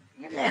you.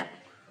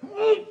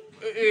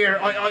 Here,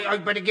 I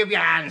better give you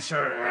an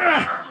answer.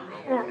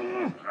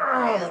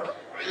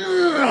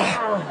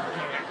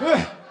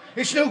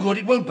 It's no good,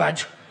 it won't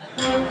budge.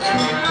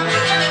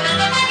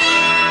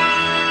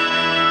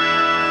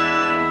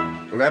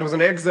 That was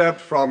an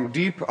excerpt from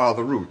Deep Are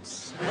the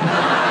Roots.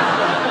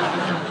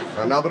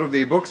 Another of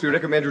the books we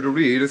recommend you to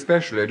read,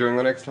 especially during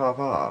the next half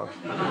hour.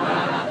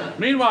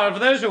 Meanwhile, for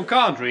those who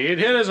can't read,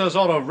 here is a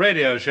sort of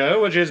radio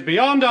show which is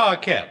Beyond Our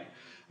Ken.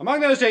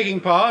 Among those taking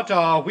part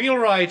are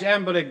Wheelwright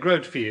Amberley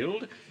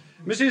Grotefield,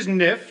 Mrs.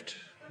 Nift,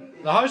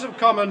 the House of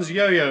Commons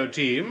yo-yo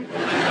team,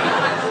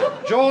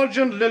 George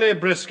and Lily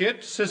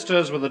Brisket,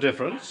 sisters with a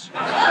difference,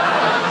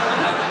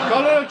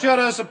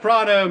 coloratura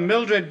soprano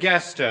Mildred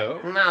Gasto.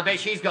 I bet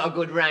she's got a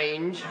good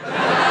range.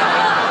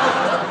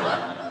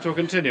 To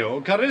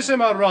continue,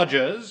 Carissima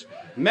Rogers,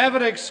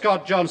 Maverick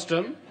Scott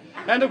Johnston,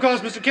 and, of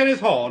course, Mr. Kenneth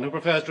Horne, who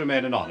prefers to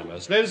remain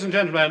anonymous. Ladies and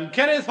gentlemen,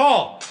 Kenneth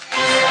Horne.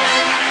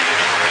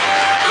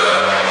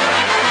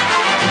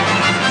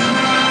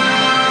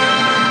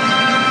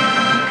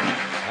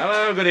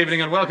 Hello, good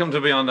evening, and welcome to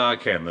Beyond Our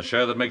Ken, the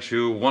show that makes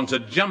you want to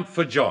jump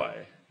for joy.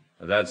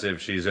 That's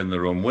if she's in the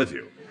room with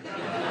you.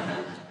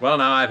 Well,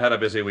 now, I've had a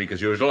busy week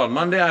as usual. On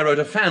Monday, I wrote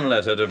a fan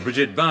letter to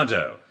Bridget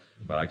Bardot.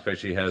 Well, I expect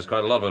she has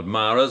quite a lot of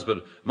admirers,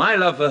 but my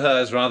love for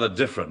her is rather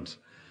different.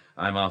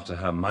 I'm after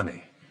her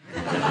money.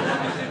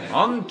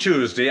 On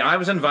Tuesday, I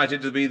was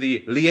invited to be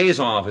the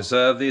liaison officer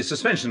of the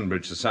Suspension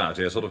Bridge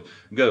Society, a sort of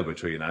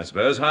go-between, I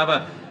suppose.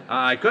 However,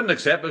 I couldn't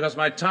accept because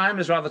my time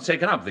is rather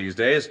taken up these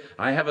days.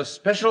 I have a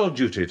special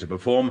duty to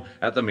perform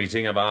at the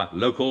meeting of our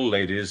local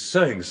ladies'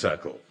 sewing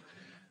circle.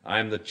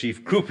 I'm the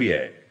chief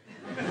croupier.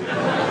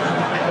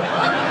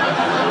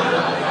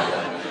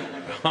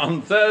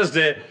 On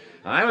Thursday,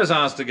 I was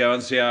asked to go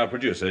and see our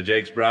producer,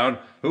 Jakes Brown,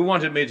 who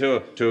wanted me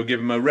to give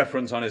him a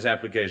reference on his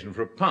application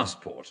for a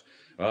passport.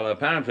 Well,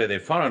 apparently the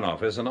Foreign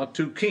Office are not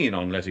too keen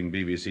on letting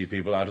BBC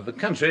people out of the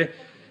country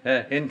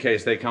in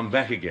case they come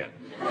back again.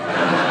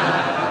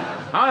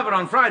 However,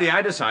 on Friday,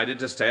 I decided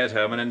to stay at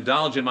home and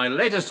indulge in my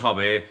latest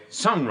hobby,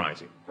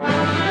 songwriting.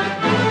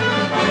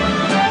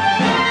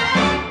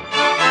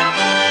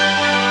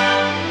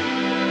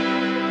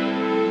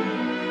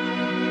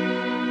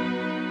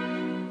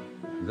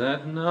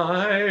 That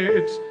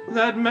night,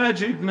 that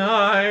magic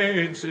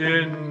night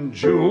in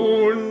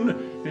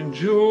June.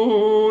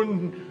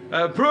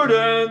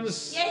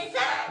 Prudence! Yes,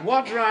 sir?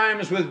 What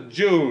rhymes with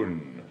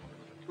June?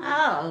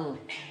 Oh,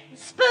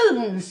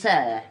 spoon,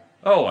 sir.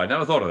 Oh, I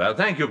never thought of that.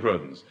 Thank you,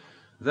 Prudence.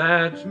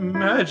 That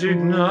magic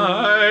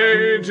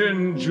night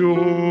in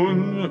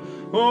June,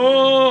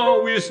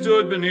 oh, we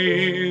stood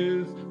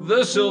beneath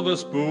the silver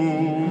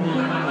spoon.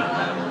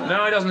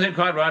 No, it doesn't seem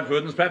quite right,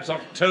 Prudence. Perhaps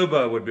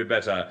October would be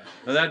better.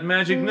 That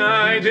magic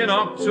night in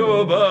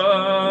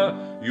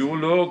October, you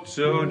looked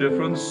so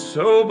different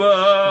sober.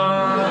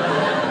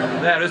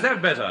 There, is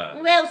that better?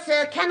 Well,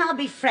 sir, can I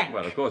be frank?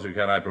 Well, of course you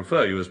can. I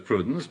prefer you as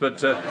Prudence,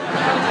 but...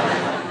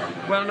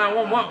 Well, now,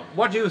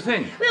 what do you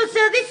think? Well,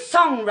 sir, this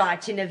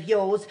songwriting of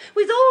yours,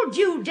 with all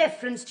due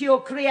deference to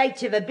your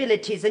creative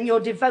abilities and your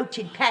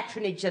devoted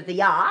patronage of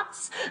the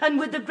arts, and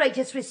with the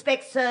greatest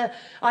respect, sir,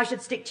 I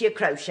should stick to your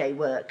crochet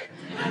work.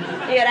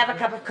 Here, have a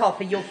cup of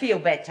coffee. You'll feel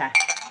better.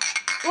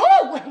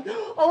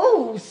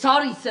 Oh,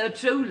 sorry, sir,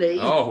 truly.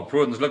 Oh,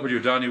 Prudence, look what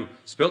you've done. You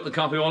spilt the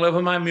coffee all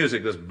over my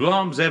music. There's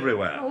blobs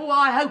everywhere. Oh,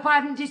 I hope I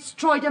haven't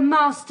destroyed a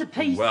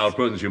masterpiece. Well,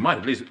 Prudence, you might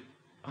at least...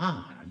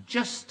 Ah,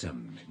 just a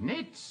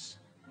minute.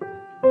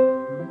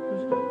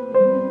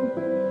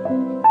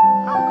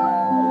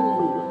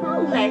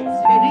 Oh,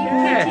 that's very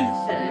pretty,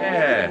 sir.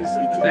 Yes.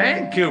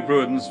 Thank you,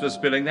 Prudence, for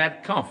spilling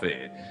that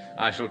coffee.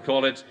 I shall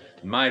call it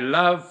My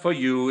Love for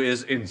You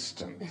is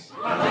Instant.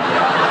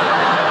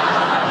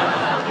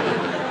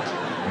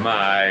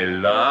 My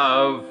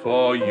love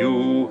for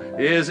you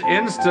is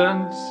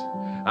instant.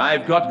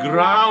 I've got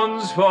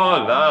grounds for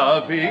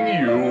loving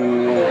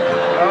you.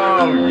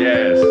 Oh,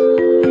 yes.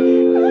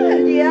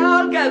 Yeah,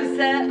 I'll go,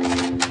 sir.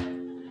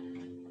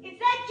 It's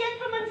that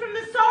gentleman from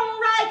the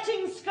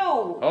songwriting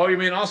school. Oh, you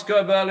mean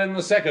Oscar Berlin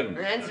II?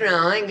 That's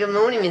right. Good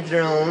morning,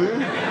 Mr.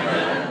 Horne.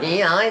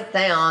 Yeah, I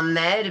say I'm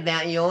mad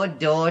about your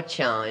door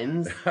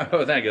chimes.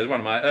 Oh, thank you. It's one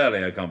of my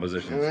earlier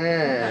compositions.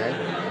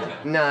 Yeah.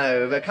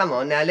 No, but come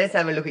on, now let's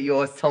have a look at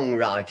your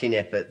songwriting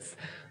efforts.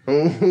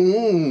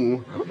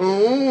 Ooh,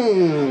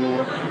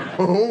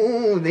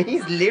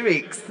 these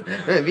lyrics,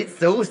 a bit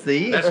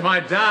saucy. That's my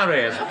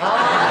diary.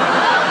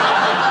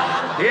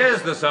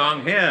 Here's the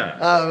song here.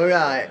 Oh,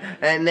 right.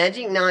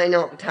 Magic night in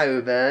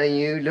October,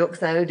 you look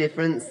so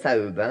different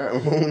sober.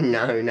 Oh,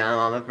 no,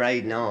 I'm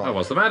afraid not. Oh,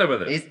 what's the matter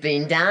with it? It's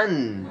been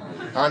done.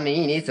 I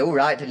mean, it's all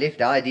right to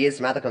lift ideas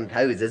from other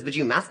composers, but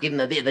you must give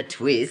them a bit of a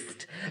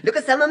twist. Look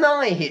at some of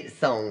my hit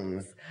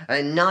songs.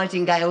 A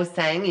nightingale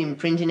sang in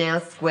Printing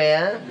House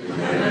Square.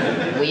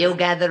 We'll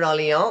gather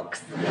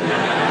hollyoaks.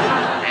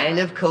 And,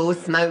 of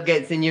course, smoke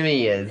gets in your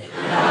ears.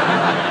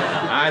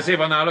 I see.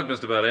 Well, now, look,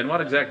 Mr. Berlin,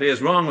 what exactly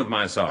is wrong with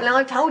my song? Well,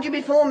 I've told you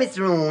before,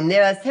 Mr. Horne,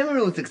 there are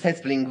several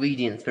successful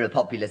ingredients for a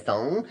popular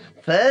song.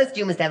 First,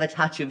 you must have a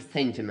touch of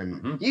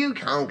sentiment. Mm-hmm. You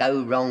can't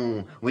go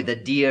wrong with a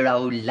dear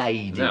old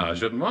lady. No, I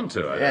shouldn't want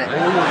to.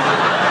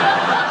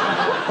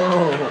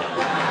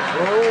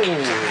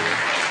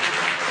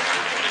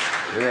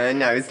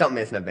 No, stop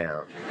messing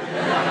about.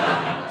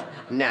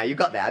 Now, you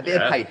got that, a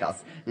bit of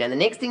pathos. Now, the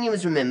next thing you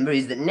must remember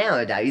is that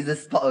nowadays a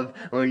spot of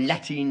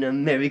Latin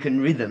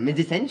American rhythm is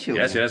essential.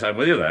 Yes, I'm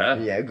with you there.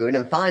 Yeah, good.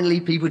 And finally,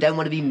 people don't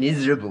want to be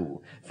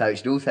miserable. So it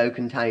should also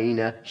contain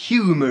a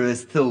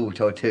humorous thought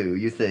or two,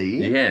 you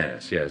see.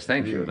 Yes,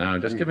 thank you. Now,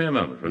 just give me a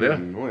moment, will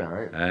you? All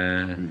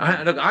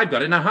right. Look, I've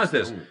got it. Now, how's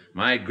this?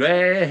 My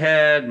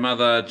grey-haired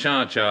mother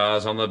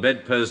cha-chas on the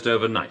bedpost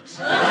overnight.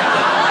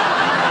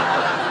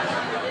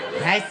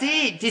 That's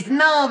it. It's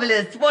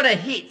marvellous. What a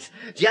hit.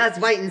 Just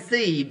wait and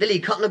see. Billy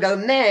Cotton will go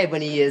mad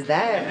when he hears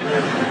that.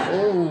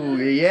 Oh,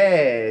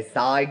 yes.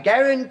 I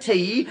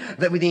guarantee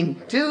that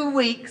within 2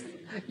 weeks,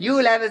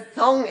 you'll have a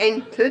song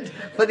entered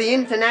for the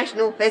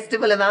International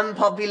Festival of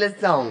Unpopular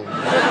Songs.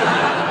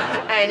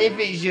 And if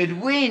it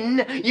should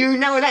win, you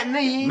know what that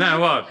means. No,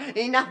 what?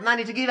 Enough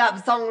money to give up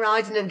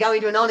songwriting and go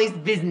into an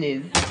honest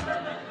business.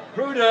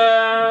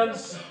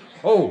 Prudence!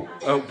 Oh,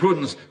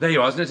 Prudence, there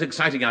you are. Isn't it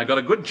exciting? I got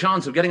a good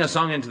chance of getting a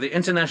song into the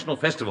International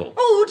Festival.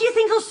 Oh, do you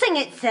think I'll sing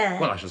it, sir?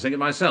 Well, I shall sing it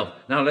myself.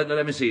 Now,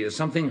 let me see. It's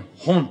something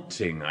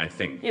haunting, I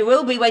think. It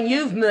will be when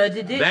you've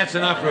murdered it. That's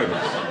enough,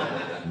 Prudence.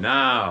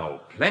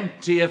 Now,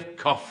 plenty of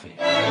coffee.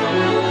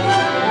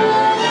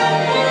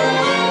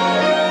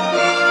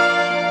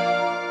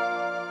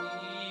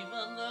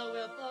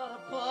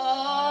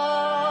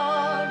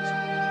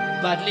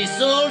 Badly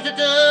salted,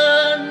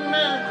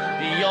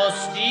 you're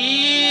still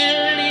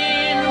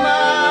in my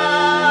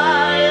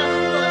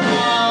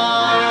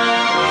heart.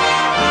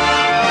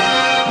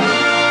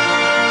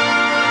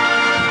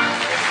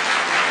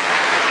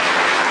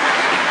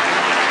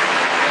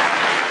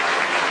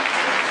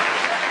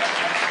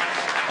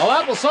 Well,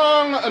 that was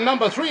song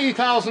number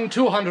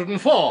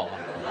 3204.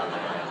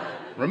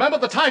 Remember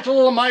the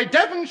title, My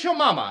Devonshire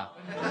Mama.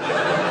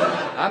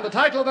 And the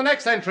title of the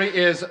next entry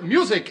is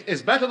Music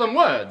is Better Than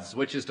Words,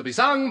 which is to be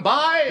sung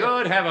by...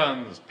 Good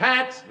heavens,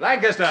 Pat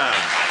Lancaster.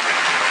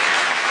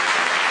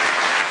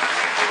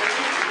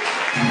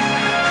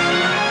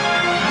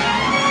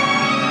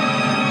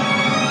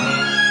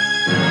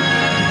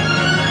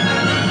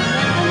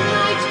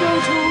 Nights go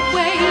to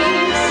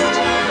waste,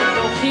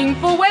 looking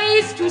for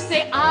ways to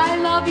say I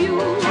love you.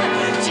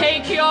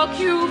 Take your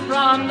cue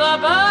from the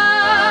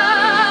birds.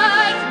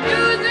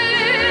 Music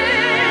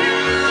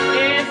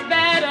is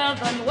better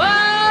than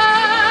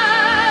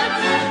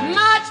words,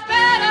 much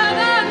better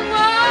than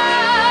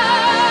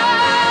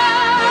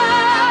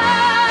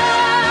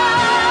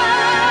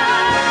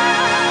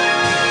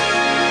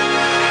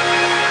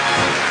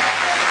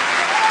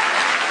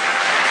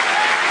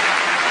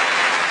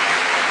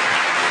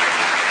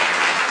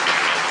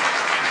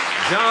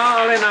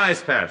Jolly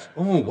nice, Pat.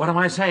 Oh, what am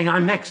I saying?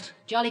 I'm next.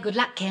 Jolly good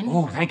luck, Ken.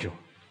 Oh, thank you.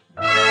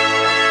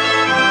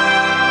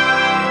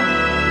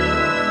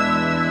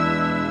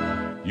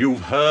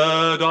 You've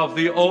heard of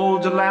the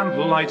old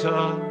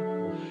lamplighter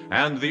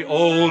and the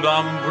old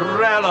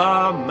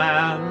umbrella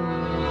man,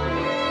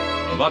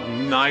 but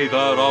neither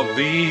of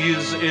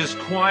these is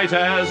quite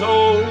as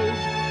old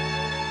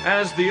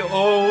as the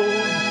old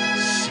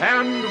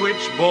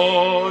sandwich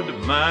board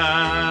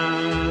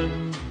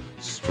man,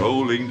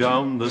 strolling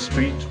down the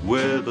street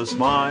with a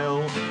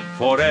smile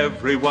for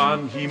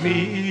everyone he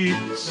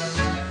meets.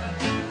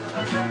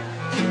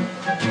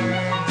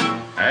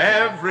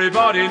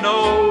 Everybody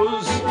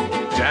knows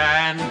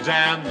Dan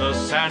the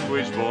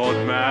sandwich board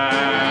man,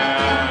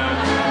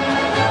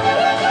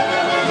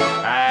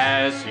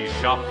 as he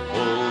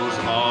shuffles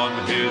on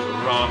his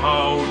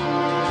round.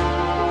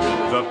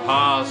 The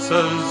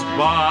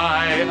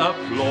passers-by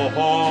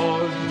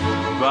applaud,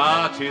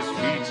 but his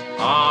feet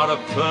are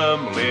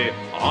firmly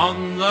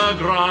on the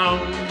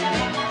ground.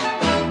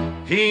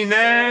 He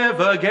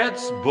never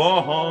gets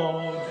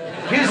bored.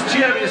 His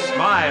cheery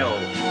smile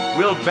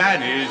will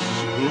banish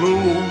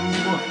gloom,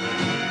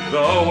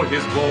 though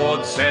his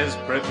board says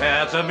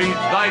prepare to meet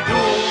thy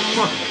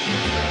doom.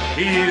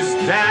 He's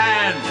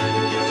Dan,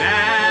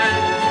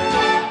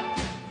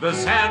 the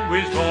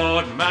sandwich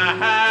board man.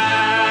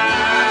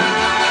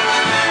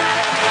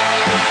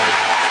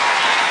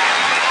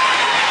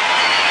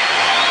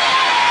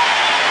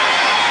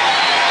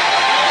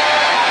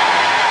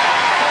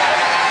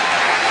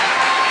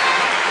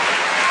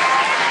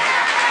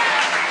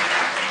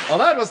 Well,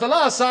 that was the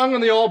last song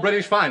in the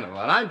All-British Final,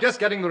 and I'm just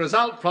getting the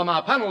result from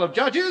our panel of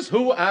judges,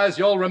 who, as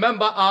you'll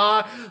remember,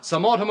 are Sir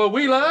Mortimer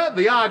Wheeler,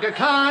 the Aga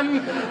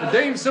Khan,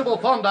 Dame Sybil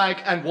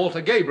Thorndike, and Walter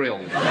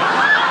Gabriel.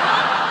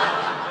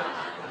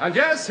 And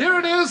yes, here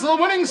it is, the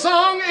winning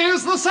song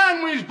is The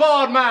Sandwich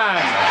Board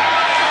Man.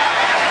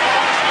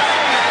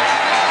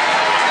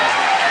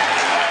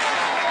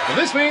 So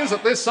this means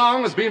that this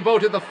song has been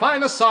voted the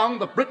finest song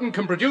that Britain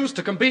can produce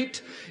to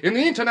compete in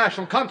the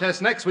international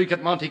contest next week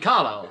at Monte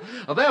Carlo.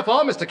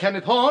 Therefore, Mr.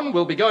 Kenneth Horne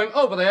will be going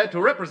over there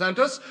to represent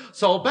us,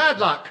 so bad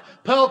luck,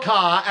 Pearl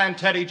Carr and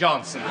Teddy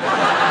Johnson.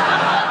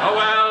 Oh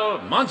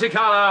well, Monte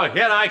Carlo,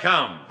 here I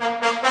come.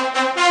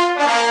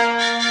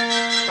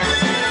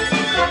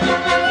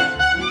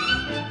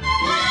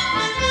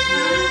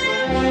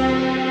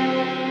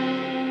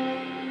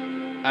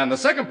 And the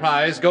second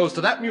prize goes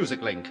to that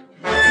music link.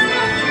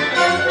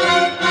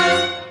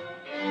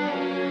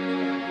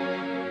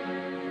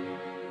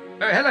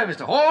 Hello,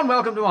 Mr. Horne.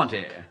 Welcome to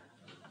Monty.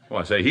 Oh,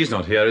 I say, he's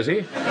not here, is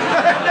he?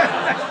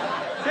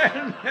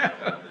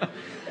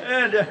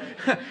 And,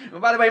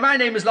 by the way, my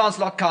name is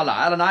Lancelot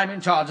Carlyle, and I'm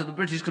in charge of the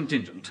British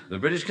contingent. The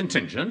British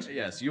contingent?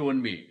 Yes, you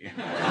and me.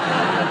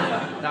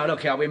 Now,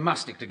 look here, we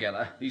must stick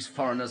together. These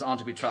foreigners aren't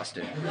to be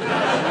trusted.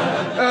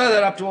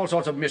 They're up to all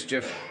sorts of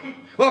mischief.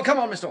 Well, come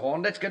on, Mr.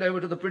 Horne, let's get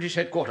over to the British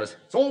headquarters.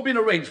 It's all been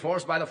arranged for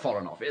us by the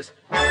Foreign Office.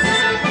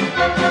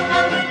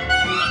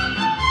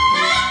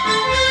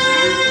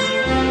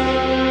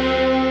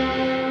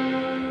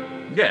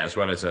 Yes,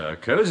 well, it's a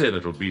cosy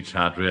little beach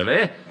hut,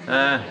 really.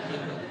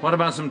 What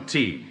about some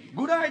tea?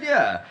 Good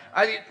idea.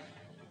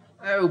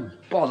 Oh,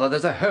 bother,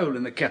 there's a hole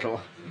in the kettle.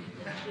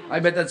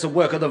 I bet that's the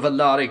work of the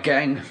Valari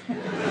gang.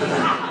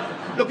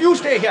 Look, you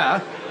stay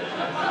here.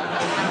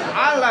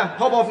 I'll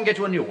hop off and get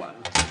you a new one.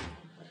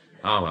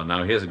 Ah, well,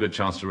 now, here's a good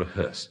chance to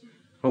rehearse.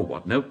 Oh,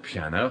 what, no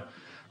piano?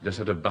 Just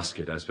have to busk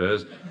it, I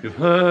suppose. You've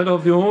heard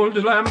of the old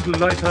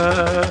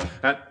lamplighter.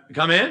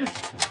 Come in.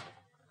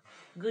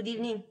 Good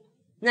evening.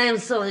 I am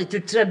sorry to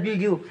trouble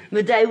you,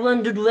 but I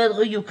wondered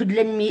whether you could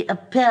lend me a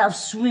pair of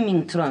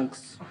swimming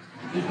trunks.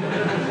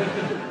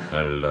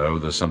 Hello,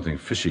 there's something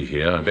fishy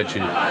here. I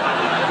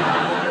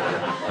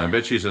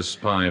bet she's a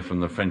spy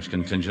from the French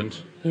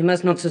contingent. You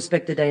must not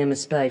suspect that I am a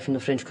spy from the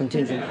French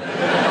contingent.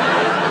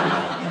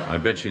 I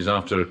bet she's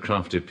after a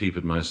crafty peep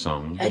at my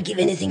song. I'd give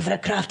anything for a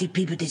crafty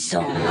peep at this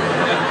song.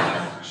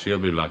 She'll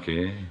be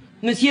lucky.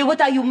 Monsieur,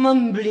 what are you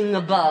mumbling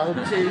about?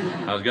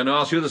 I was going to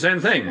ask you the same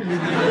thing.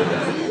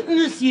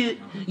 Monsieur,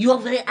 you are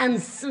very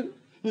handsome.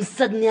 And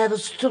suddenly I have a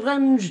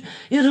strange,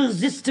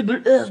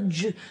 irresistible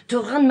urge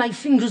to run my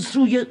fingers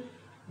through your...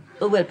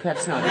 Oh, well,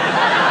 perhaps not.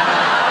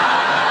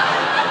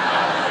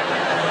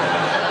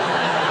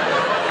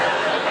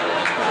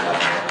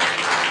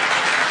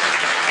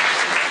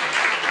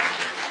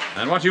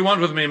 And what do you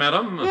want with me,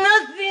 madam?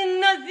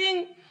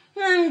 Nothing.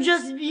 I'm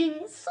just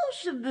being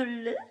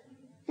sociable.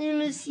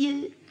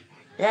 Monsieur,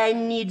 I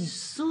need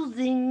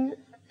soothing.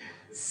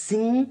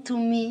 Sing to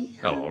me.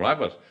 Oh, all right,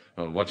 but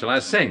what shall I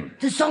sing?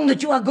 The song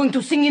that you are going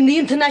to sing in the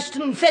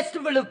International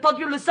Festival of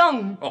Popular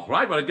Song. All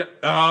right, well,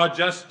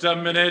 just a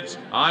minute.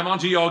 I'm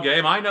onto your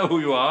game. I know who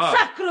you are.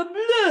 Sacre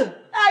bleu!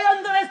 I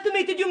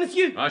underestimated you,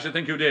 monsieur. I should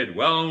think you did.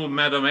 Well,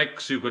 Madam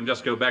X, you can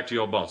just go back to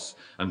your boss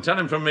and tell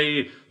him from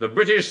me the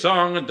British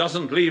song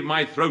doesn't leave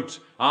my throat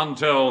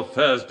until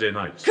Thursday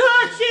night.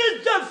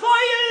 Curses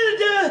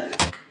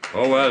foiled!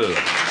 Oh, well.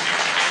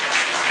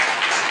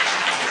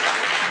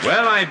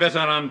 Well, I better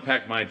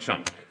unpack my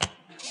trunk.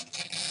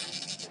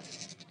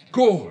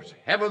 Good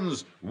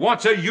heavens,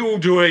 what are you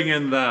doing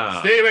in there?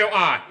 Stay where you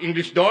are,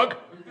 English dog.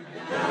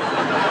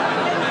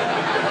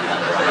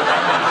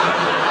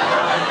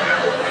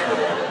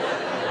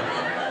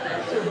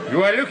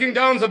 You are looking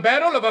down the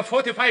barrel of a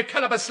 45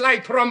 caliber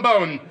slide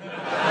trombone.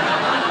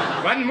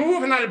 One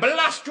move and I'll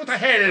blast you to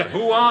hell.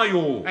 Who are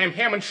you? I'm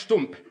Hermann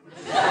Stump,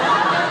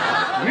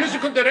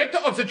 musical director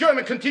of the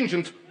German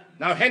contingent.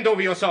 Now hand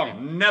over your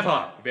song.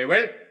 Never. Very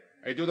well.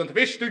 I do not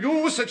wish to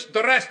use such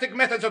drastic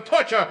methods of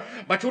torture,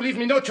 but you leave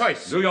me no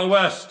choice. Do your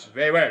worst.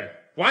 Very well.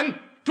 1,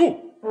 2. No,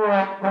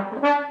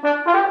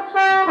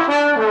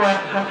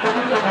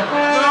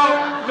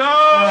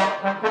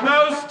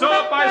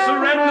 stop.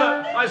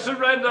 I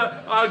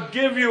surrender. I'll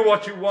give you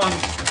what you want.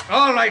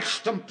 All right,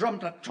 Stump, drum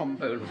that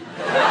trombone.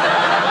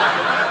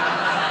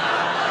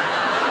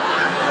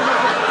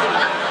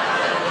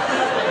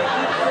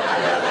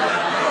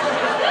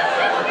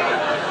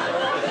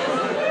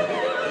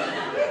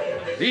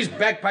 These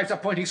bagpipes are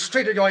pointing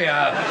straight at your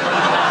ear.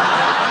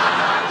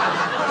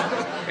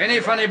 Any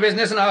funny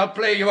business and I'll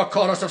play you a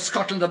chorus of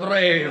Scotland the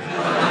Brave.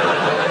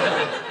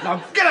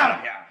 Now get out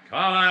of here!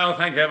 Carlyle,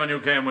 thank heaven you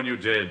came when you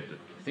did.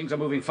 Things are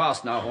moving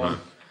fast now, Horne.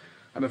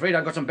 I'm afraid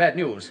I've got some bad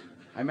news.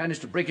 I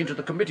managed to break into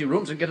the committee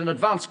rooms and get an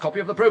advance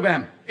copy of the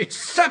program. It's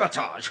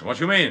sabotage! What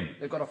do you mean?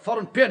 They've got a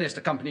foreign pianist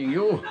accompanying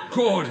you.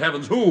 Good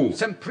heavens, who?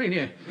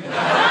 Semprini.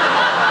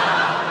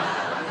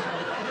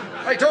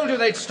 I told you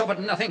they'd stop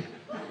at nothing.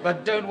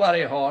 But don't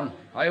worry, Horne.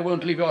 I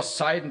won't leave your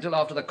side until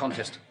after the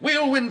contest.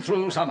 We'll win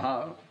through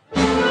somehow.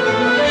 And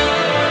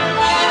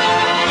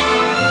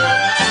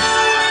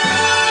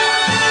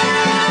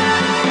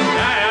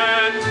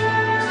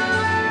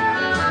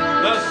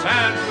the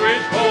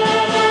sandwich bowl.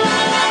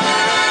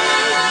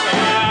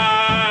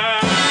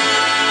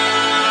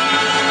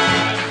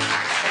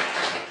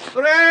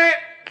 Hooray!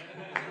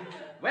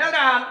 Well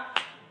done.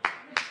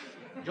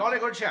 Jolly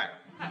good show.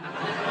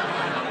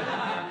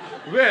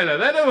 Well,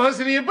 that was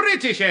the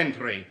British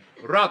entry.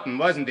 Rotten,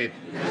 wasn't it?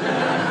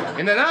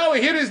 And now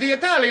here is the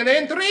Italian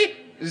entry.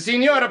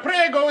 Signor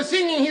Prego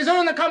singing his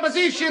own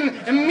composition,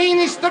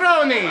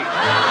 Minestrone.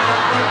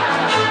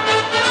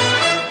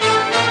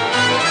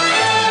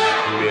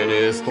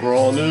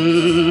 Minestrone,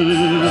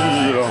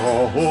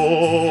 oh, oh.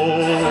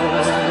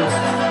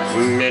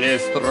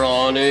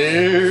 Minestrone,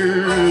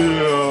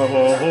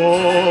 oh, oh.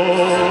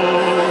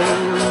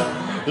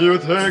 You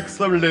take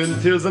some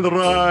lentils and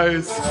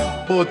rice,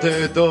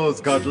 potatoes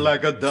cut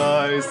like a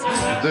dice.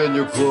 Then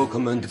you cook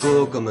 'em and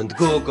cook 'em and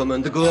cook 'em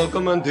and cook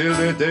 'em until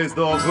they taste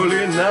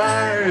awfully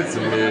nice.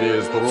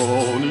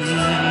 Minestrone,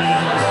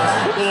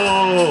 oh,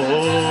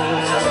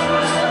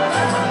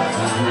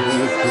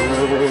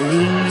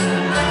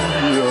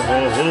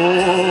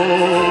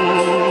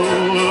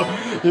 minestrone, oh.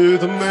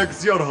 It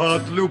makes your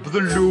heart loop the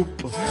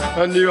loop,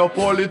 and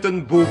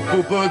Neapolitan boop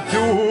boop a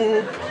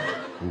doop.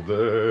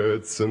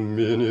 That's a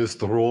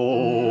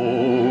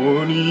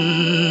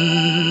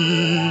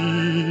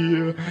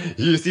minestrone.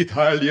 It's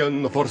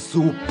Italian for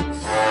soup.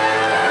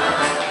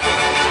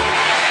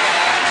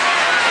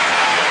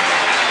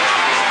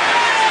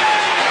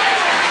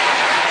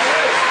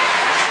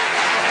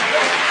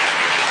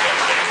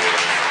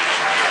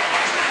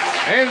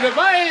 And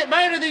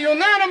by the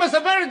unanimous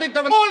verdict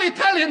of all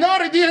Italian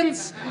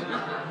audience,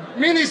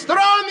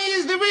 Minestrone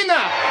is the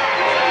winner.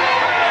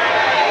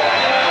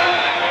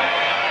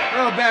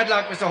 Oh, bad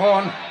luck, Mr.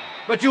 Horne.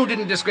 But you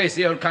didn't disgrace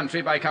the old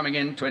country by coming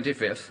in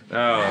 25th.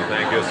 Oh,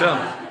 thank you,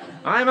 sir.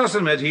 I must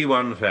admit he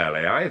won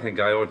fairly. I think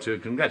I ought to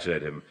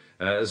congratulate him.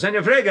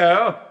 Senor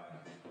Prego.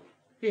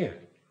 Here.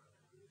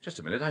 Just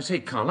a minute, I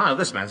say, Carlyle,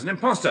 this man's an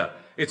imposter.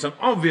 It's an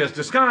obvious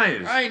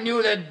disguise. I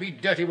knew there'd be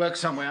dirty work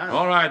somewhere.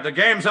 All right, the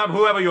game's up,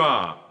 whoever you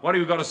are. What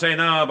have you got to say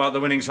now about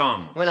the winning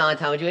song? Well, I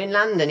told you in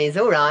London he's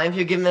all right if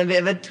you give him a bit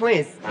of a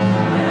twist.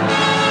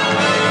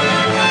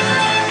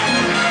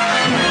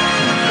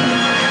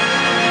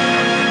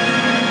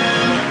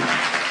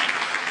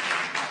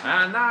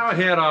 And now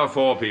here are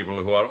four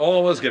people who are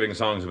always giving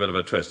songs a bit of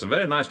a twist, and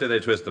very nicely they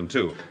twist them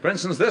too. For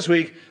instance, this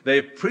week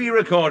they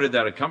pre-recorded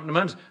their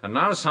accompaniment, and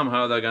now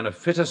somehow they're going to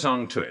fit a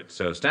song to it.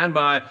 So stand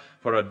by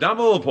for a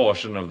double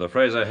portion of the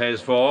Fraser Hayes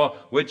Four,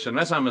 which,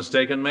 unless I'm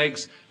mistaken,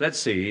 makes, let's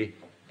see,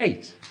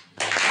 8.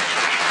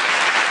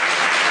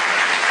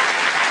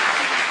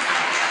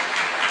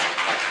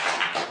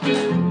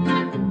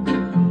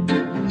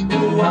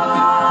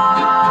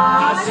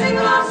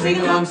 Sing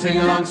along, sing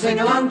along, sing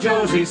along,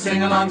 Josie.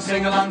 Sing along,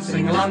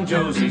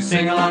 Josie.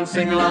 Sing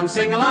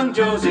along,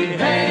 Josie.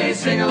 Hey,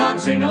 sing along,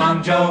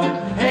 Joe.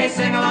 Hey,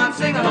 sing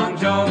along,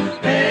 Joe.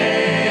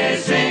 Hey,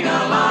 sing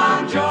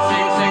along, Joe.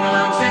 Sing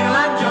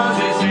along,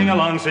 Josie. Sing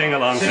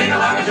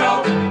along,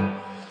 Joe.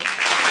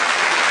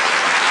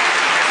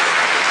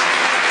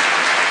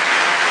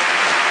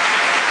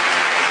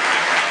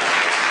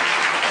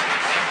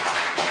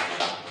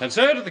 And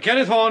so to the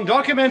Kenneth Horne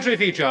documentary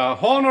feature,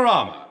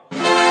 Hornorama.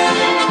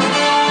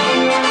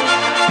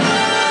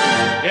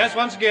 Yes,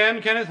 once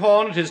again, Kenneth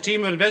Horne and his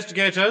team of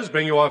investigators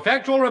bring you a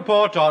factual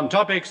report on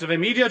topics of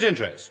immediate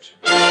interest.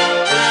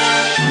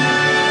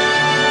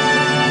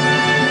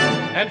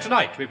 And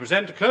tonight we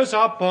present a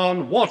close-up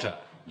on water.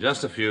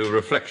 Just a few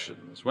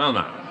reflections. Well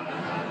now,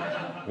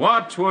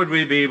 what would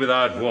we be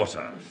without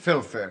water?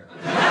 Filthy.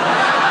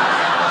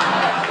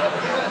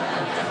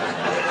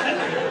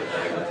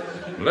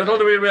 Little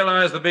do we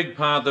realize the big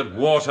part that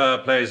water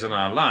plays in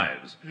our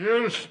lives.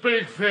 You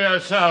speak for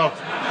yourself.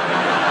 Well,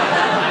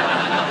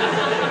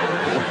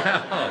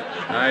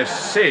 I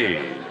see.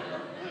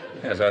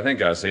 Yes, I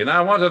think I see.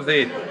 Now, what of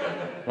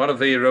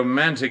the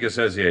romantic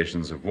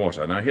associations of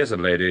water? Now, here's a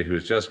lady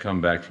who's just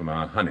come back from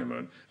our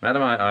honeymoon.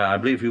 Madam, I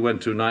believe you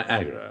went to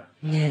Niagara.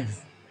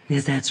 Yes,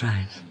 that's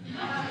right.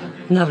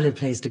 Lovely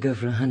place to go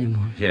for a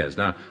honeymoon. Yes.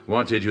 Now,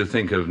 what did you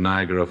think of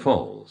Niagara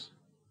Falls?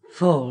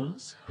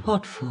 Falls?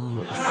 What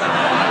falls?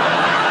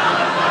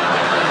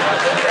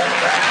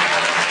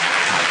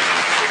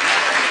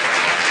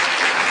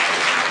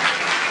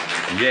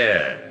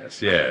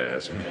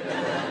 Yes.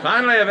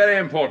 Finally, a very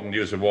important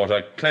use of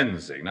water,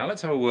 cleansing. Now,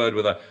 let's have a word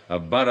with a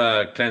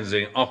borough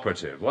cleansing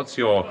operative. What's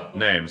your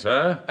name,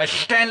 sir?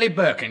 Stanley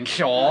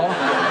Birkinshaw,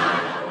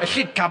 a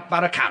Sidcup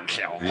Borough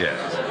Council.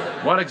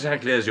 Yes. What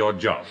exactly is your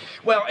job?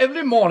 Well,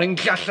 every morning,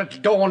 just as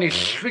dawn is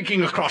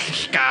streaking across the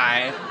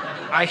sky,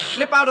 I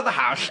slip out of the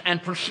house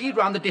and proceed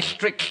round the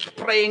district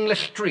spraying the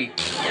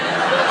streets.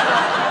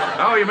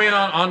 Oh, you mean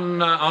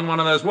on one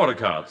of those water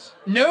carts?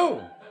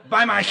 No,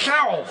 by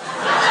myself.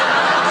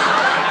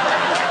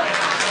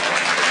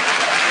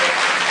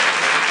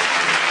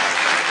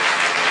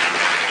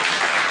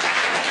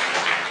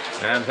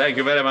 And thank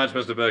you very much,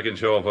 Mr.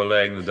 Birkinshaw, for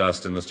laying the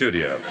dust in the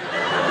studio.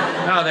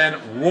 Now then,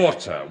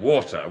 water.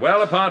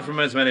 Well, apart from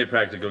its many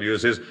practical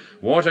uses,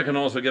 water can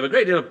also give a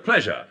great deal of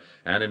pleasure.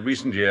 And in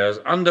recent years,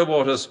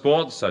 underwater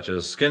sports such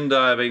as skin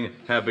diving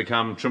have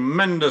become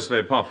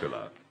tremendously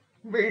popular.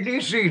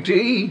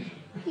 Felicity?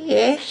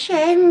 Yes,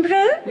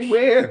 Ambrose?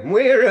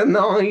 Where are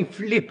my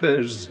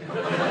flippers?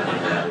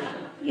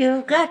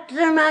 You've got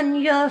them on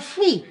your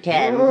feet,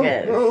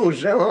 Ambrose. Oh,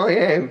 so I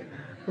have.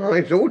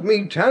 I thought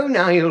me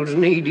toenails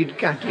needed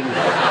cutting.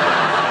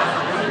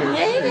 Well,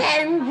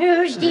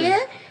 Ambrose, dear,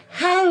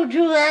 how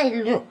do I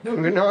look?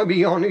 Can I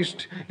be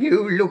honest?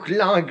 You look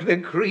like the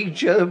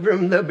creature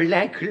from the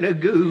Black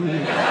Lagoon.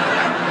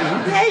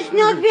 That's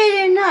not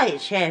very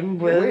nice,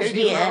 Ambrose,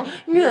 dear.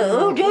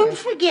 No, don't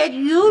forget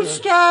you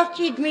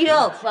started me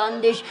off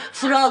on this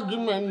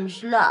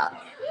frogman's laugh.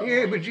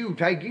 Yeah, but you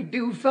take it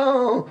too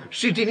far.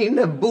 Sitting in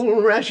the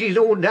bulrushes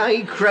all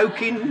day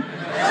croaking.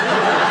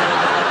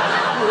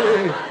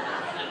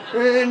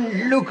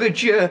 And look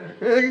at your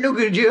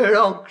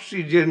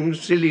oxygen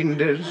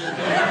cylinders.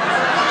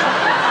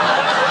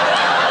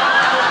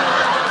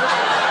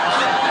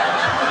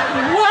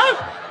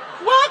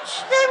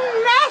 What's the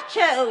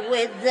matter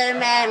with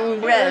them,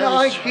 Ambrose? Well,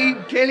 I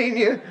keep telling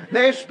you,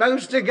 they're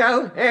supposed to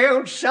go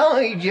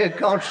outside your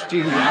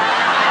costume.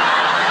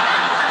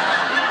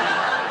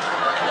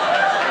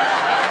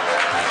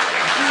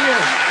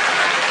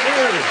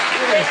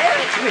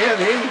 Yeah,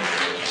 then.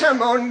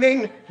 Come on,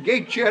 then.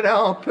 Get your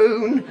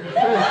harpoon.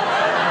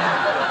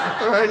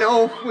 And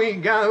off we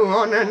go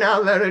on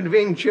another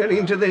adventure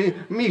into the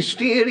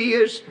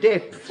mysterious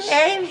depths.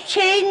 I've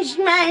changed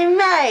my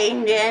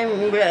mind,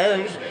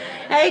 Ambrose.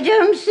 I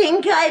don't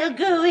think I'll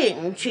go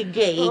in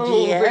today,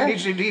 dear.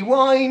 Felicity,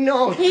 why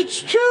not?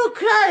 It's too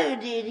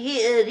crowded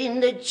here in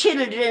the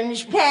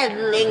children's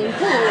paddling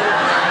pool.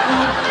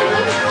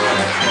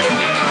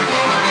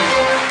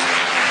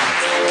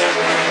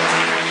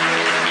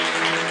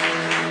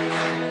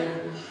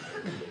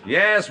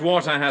 Yes,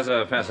 water has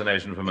a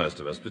fascination for most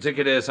of us,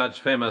 particularly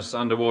such famous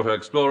underwater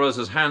explorers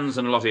as Hans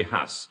and Lottie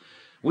Huss.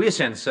 We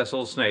sent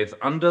Cecil Snaith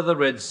under the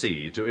Red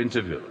Sea to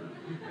interview them.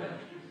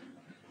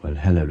 Well,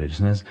 hello,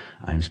 listeners.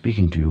 I'm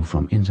speaking to you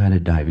from inside a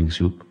diving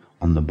suit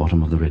on the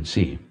bottom of the Red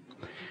Sea.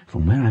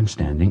 From where I'm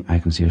standing, I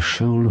can see a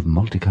shoal of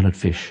multicolored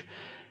fish.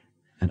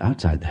 And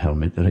outside the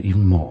helmet, there are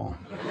even more.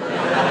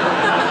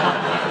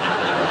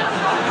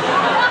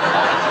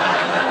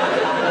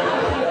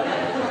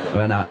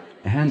 Well, now,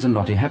 Hans and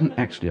Lottie haven't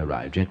actually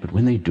arrived yet, but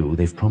when they do,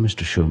 they've promised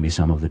to show me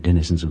some of the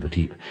denizens of the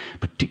deep,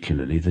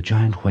 particularly the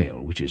giant whale,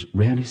 which is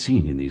rarely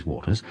seen in these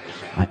waters.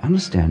 I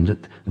understand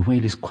that the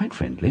whale is quite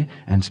friendly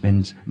and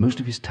spends most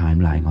of his time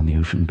lying on the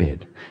ocean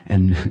bed.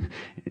 And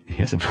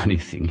here's a funny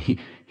thing,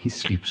 he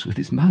sleeps with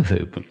his mouth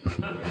open.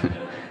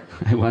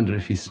 I wonder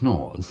if he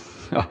snores.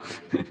 Oh,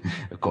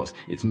 of course,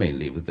 it's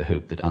mainly with the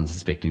hope that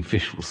unsuspecting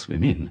fish will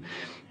swim in.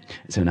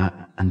 So now,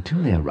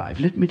 until they arrive,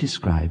 let me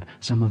describe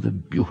some of the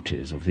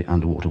beauties of the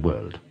underwater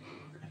world.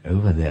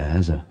 Over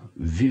there's a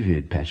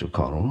vivid patch of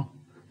coral.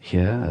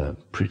 Here, a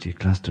pretty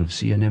cluster of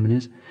sea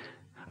anemones.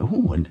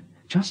 Oh, and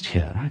just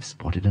here I've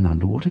spotted an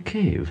underwater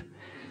cave.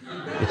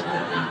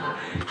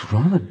 It's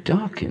rather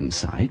dark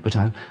inside, but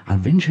I'll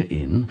venture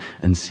in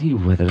and see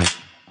whether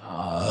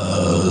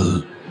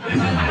Oh.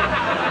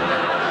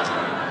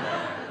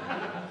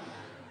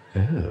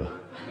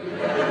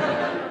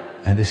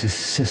 And this is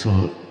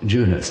Cecil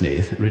Jonah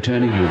Snaith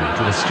returning you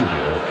to the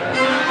studio.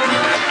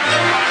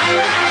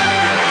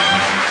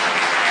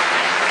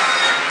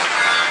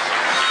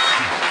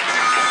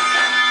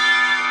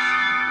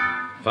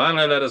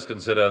 Finally, let us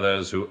consider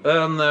those who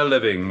earn their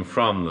living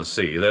from the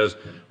sea, those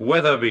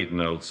weather-beaten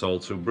old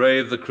salts who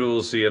brave the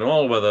cruel sea in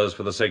all weathers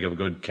for the sake of a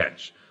good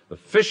catch. The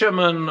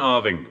fishermen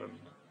of England.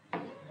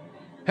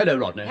 Hello,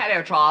 Rodney.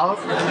 Hello, Charles.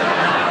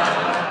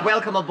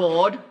 Welcome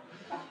aboard.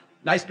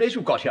 Nice place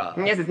you've got here.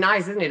 Yes, it's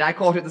nice, isn't it? I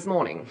caught it this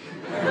morning.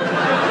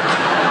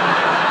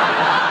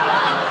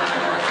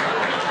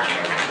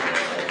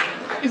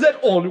 Is that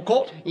all you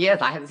caught?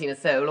 Yes, I haven't seen a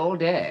soul all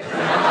day.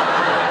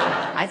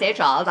 I say,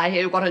 Charles, I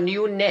hear you've got a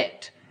new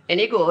net.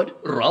 Any good?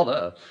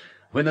 Rather.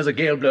 When there's a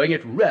gale blowing,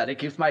 it rarely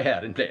keeps my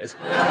hair in place.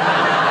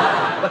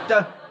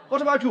 But,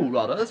 what about you,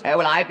 Rodders? Oh,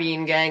 well, I've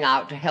been going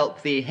out to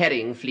help the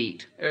herring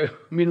fleet. You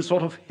mean a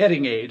sort of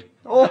herring aid?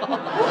 Oh,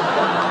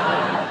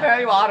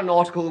 you are a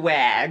nautical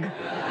wag.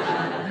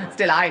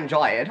 Still, I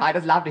enjoy it. I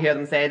just love to hear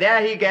them say,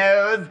 there he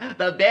goes,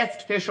 the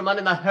best fisherman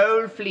in the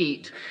whole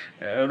fleet.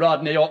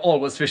 Rodney, you're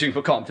always fishing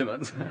for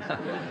compliments.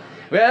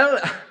 Well,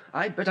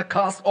 I'd better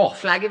cast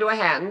off. Shall I give you a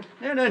hand?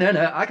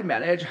 No, I can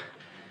manage.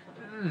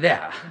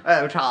 There.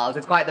 Oh, Charles,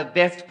 it's quite the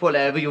best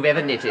pullover you've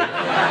ever knitted.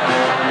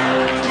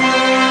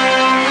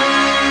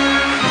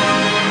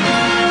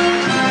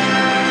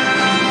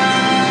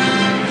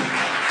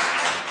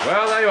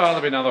 Well, there you are.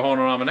 There'll be another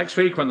Hornorama next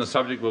week when the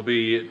subject will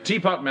be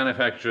teapot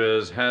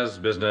manufacturers. Has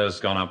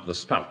business gone up the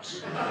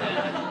spout?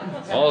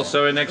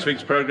 Also in next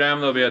week's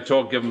programme, there'll be a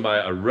talk given by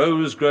a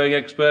rose-growing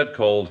expert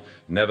called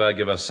Never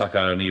Give a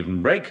Sucker an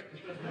Even Break.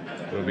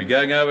 We'll be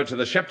going over to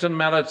the Shepton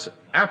Mallet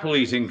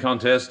apple-eating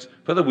contest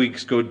for the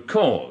week's good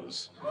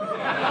cause.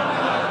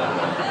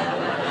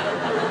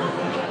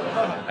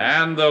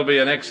 And there'll be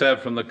an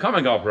excerpt from the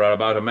comic opera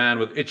about a man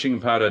with itching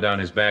powder down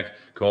his back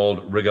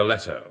called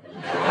Rigoletto.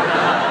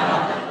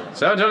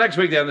 So until next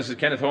week, then, this is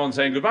Kenneth Horne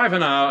saying goodbye for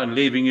now and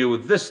leaving you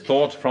with this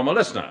thought from a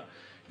listener.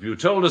 If you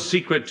told a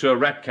secret to a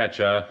rat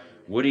catcher,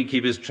 would he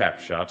keep his trap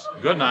shut?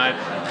 Good night.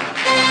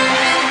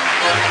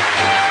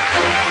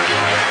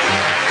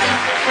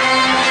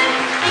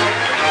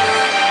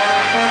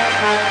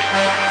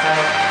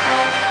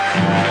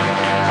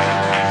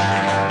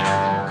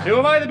 You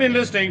have either been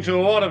listening to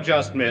or have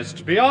just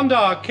missed Beyond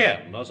Our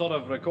Ken, a sort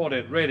of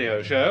recorded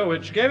radio show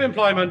which gave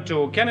employment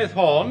to Kenneth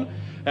Horne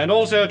and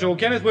also to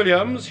Kenneth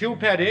Williams, Hugh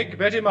Paddick,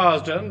 Betty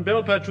Marsden,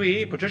 Bill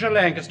Pertwee, Patricia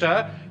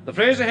Lancaster, the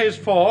Fraser Hayes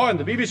Four, and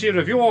the BBC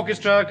Revue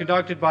Orchestra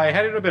conducted by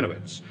Harry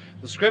Rabinowitz.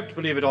 The script,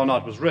 believe it or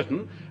not, was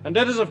written, and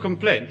letters of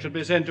complaint should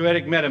be sent to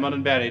Eric Merriman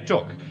and Barry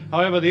Took.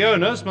 However, the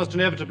onus must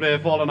inevitably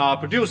fall on our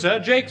producer,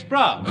 Jakes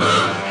Brown.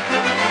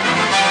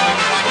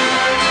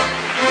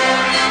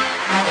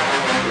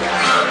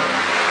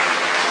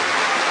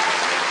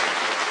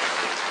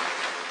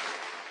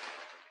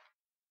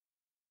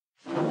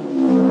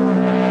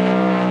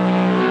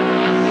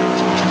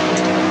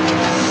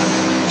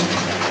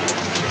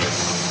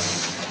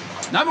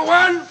 Number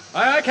one!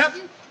 Aye, aye,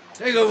 Captain.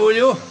 Take over, will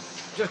you?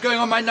 Just going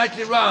on my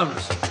nightly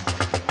rounds.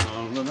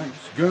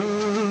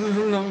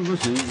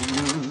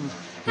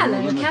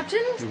 Hello,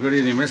 Captain. Good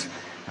evening, miss.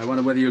 I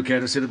wonder whether you care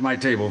to sit at my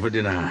table for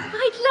dinner.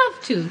 I'd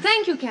love to.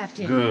 Thank you,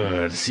 Captain.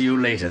 Good. See you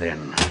later,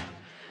 then.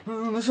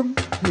 Oh,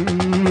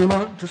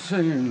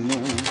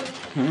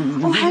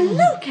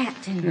 hello,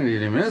 Captain. Good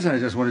evening, miss. I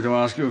just wanted to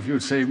ask you if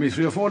you'd save me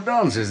 3 or 4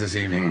 dances this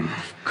evening.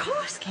 Of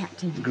course,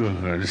 Captain.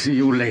 Good. See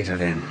you later,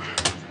 then.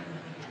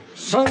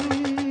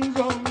 Sons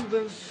of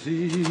the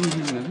sea.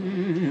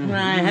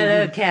 Why,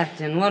 hello,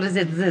 Captain. What is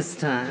it this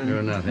time?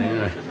 Oh,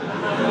 nothing.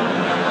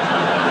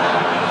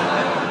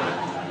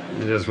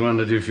 I just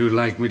wondered if you'd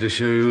like me to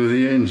show you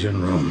the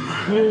engine room.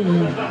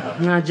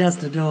 I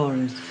just adore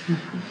it.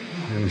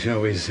 And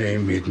shall we say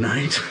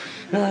midnight?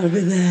 I'll be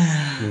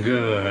there.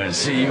 Good.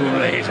 See you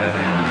later,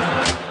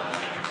 then.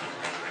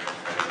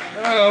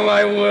 Oh,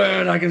 my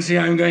word, I can see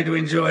I'm going to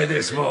enjoy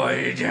this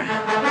voyage.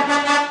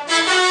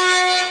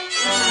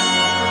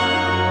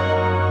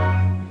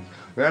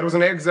 That was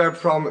an excerpt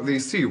from The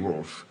Sea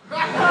Wolf.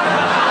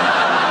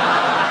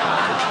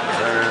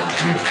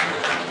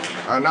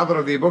 Another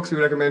of the books we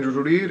recommend you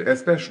to read,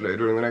 especially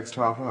during the next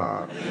half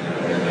hour.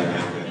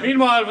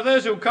 Meanwhile, for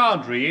those who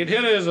can't read,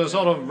 here is a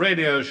sort of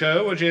radio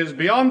show which is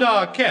beyond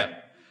our ken.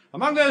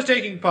 Among those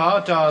taking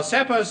part are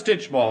Sapper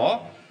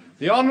Stitchmore,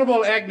 the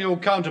Honourable Agnew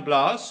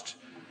Counterblast,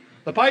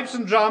 the pipes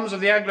and drums of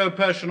the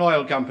Anglo-Persian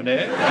Oil Company,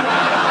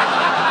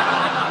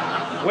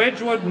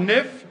 Wedgwood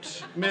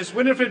Nift, Miss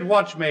Winifred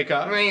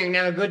Watchmaker. Well, you can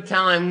have a good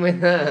time with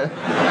her.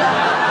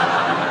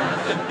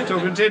 To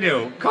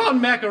continue, Con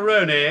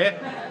Macaroni,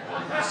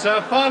 Sir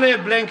Farley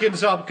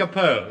Blenkinsop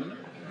Capone,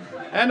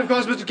 and, of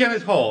course, Mr.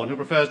 Kenneth Horne, who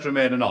prefers to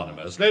remain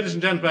anonymous. Ladies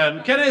and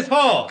gentlemen, Kenneth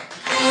Horne.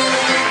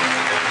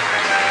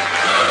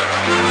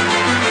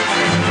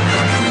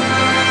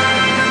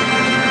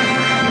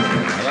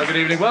 Well, good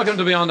evening. Welcome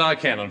to Beyond Our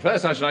Ken. And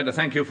first, I should like to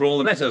thank you for all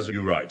the letters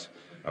you write.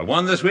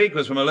 One this week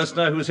was from a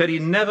listener who said he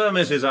never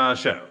misses our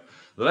show.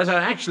 The letter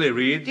actually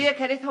reads... Dear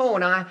Kenneth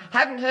Horne, I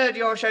haven't heard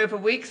your show for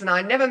weeks and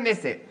I never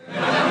miss it.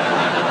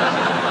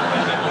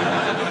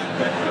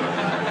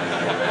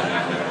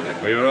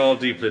 We were all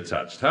deeply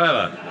touched.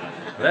 However,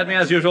 let me,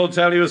 as usual,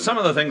 tell you some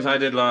of the things I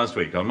did last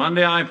week. On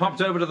Monday, I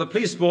popped over to the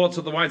police sports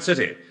at the White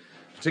City,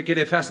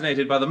 particularly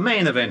fascinated by the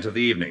main event of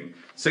the evening,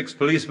 6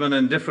 policemen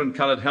in different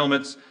coloured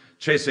helmets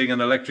chasing an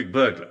electric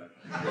burglar.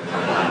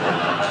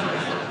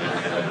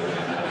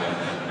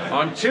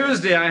 On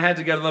Tuesday, I had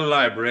to go to the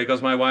library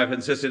because my wife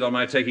insisted on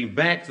my taking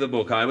back the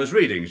book I was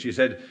reading. She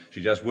said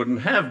she just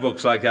wouldn't have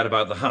books like that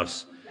about the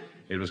house.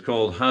 It was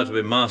called How to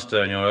Be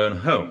Master in Your Own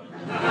Home.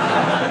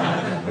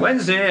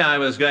 Wednesday, I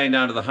was going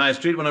down to the high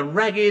street when a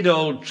ragged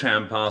old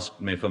tramp asked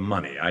me for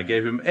money. I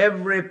gave him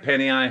every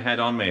penny I had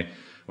on me.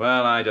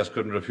 Well, I just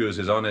couldn't refuse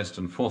his honest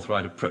and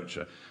forthright approach.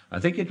 I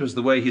think it was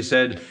the way he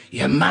said,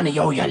 "Your money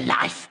or your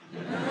life."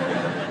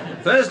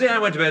 Thursday, I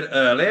went to bed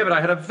early, but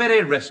I had a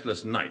very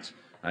restless night.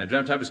 I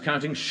dreamt I was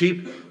counting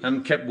sheep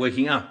and kept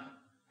waking up.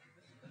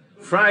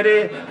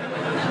 Friday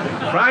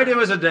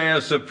was a day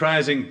of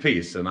surprising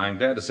peace, and I'm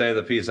glad to say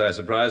the peace I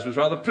surprised was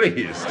rather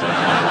pleased.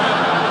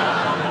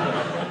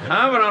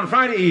 However, on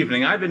Friday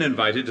evening, I'd been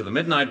invited to the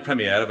midnight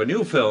premiere of a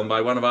new film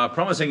by one of our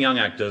promising young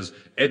actors,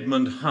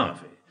 Edmund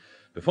Harvey.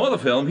 Before the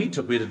film, he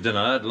took me to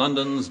dinner at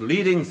London's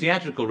leading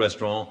theatrical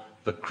restaurant,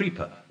 The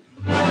Creeper.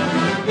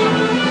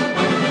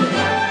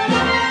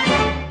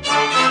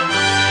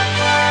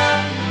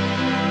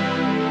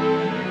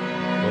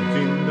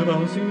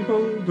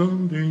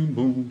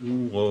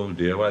 Oh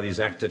dear, why these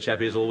actor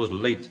chappies always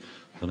late.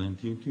 Hello,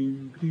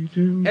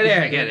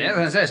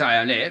 Kenneth. So sorry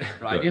I'm late.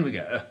 Right, in we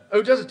go.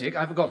 Oh, just a tick.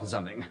 I've forgotten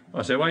something.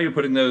 I say, why are you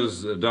putting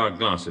those dark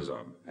glasses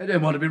on? I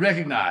don't want to be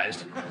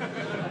recognised.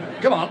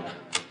 Come on.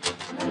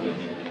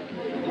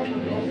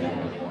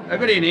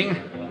 Good evening.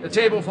 The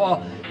table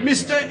for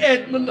Mr.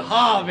 Edmund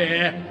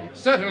Harvey.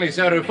 Certainly,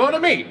 sir. Follow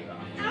me.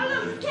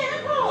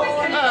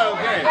 Oh,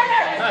 okay.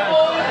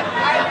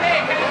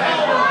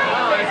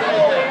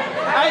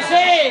 I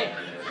say,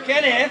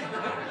 Kenneth,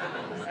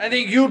 I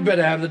think you'd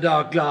better have the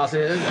dark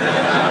glasses.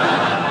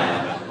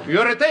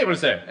 You're at table,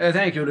 sir.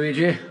 Thank you,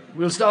 Luigi.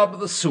 We'll start with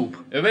the soup.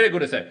 Very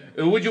good, sir.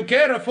 Would you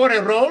care for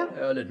a roll?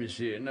 Let me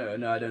see. No,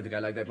 I don't think I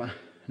like that one.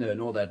 No,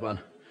 nor that one.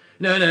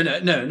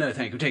 No,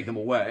 thank you. Take them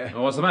away.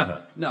 What's the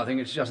matter? Nothing.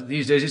 It's just that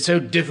these days it's so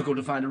difficult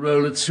to find a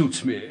roll that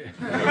suits me.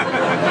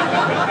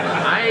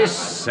 I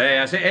say,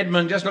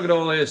 Edmund, just look at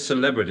all those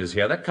celebrities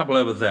here. That couple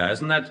over there,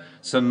 isn't that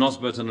Sir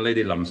Nosbert and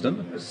Lady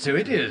Lumsden? So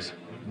it is.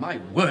 My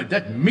word,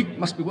 that mink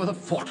must be worth a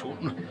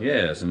fortune.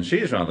 Yes, and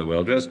she's rather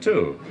well-dressed,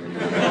 too.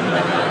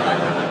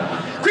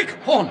 Quick,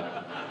 Horne!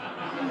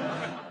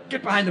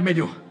 Get behind the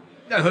menu.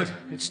 No,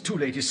 it's too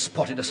late. He's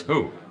spotted us.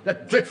 Who?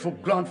 That dreadful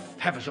Grant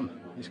Faversham.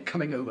 He's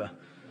coming over.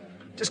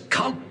 Just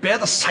can't bear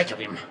the sight of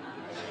him.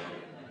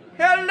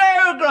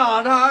 Hello,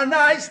 Grant. How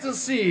nice to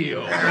see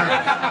you.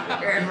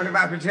 It's been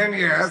about 10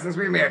 years since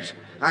we met.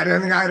 I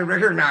don't think I'd have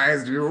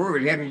recognized you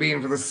if it hadn't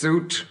been for the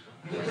suit.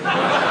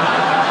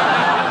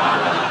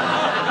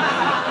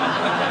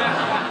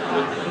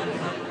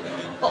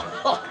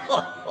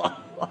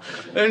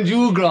 And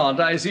you, Grant,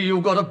 I see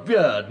you've got a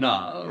beard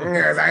now.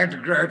 Yes, I had to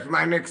grow it for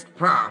my next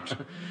part.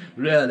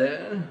 Really?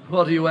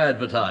 What are you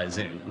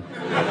advertising?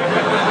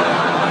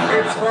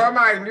 It's for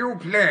my new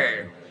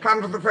play.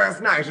 Come to the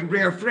first night and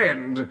bring a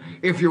friend,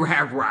 if you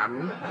have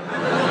one.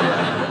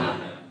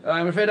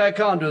 I'm afraid I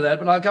can't do that,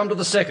 but I'll come to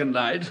the second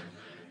night,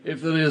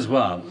 if there is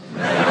one.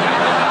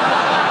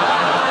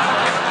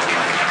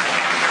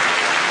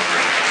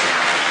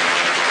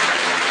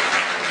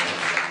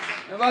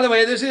 By the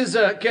way, this is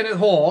Kenneth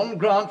Horne,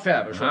 Grant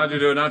Faversham. How do you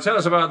do? Now tell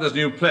us about this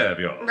new play of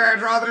yours.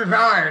 That's rather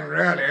divine,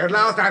 really. At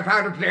last I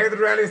found a play that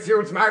really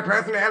suits my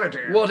personality.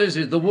 What is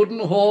it, The Wooden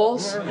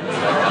Horse?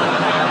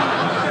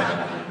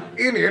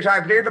 In it, I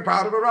played the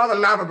part of a rather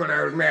lovable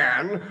old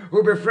man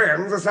who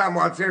befriends a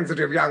somewhat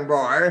sensitive young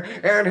boy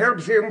and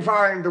helps him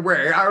find the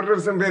way out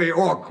of some very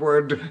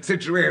awkward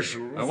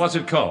situations. What's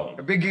it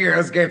called? Big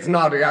Ears Gets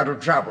Noddy Out of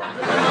Trouble.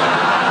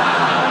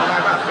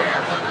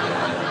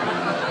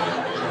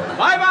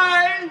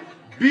 Bye-bye,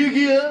 Big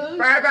Ears.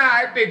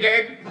 Bye-bye, Big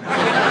Egg.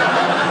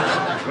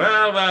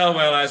 Well, well,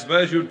 well, I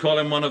suppose you'd call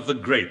him one of the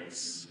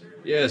greats.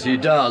 Yes, he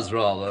does,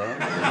 rather.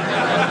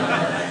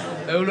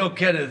 Oh, look,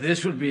 Kenneth,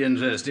 this would be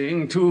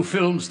interesting. Two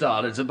film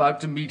starlets about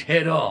to meet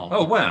head-on.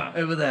 Oh, where?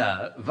 Over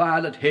there.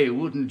 Violet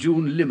Haywood and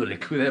June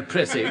Limerick with their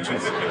press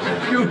agents.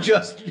 You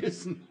just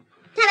listen.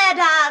 Hello,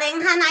 darling.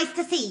 How nice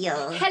to see you.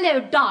 Hello,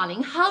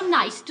 darling. How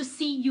nice to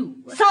see you.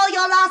 Saw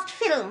your last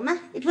film.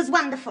 It was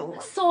wonderful.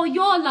 Saw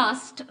your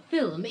last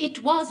film.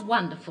 It was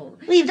wonderful.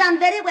 We've done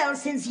very well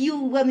since you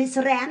were Miss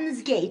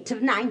Ramsgate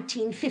of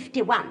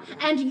 1951.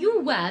 And you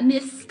were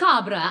Miss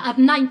Scarborough of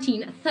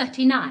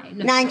 1939.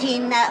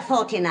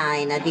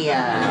 1949,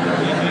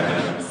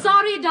 dear.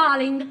 Sorry,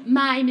 darling.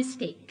 My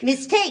mistake.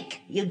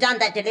 Mistake? You've done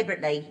that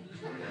deliberately.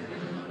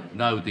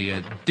 No,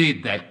 dear,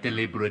 did that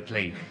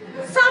deliberately.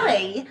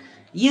 Sorry?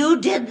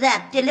 You did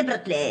that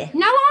deliberately.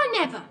 No, I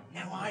never.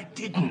 No, I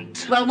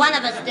didn't. Well, one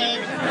of us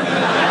did.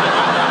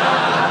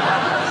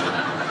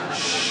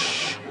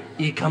 Shh.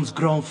 Here comes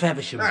grown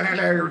Faversham.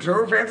 Hello, you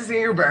two. Fancy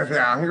seeing you both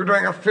here. You're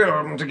doing a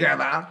film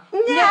together.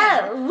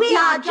 No, we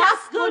are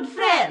just good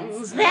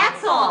friends.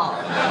 That's all.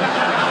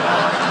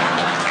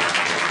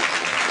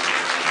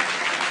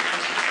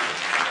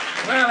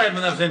 Well,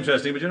 Edmund, that's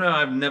interesting, but you know,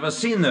 I've never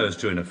seen those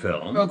two in a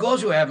film. Of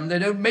course you haven't. They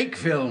don't make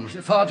films.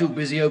 They're far too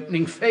busy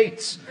opening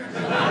fates.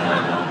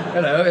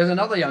 Hello, here's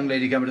another young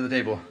lady coming to the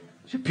table.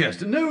 She appears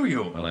to know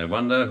you. Well, I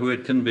wonder who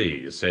it can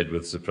be, said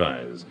with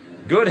surprise.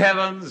 Good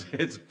heavens,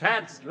 it's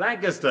Pat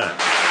Lancaster.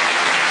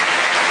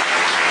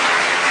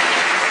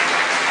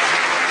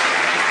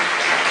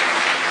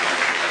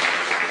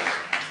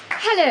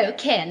 Hello,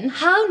 Ken.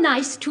 How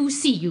nice to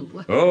see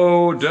you.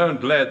 Oh,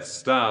 don't let's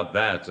start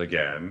that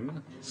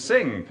again.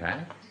 Sing,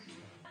 Pat.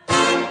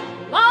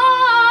 Love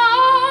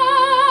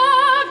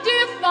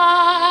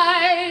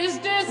defies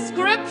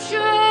description.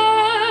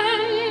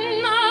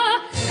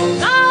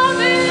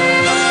 Love is...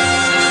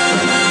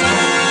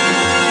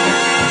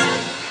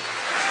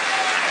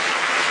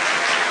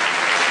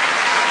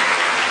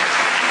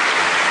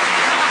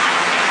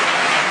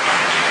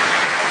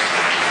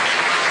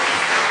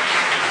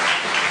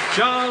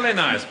 Jolly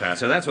nice, Pat.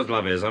 So that's what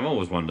love is. I've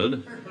always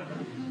wondered.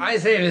 I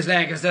say, Miss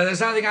Lancaster, there's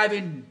something I've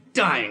been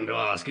dying to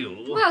ask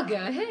you. Well, go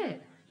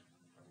ahead.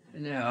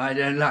 No, I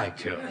don't like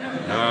to.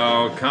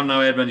 Oh, come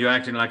now, Edmund. You're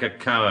acting like a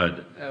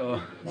coward.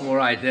 Oh, all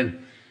right,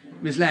 then.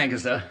 Miss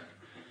Lancaster,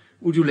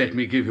 would you let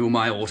me give you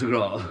my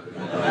autograph?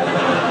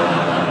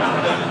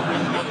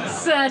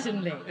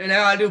 Certainly. No,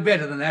 I'll do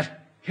better than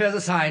that. Here's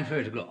a signed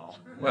photograph.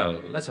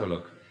 Well, let's have a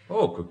look.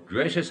 Oh, good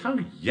gracious, how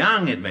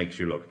young it makes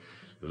you look.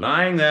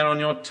 Lying there on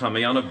your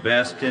tummy on a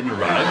bearskin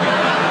rug.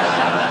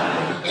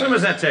 When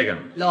was that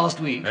taken? Last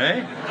week.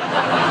 Eh?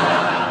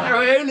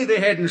 Oh, only the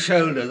head and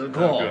shoulders, of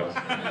course.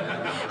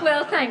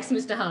 Well, thanks,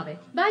 Mr. Harvey.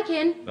 Bye,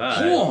 Ken. Bye.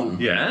 Horne.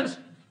 Yes?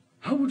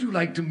 How would you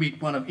like to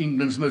meet one of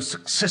England's most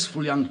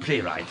successful young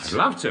playwrights? I'd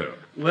love to.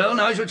 Well,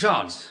 now's your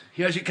chance.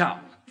 Here she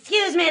comes.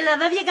 Excuse me, love,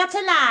 have you got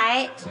a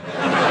light?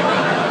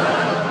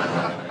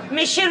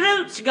 My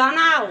cheroot's gone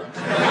out.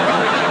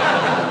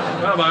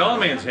 Well, by all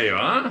means, here you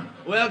are.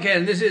 Well,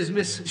 Ken, this is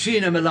Miss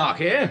Sheena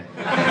Malarkey.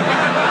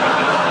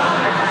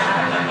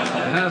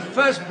 Her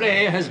first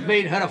play has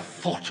made her a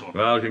fortune.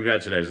 Well,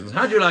 congratulations.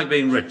 How'd you like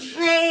being rich?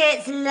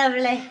 It's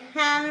lovely.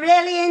 I'm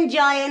really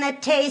enjoying a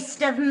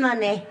taste of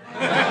money.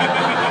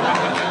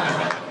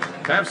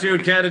 Perhaps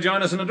you'd care to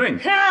join us in a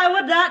drink? Yeah, I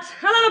would that.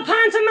 I'll have a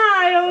pint of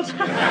mild.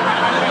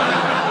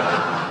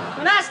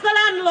 And ask the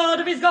landlord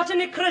if he's got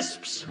any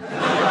crisps.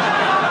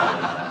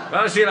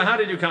 Well, Sheila, how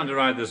did you come to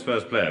write this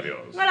first play of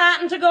yours? Well, I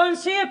happened to go and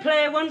see a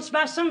play once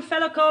by some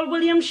fellow called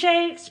William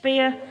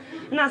Shakespeare.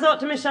 And I thought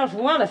to myself,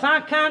 well, if I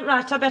can't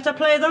write, I better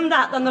play them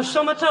that than the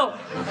sum at all.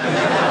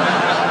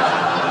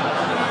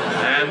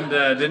 And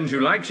didn't you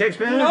like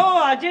Shakespeare? No,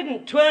 I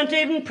didn't. 'Tweren't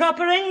even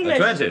proper English.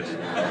 Tweren't it?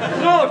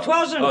 No,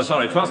 'twasn't. Oh,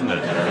 sorry, 'twasn't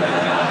it?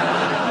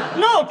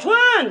 No,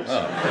 'tweren't.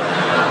 Oh.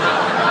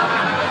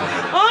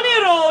 Only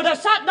wrote. I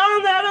sat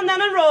down there and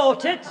then I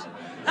wrote it.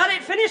 Had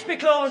it finished by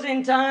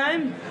closing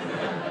time.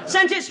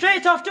 Sent it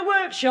straight off to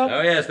workshop.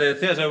 Oh, yes, the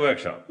theatre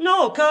workshop.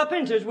 No,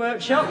 carpenter's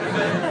workshop.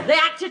 They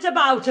acted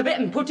about a bit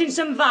and put in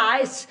some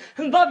vice,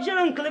 and Bob's your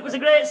uncle, it was a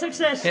great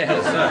success.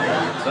 Yes,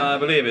 so I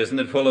believe, isn't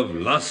it full of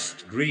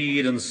lust,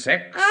 greed and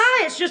sex?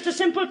 Ah, it's just a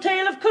simple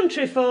tale of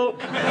country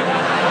folk.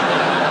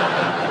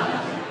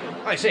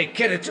 I say,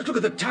 Kenneth, just look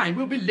at the time.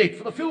 We'll be late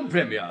for the film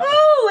premiere.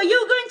 Oh, are you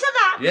going to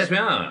that? Yes, we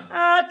are.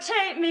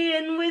 Take me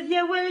in with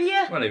you, will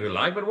you? Well, if you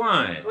like, but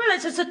why? Well,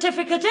 it's a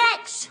certificate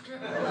X.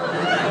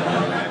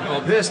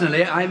 Oh,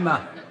 personally, I'm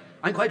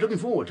quite looking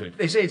forward to it.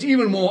 They say it's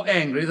even more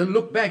angry than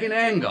Look Back in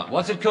Anger.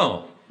 What's it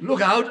called?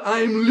 Look out,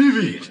 I'm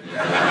livid.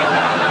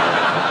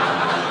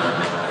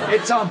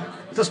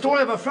 It's the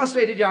story of a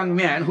frustrated young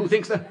man who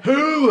thinks the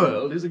whole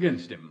world is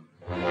against him.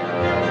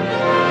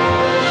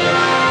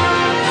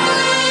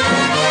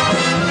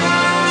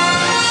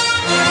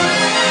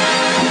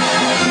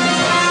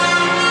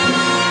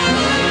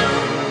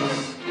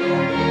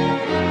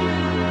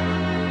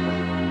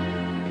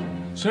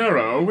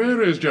 Sarah,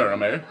 where is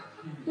Jeremy?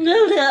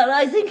 No, dear,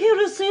 I think he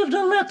received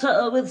a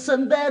letter with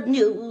some bad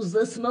news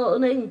this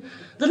morning.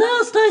 The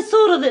last I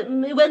saw of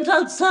him, he went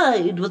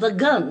outside with a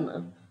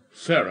gun.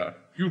 Sarah,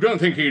 you don't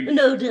think he'd...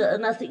 No, dear,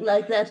 nothing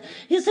like that.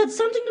 He said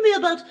something to me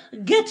about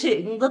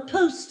getting the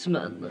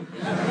postman.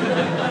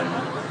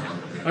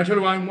 I tell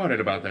you, I'm worried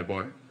about that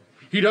boy.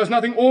 He does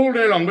nothing all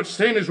day long but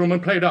stay in his room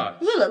and play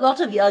darts. Well, a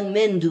lot of young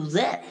men do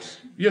that.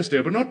 Yes,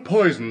 dear, but not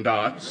poison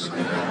darts.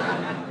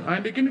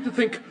 I'm beginning to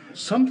think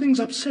something's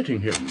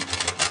upsetting him.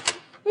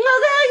 Now,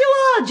 there you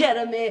are,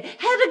 Jeremy.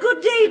 Had a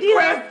good day, dear.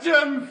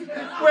 Questions!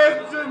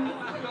 Questions!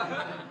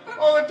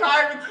 All the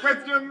time it's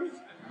questions.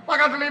 Why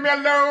can't you leave me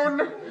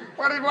alone?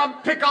 Why does one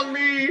pick on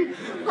me?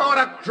 Oh, what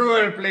a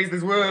cruel place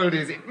this world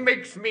is. It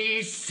makes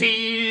me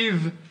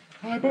seethe.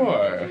 My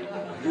boy,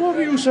 what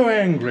are you so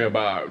angry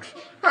about?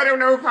 I don't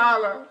know,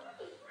 Father.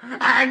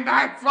 And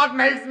that's what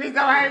makes me so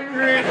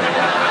angry.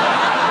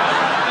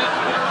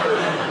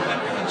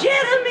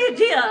 Jeremy,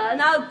 dear,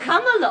 now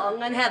come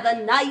along and have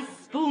a nice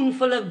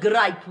spoonful of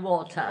gripe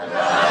water.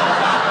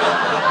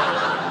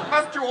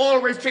 Must you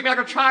always treat me like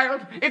a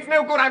child? It's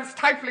no good. I'm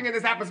stifling in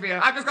this atmosphere.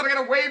 I've just got to get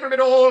away from it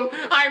all.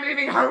 I'm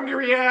leaving home, do you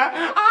hear?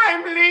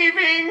 I'm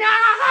leaving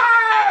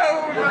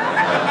home!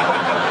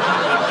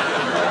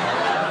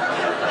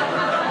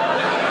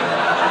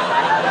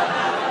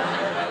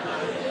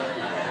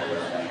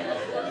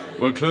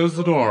 We'll close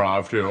the door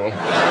after you.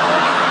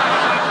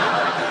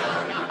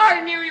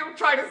 I knew you'd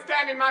try to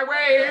stand in my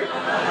way.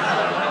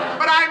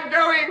 But I'm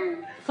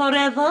going.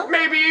 Forever?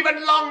 Maybe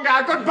even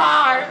longer.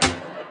 Goodbye.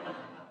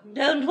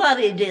 Don't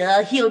worry,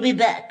 dear. He'll be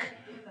back.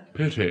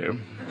 Pity.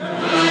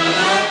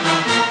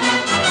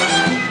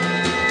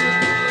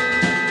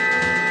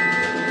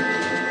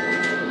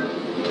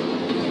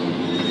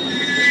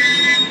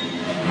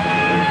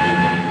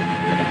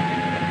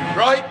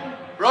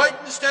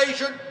 Brighton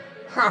Station.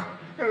 Huh.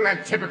 Isn't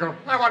that typical?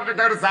 I wanted to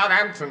go to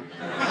Southampton.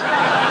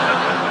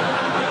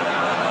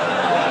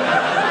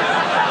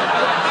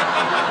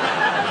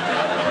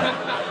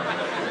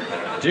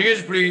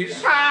 Tickets,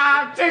 please.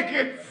 Ah,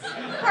 tickets.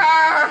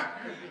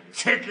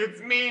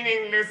 Tickets,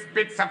 meaningless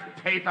bits of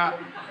paper.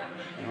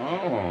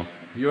 Oh,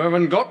 you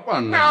haven't got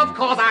one No, then? of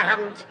course I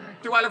haven't.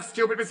 Do I look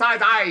stupid?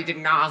 Besides, I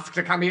didn't ask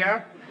to come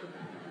here.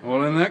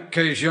 Well, in that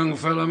case, young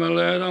fella, my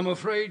lad, I'm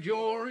afraid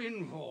you're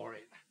in for it.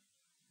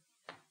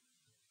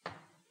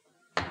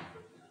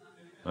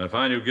 I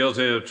find you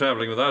guilty of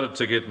travelling without a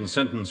ticket and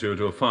sentence you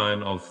to a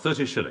fine of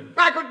 30 shillings.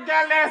 I couldn't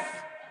care less.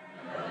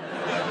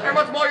 And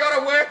what's more,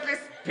 you're a worthless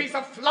piece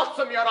of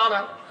flotsam, Your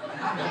Honour.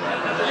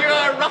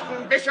 You're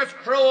rotten, vicious,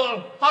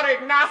 cruel,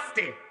 horrid,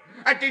 nasty.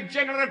 A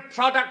degenerate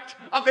product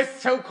of this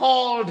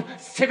so-called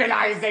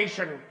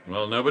civilization.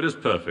 Well, nobody's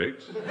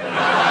perfect.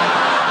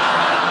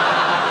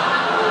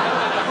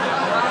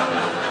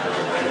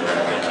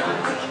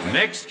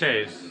 Next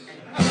case.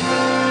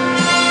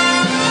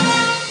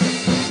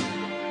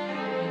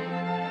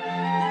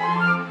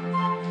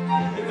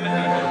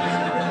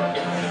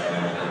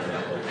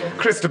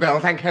 Christabel,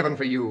 thank heaven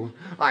for you.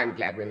 I'm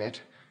glad we met.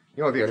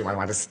 You're the only one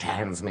who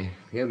understands me.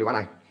 The only one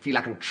I feel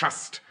I can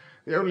trust.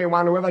 The only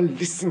one who ever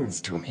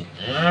listens to me.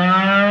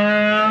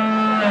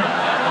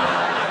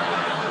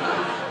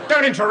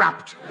 Don't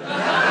interrupt.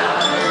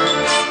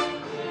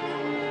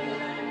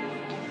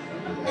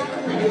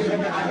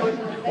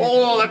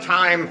 All the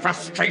time,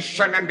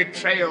 frustration and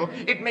betrayal.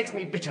 It makes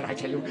me bitter, I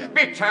tell you.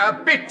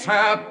 Bitter,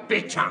 bitter,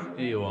 bitter.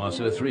 Here you are,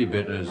 sir. 3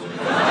 bitters.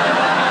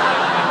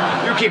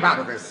 You keep out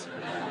of this.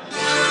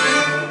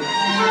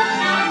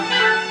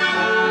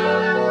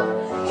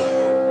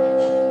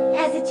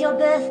 As it's your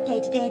birthday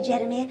today,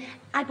 Jeremy,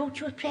 I bought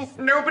you a present.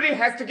 Nobody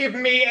has to give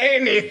me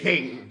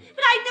anything.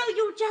 But I know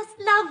you just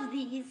love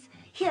these.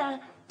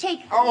 Here, take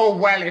them. Oh,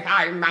 well, if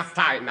I must,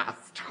 I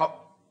must.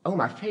 Oh,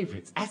 my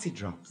favourites, acid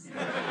drops.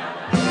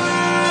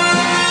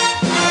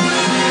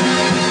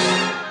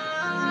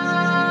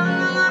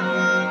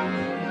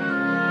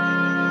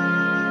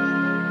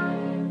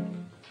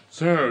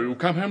 So, you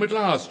come home at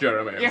last,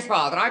 Jeremy? Yes,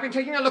 Father, I've been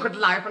taking a look at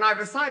life, and I've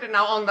decided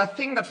now on the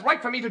thing that's right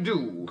for me to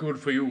do. Good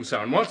for you,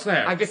 son. What's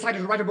that? I've decided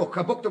to write a book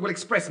that will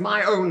express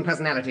my own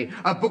personality,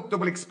 a book that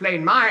will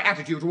explain my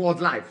attitude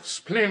towards life.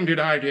 Splendid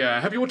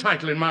idea. Have you a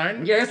title in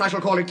mind? Yes, I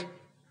shall call it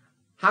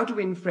How to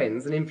Win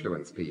Friends and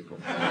Influence People.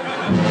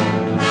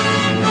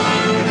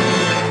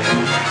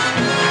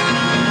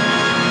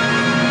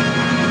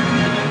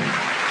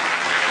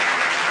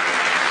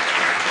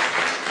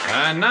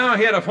 And now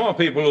here are 4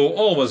 people who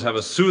always have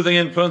a soothing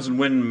influence and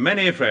win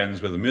many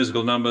friends with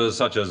musical numbers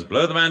such as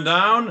Blow the Man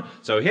Down.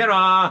 So here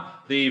are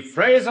the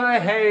Fraser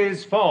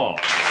Hayes Four.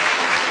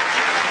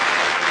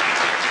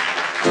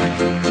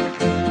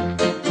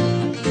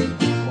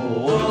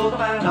 Oh, the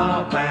man,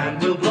 our man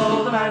will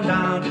blow the man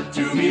down.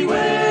 To me,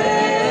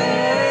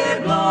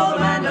 way, blow the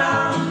man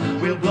down.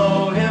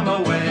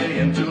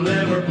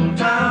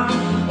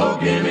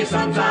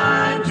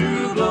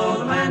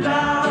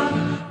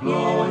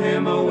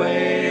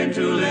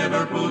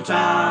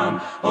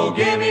 down. Oh,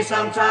 give me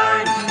some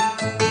time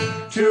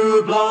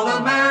to blow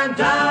the man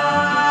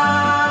down.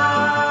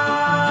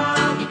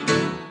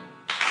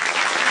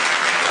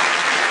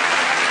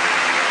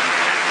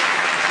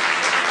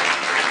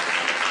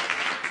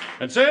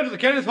 And so to the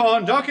Kenneth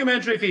Horne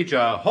documentary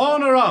feature,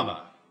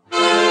 Hornorama.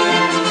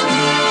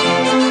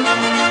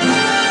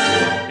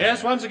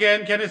 Yes, once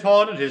again, Kenneth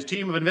Horne and his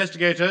team of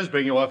investigators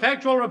bring you a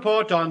factual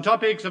report on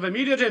topics of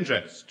immediate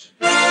interest.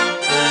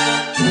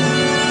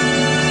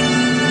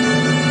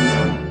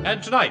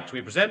 And tonight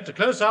we present a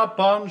close-up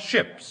on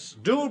ships.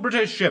 Do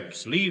British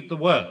ships lead the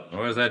world?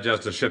 Or is that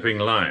just a shipping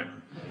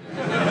line?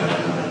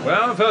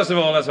 Well, first of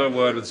all, let's have a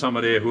word with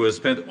somebody who has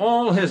spent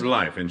all his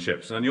life in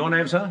ships. And your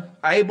name, sir?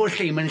 Able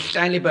Seaman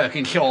Stanley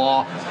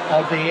Birkinshaw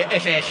of the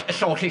SS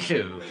Salty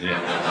Sue. Yeah.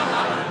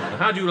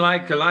 How do you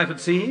like life at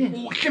sea?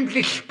 Oh,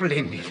 simply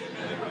splendid.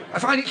 I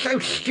find it so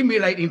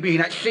stimulating being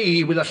at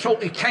sea with a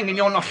salty tang in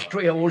your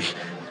nostrils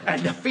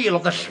and the feel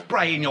of the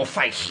spray in your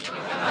face.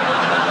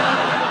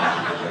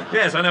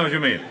 Yes, I know what you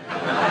mean.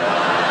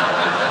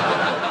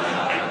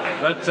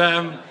 But,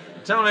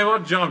 tell me,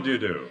 what job do you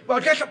do? Well,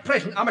 just at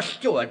present, I'm a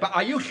steward, but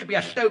I used to be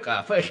a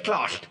stoker, first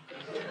class.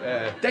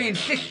 They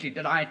insisted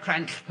that I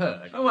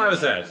transferred. Oh, why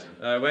was that?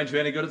 Weren't you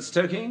any good at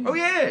stoking? Oh,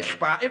 yes,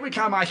 but every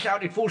time I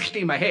shouted full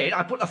steam ahead,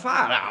 I put the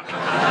fire out.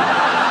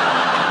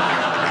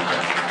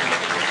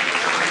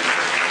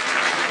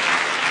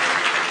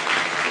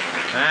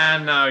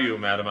 And now you,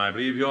 madam, I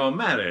believe you're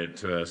married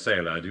to a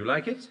sailor. Do you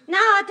like it? No,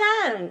 I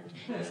don't.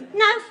 It's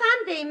no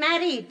fun being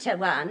married to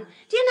one.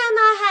 Do you know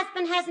my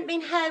husband hasn't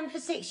been home for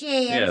 6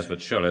 years? Yes,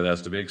 but surely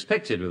that's to be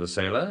expected with a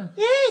sailor.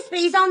 Yes, but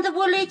he's on the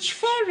Woolwich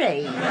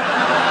Ferry.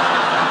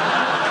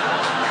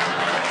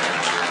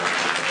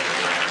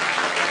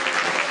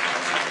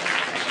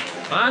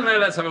 Finally,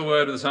 let's have a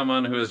word with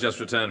someone who has just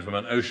returned from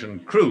an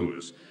ocean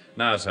cruise.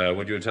 Now, sir,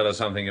 would you tell us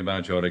something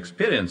about your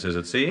experiences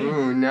at sea?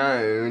 Oh,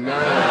 no. No.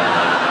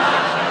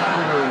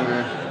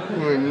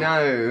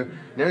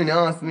 Don't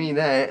ask me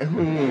that.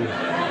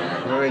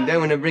 Oh, I don't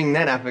want to bring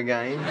that up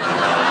again.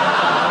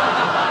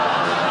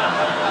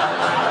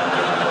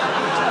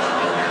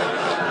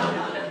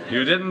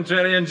 You didn't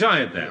really enjoy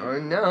it then? Oh,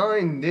 no,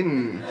 I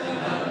didn't.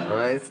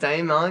 I stay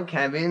in my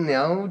cabin the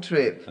whole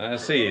trip. I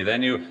see.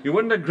 Then you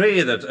wouldn't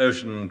agree that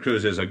ocean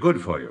cruises are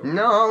good for you?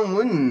 No, I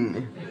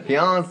wouldn't. If you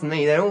ask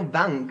me, they're all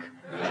bunk.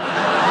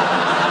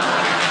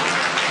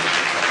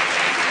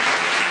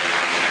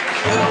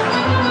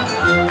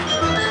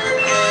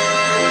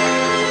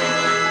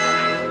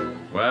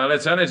 Well,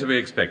 it's only to be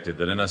expected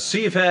that in a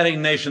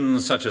seafaring nation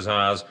such as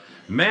ours,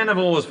 men have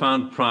always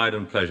found pride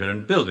and pleasure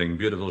in building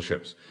beautiful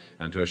ships.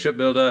 And to a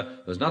shipbuilder,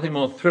 there's nothing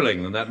more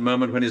thrilling than that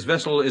moment when his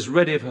vessel is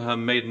ready for her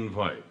maiden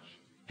voyage.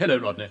 Hello,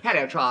 Rodney.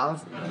 Hello,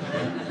 Charles.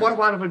 What a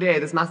wonderful day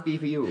this must be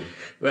for you.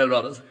 Well,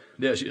 Rodders,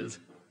 there she is.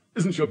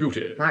 Isn't she a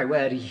beauty? My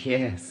word,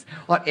 yes.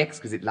 What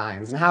exquisite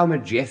lines, and how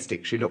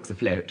majestic she looks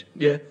afloat.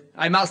 Yeah,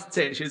 I must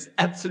say she's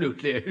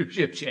absolutely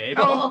shipshape.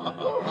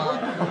 Oh,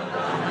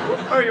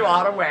 you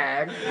are a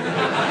wag.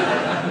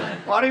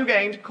 What are you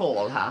going to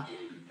call her?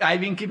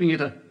 I've been keeping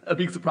it a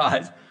big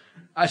surprise.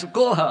 I shall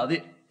call her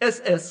the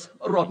SS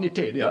Rodney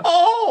Tania.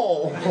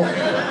 Oh,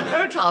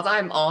 Charles,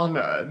 I'm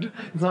honoured.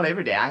 It's not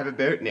every day I have a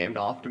boat named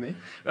after me.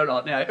 Well,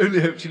 Rodney, I only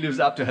hope she lives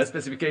up to her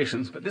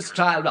specifications, but this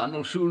trial run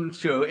will soon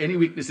show any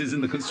weaknesses in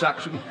the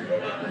construction.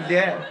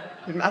 Yeah,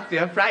 it must be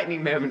a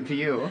frightening moment for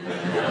you.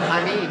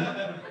 I mean,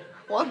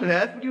 what on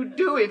earth would you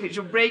do if it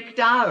should break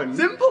down?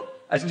 Simple.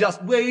 I shall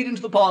just wade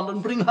into the pond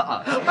and bring her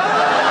up.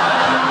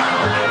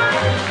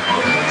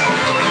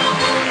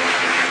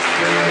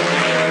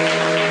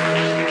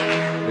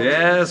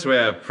 Yes,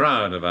 we're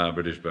proud of our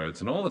British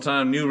boats, and all the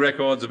time new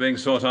records are being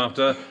sought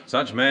after.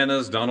 Such men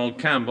as Donald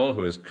Campbell,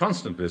 who is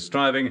constantly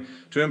striving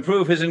to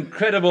improve his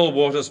incredible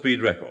water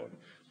speed record.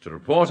 To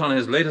report on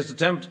his latest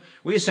attempt,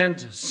 we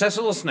sent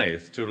Cecil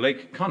Snaith to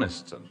Lake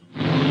Coniston.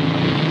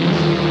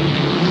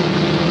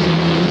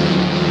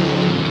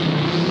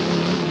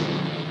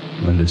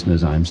 Well,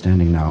 listeners, I'm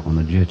standing now on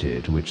the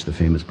jetty to which the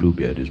famous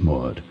Bluebeard is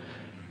moored.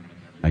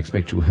 I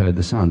expect you heard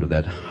the sound of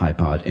that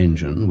high-powered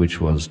engine,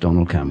 which was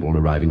Donald Campbell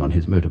arriving on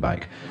his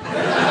motorbike.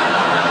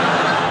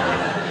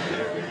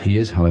 He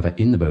is, however,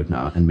 in the boat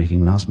now and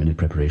making last-minute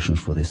preparations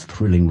for this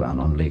thrilling run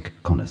on Lake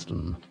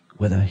Coniston.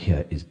 Weather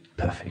here is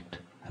perfect,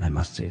 and I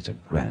must say it's a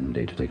grand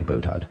day to take a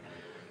boat out.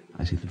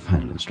 I see the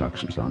final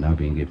instructions are now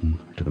being given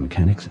to the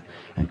mechanics,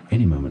 and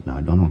any moment now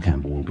Donald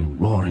Campbell will be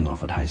roaring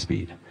off at high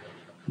speed.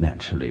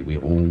 Naturally, we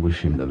all wish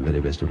him the very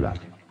best of luck.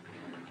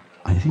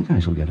 I think I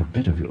shall get a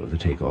better view of the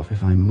takeoff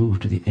if I move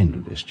to the end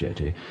of this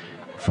jetty,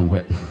 from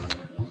where...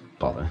 Oh,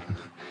 bother.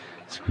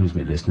 Excuse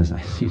me, listeners,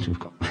 I seem to have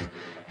got my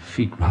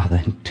feet rather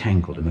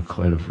entangled in a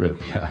coil of rope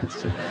here.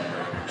 It's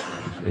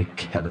very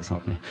careless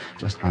of me.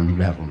 Just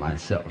unravel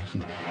myself.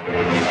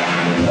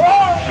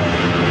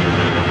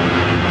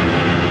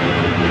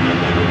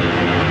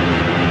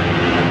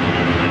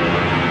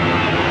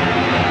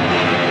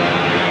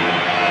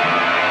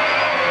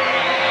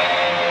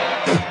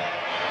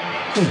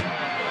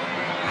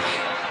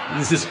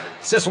 This is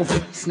Cecil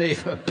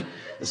Snaith.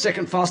 the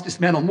second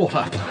fastest man on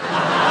water.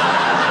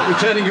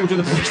 Returning you to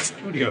the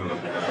studio.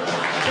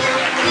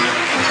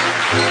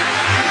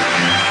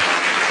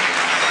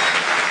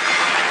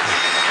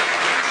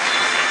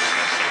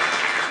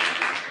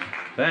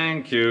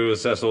 Thank you,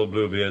 Cecil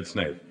Bluebeard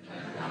Snape.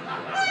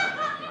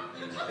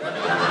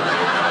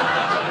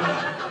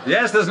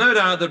 Yes, there's no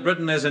doubt that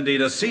Britain is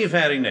indeed a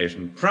seafaring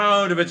nation,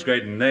 proud of its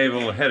great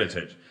naval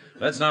heritage.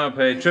 Let's now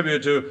pay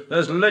tribute to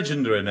those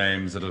legendary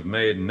names that have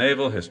made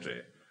naval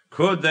history.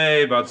 Could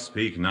they but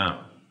speak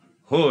now?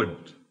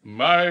 Hood.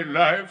 My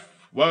life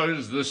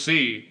was the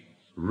sea.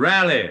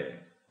 Raleigh.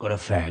 Got a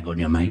fag on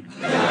you, mate.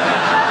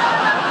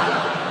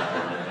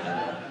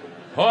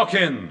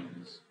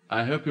 Hawkins.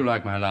 I hope you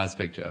like my last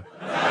picture.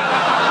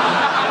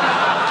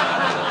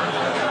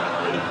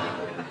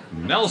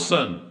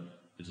 Nelson.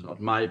 It's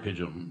not my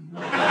pigeon.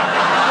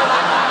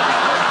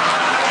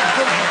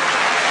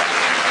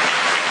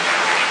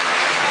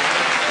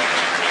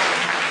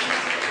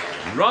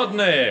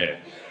 Rodney.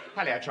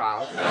 Hello,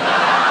 Charles.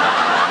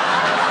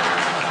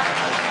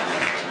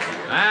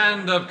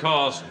 And, of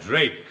course,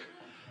 Drake.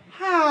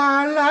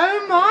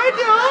 Hello, my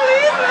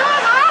darling.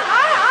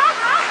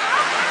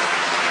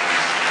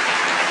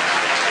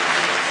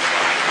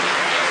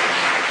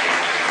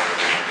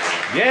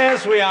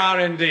 Yes, we are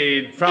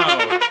indeed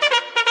proud.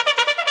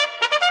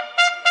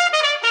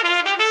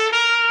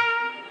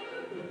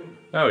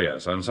 Oh,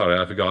 yes, I'm sorry,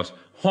 I forgot.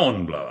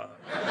 Hornblower.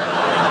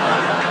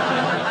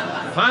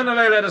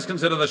 Finally, let us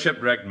consider the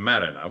shipwrecked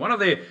mariner. One of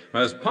the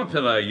most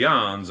popular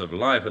yarns of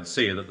life at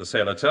sea that the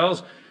sailor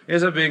tells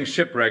is of being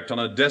shipwrecked on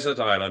a desert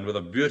island with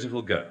a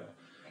beautiful girl.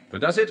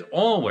 But does it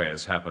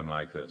always happen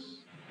like this?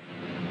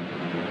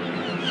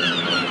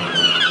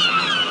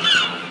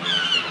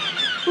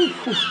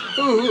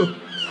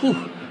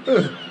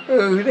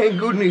 Oh, thank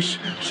goodness,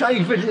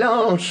 safe at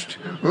last.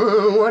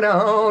 Oh, what a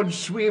hard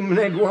swim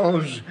that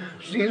was.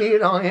 Still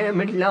here I am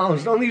at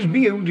last on this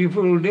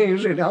beautiful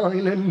desert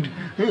island.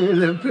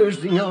 The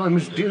first thing I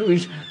must do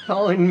is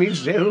find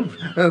myself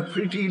a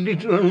pretty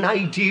little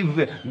native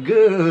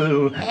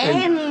girl.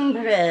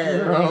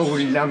 Ambrose. Oh,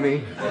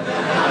 lummy.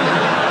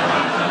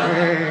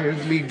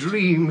 Me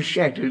dream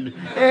shattered.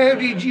 How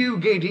did you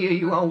get here,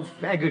 you old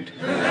faggot?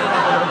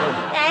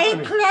 I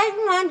clung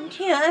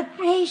onto your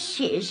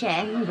braces,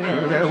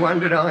 Ambrose. No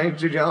wonder I had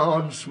such a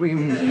hard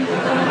swim.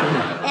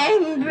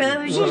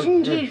 Ambrose,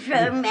 isn't it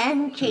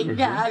romantic,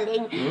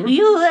 darling?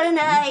 You and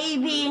I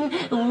being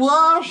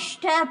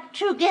washed up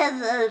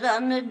together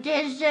on a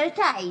desert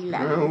island.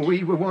 Oh,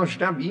 we were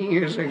washed up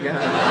years ago.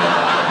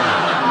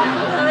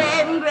 Oh,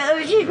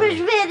 Ambrose, it was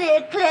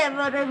very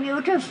clever of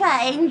you to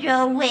find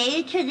your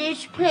way to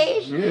this place.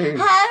 Yes.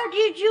 How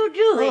did you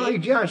do it? I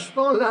just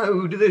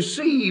followed the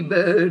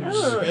seabirds.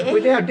 Oh,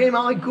 Without them,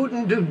 I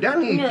couldn't have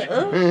done it.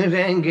 No.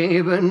 Thank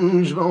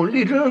heavens for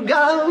little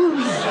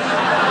gulls.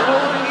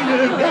 Oh,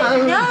 little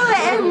gulls. No,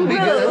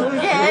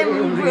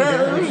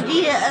 Ambrose,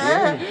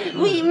 dear.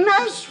 We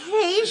must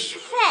face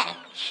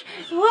facts.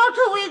 What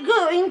are we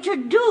going to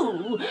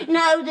do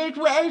now that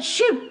we're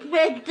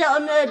shipwrecked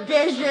on a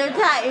desert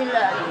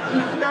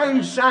island?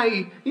 Don't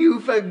say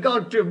you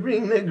forgot to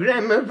bring the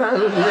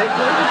gramophone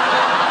record.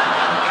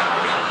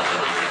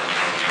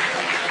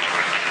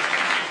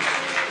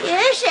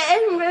 Yes,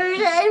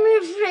 Ambrose, I'm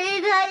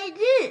afraid I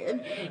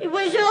did. It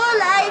was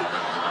all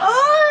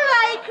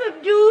I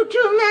could do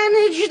to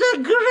manage the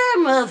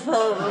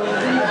gramophone.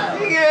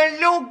 Yeah,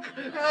 look.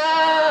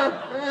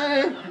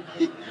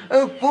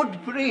 A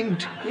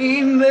footprint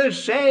in the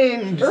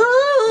sand.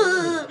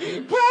 Ooh,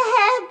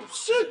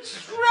 perhaps it's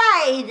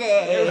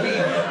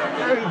Friday.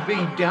 Don't be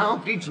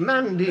daft, it's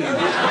Monday.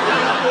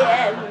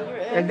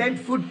 And that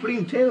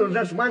footprint tells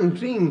us one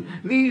thing.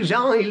 This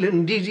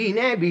island is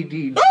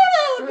inhabited.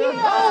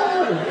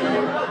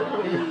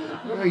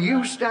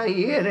 You stay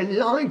here and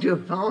light a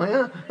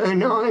fire,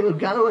 and I'll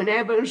go and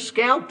have a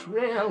scout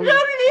round. Don't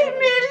leave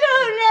me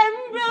alone,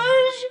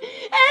 Ambrose.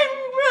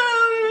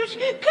 Ambrose,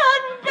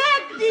 come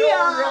back, dear.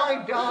 All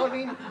right,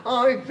 darling.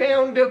 I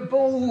found a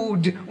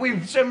board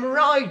with some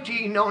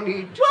writing on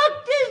it.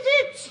 What does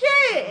it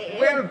say?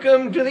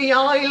 Welcome to the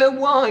Isle of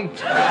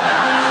Wight.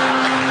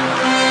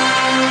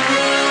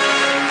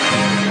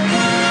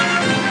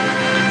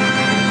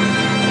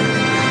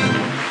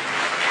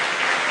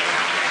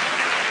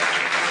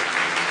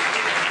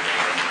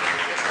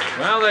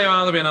 Well, there you are.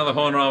 There'll be another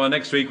Horn Rama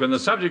next week when the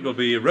subject will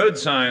be road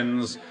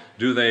signs.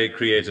 Do they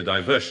create a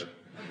diversion?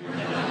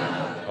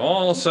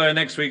 Also, in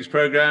next week's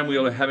programme,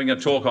 we'll be having a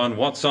talk on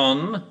What's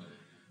On,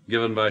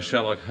 given by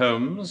Sherlock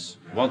Holmes.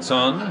 What's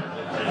On?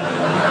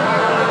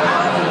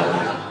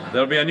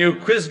 There'll be a new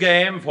quiz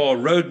game for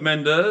road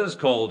menders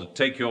called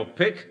Take Your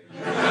Pick.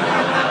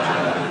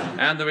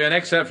 And there'll be an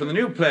excerpt from the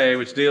new play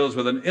which deals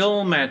with an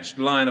ill-matched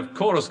line of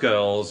chorus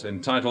girls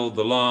entitled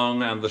The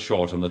Long and the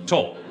Short and the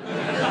Tall.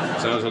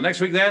 So until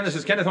next week then, this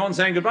is Kenneth Horne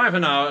saying goodbye for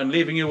now and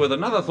leaving you with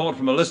another thought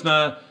from a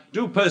listener.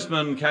 Do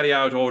postmen carry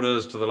out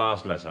orders to the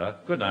last letter?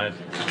 Good night.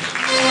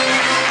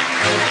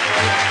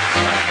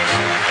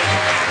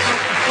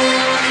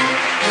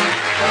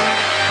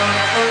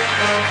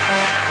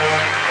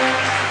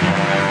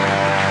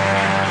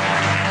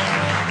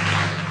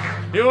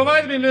 You have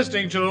either been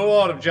listening to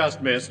or have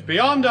just missed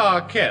Beyond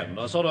Our Ken,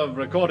 a sort of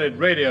recorded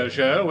radio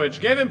show which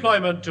gave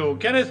employment to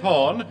Kenneth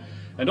Horne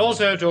and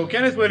also to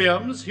Kenneth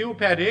Williams, Hugh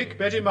Paddick,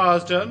 Betty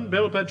Marsden,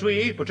 Bill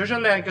Pertwee, Patricia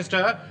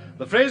Lancaster,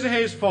 the Fraser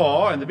Hayes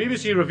Four, and the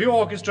BBC Revue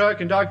Orchestra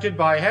conducted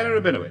by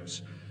Harry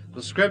Rabinowitz.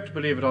 The script,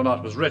 believe it or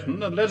not, was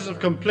written, and letters of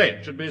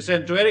complaint should be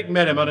sent to Eric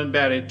Merriman and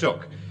Barry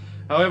Took.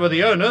 However,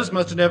 the onus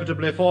must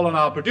inevitably fall on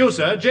our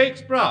producer,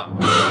 Jakes Brown.